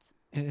apt.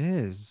 It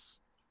is.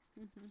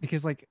 Mm-hmm.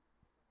 Because like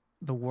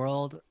the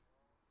world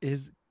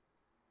is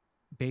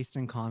based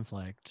in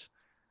conflict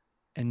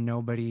and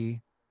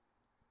nobody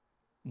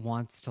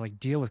wants to like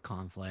deal with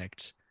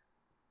conflict.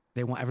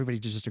 They want everybody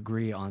to just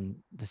agree on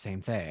the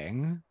same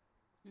thing.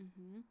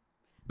 Mm-hmm.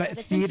 But But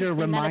it's theater interesting that it's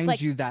reminds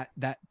like, you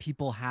that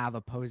people have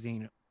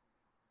opposing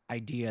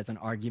ideas and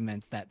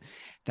arguments that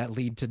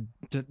lead to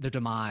the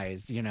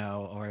demise,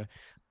 or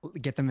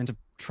get them into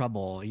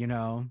trouble.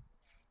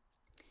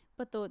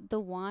 But the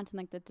want and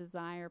like the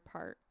desire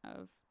part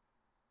of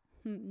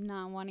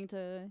not wanting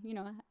to,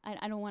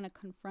 I don't want to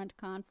confront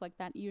conflict,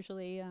 that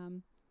usually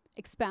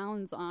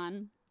expounds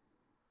on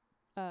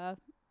uh,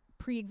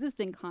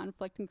 pre-existing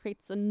conflict and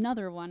creates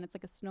another one. It's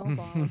like a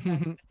snowball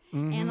effect.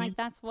 And like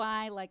that's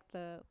why like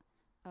the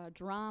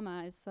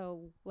drama is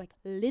so like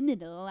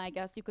liminal. I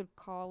guess you could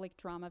call like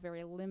drama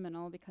very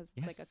liminal, because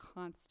it's like a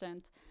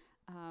constant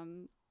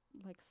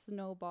like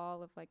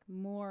snowball of like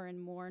more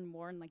and more and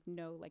more, and like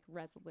no like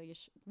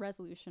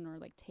resolution or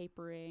like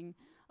tapering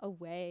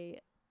away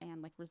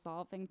and like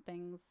resolving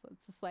things.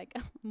 It's just like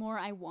more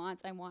I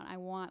want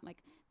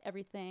like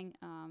everything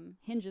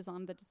hinges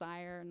on the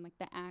desire and like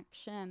the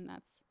action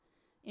that's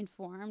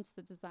informs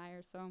the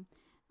desire. So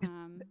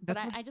but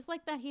I just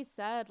like that he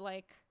said,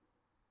 like,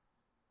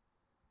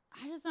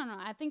 I just don't know,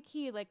 I think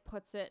he like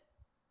puts it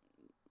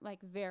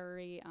like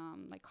very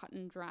like cut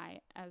and dry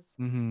as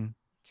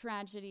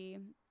tragedy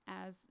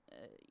as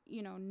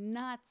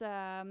not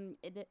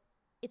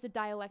it's a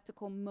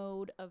dialectical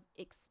mode of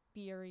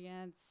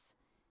experience.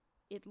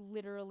 It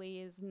literally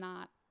is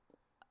not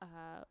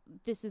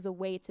this is a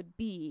way to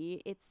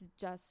be. It's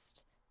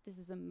just this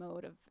is a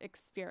mode of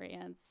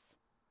experience.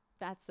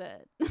 That's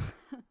it.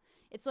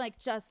 It's like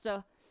just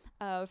a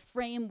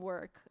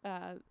framework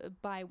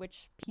by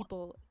which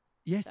people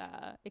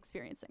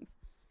experience things.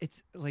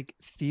 It's like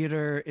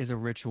theater is a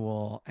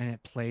ritual and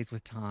it plays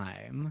with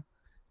time,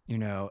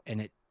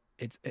 and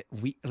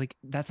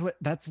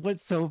that's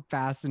what's so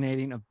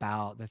fascinating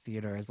about the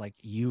theater is like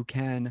you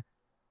can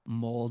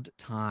mold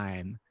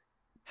time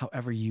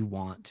however you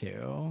want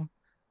to,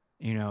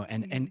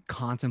 and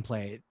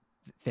contemplate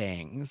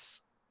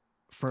things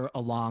for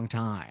a long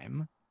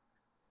time.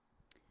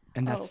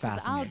 And that's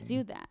fascinating. I'll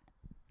do that.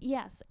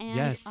 Yes.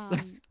 And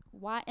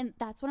why? And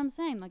that's what I'm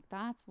saying. Like,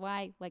 that's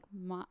why, like,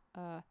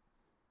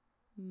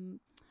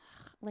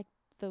 like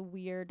the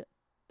weird,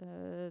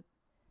 the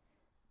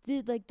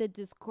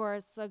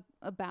discourse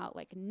about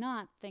like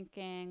not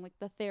thinking, like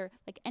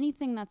like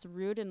anything that's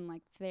rooted in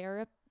like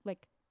therapy,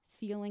 like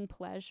feeling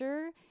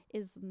pleasure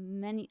is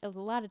a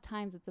lot of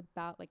times it's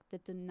about like the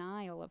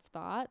denial of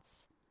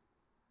thoughts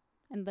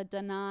and the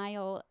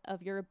denial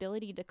of your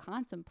ability to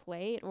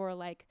contemplate, or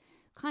like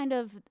kind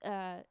of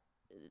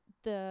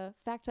the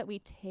fact that we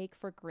take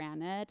for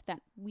granted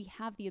that we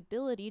have the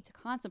ability to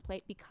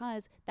contemplate,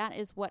 because that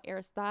is what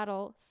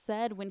Aristotle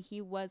said when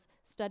he was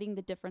studying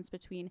the difference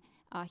between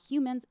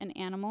humans and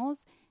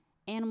animals.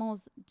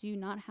 Animals do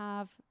not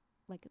have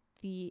like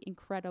the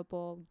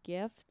incredible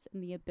gift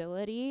and the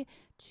ability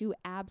to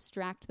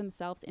abstract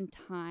themselves in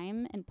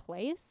time and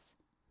place,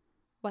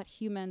 but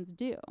humans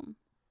do.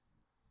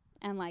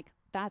 And like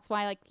that's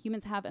why like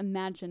humans have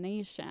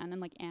imagination and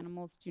like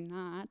animals do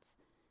not.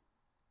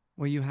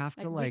 Well, you have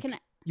to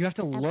you have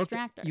to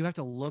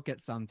look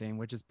at something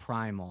which is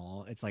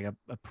primal. It's like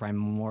a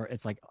primal,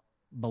 it's like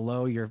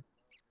below your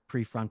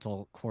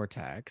prefrontal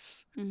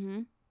cortex.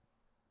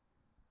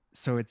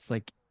 So it's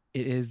like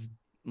it is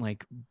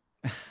like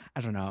I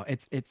don't know.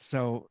 It's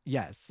so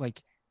yes,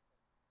 like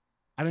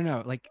I don't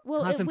know, like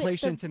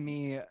contemplation to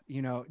me,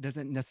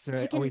 doesn't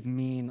necessarily always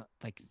mean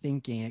like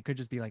thinking. It could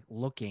just be like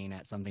looking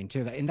at something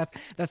too. And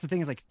that's the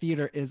thing is like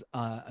theater is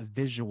a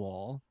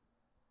visual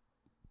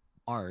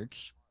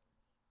art.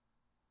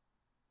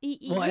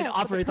 Well, it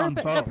operates on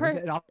both.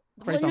 It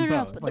operates on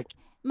both. Like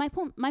my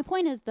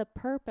point is the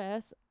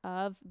purpose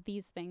of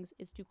these things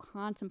is to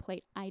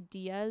contemplate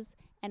ideas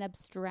and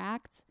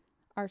abstract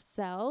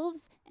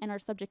ourselves and our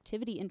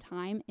subjectivity in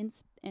time,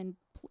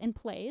 in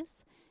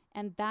place,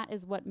 and that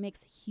is what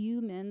makes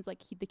humans, like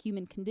the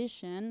human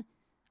condition,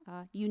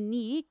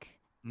 unique,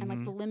 and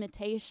like the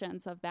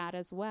limitations of that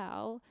as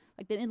well,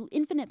 like the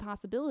infinite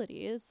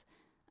possibilities,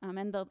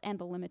 and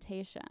the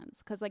limitations,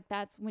 because like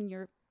that's when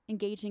you're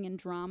engaging in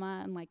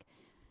drama and like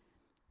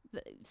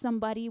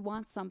somebody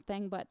wants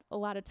something, but a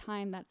lot of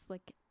time that's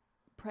like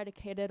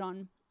predicated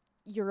on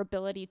your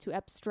ability to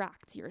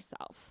abstract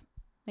yourself.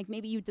 Like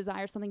maybe you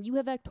desire something you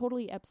have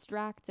totally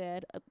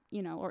abstracted,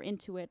 or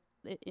into it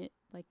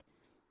like,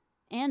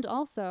 and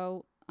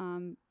also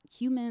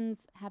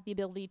humans have the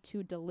ability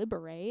to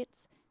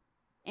deliberate.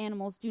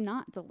 Animals do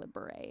not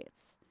deliberate.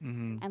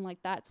 And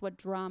like that's what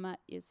drama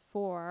is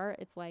for.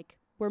 It's like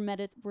we're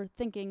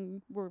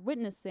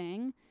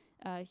witnessing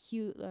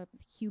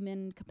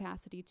human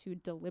capacity to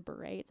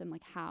deliberate, and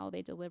like how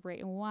they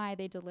deliberate and why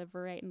they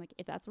deliberate, and like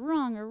if that's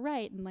wrong or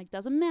right, and like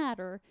doesn't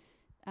matter.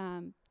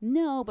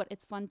 No, but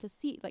it's fun to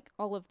see like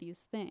all of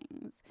these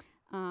things.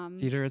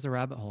 Theater is a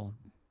rabbit hole.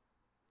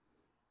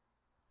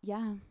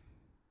 Yeah,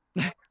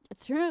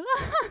 it's true.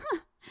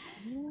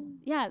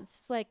 Yeah, it's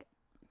just like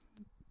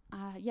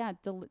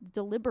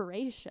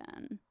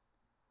deliberation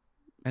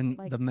and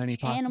like the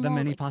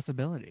many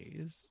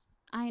possibilities.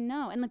 I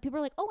know. And like people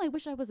are like, oh, I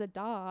wish I was a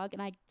dog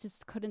and I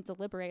just couldn't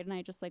deliberate, and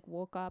I just like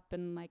woke up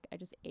and like I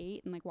just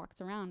ate and like walked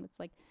around. It's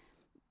like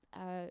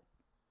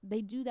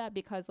they do that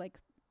because like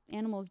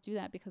animals do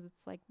that because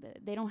it's like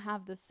they don't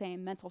have the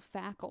same mental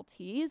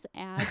faculties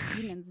as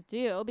humans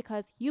do,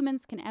 because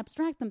humans can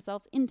abstract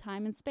themselves in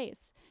time and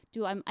space.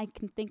 I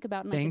can think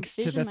about and Thanks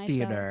I to can the myself.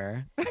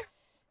 theater.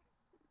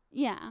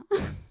 Yeah.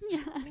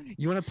 Yeah.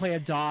 You want to play a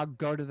dog,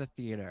 go to the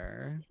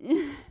theater.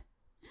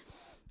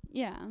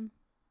 Yeah.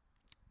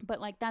 But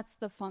like that's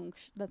the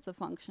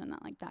function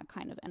that like that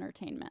kind of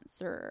entertainment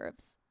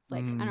serves. It's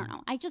like I don't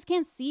know. I just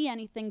can't see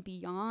anything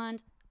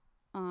beyond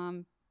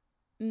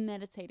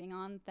meditating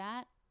on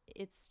that.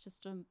 It's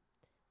just a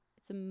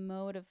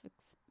mode of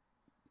it's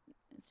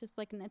just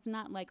like, it's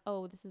not like,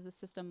 oh, this is a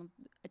system of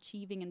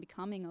achieving and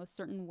becoming a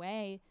certain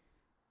way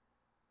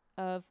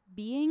of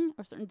being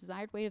or certain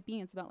desired way of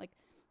being. It's about like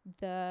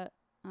the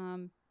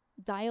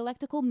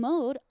dialectical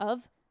mode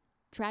of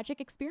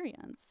tragic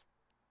experience.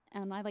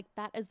 And I like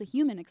that as the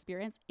human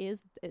experience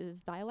is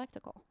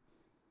dialectical.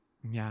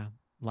 Yeah.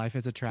 Life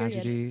is a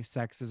tragedy. Period.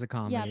 Sex is a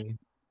comedy.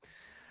 Yeah.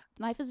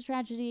 Life is a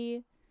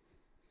tragedy.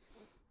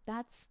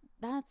 That's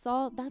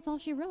all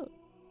she wrote.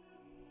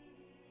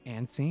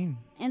 And scene.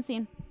 And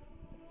scene.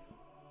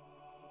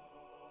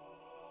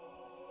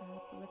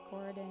 Stop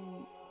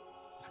recording.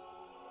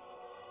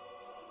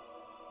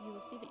 You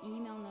will see the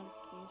email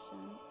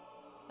notification.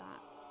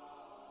 Stop.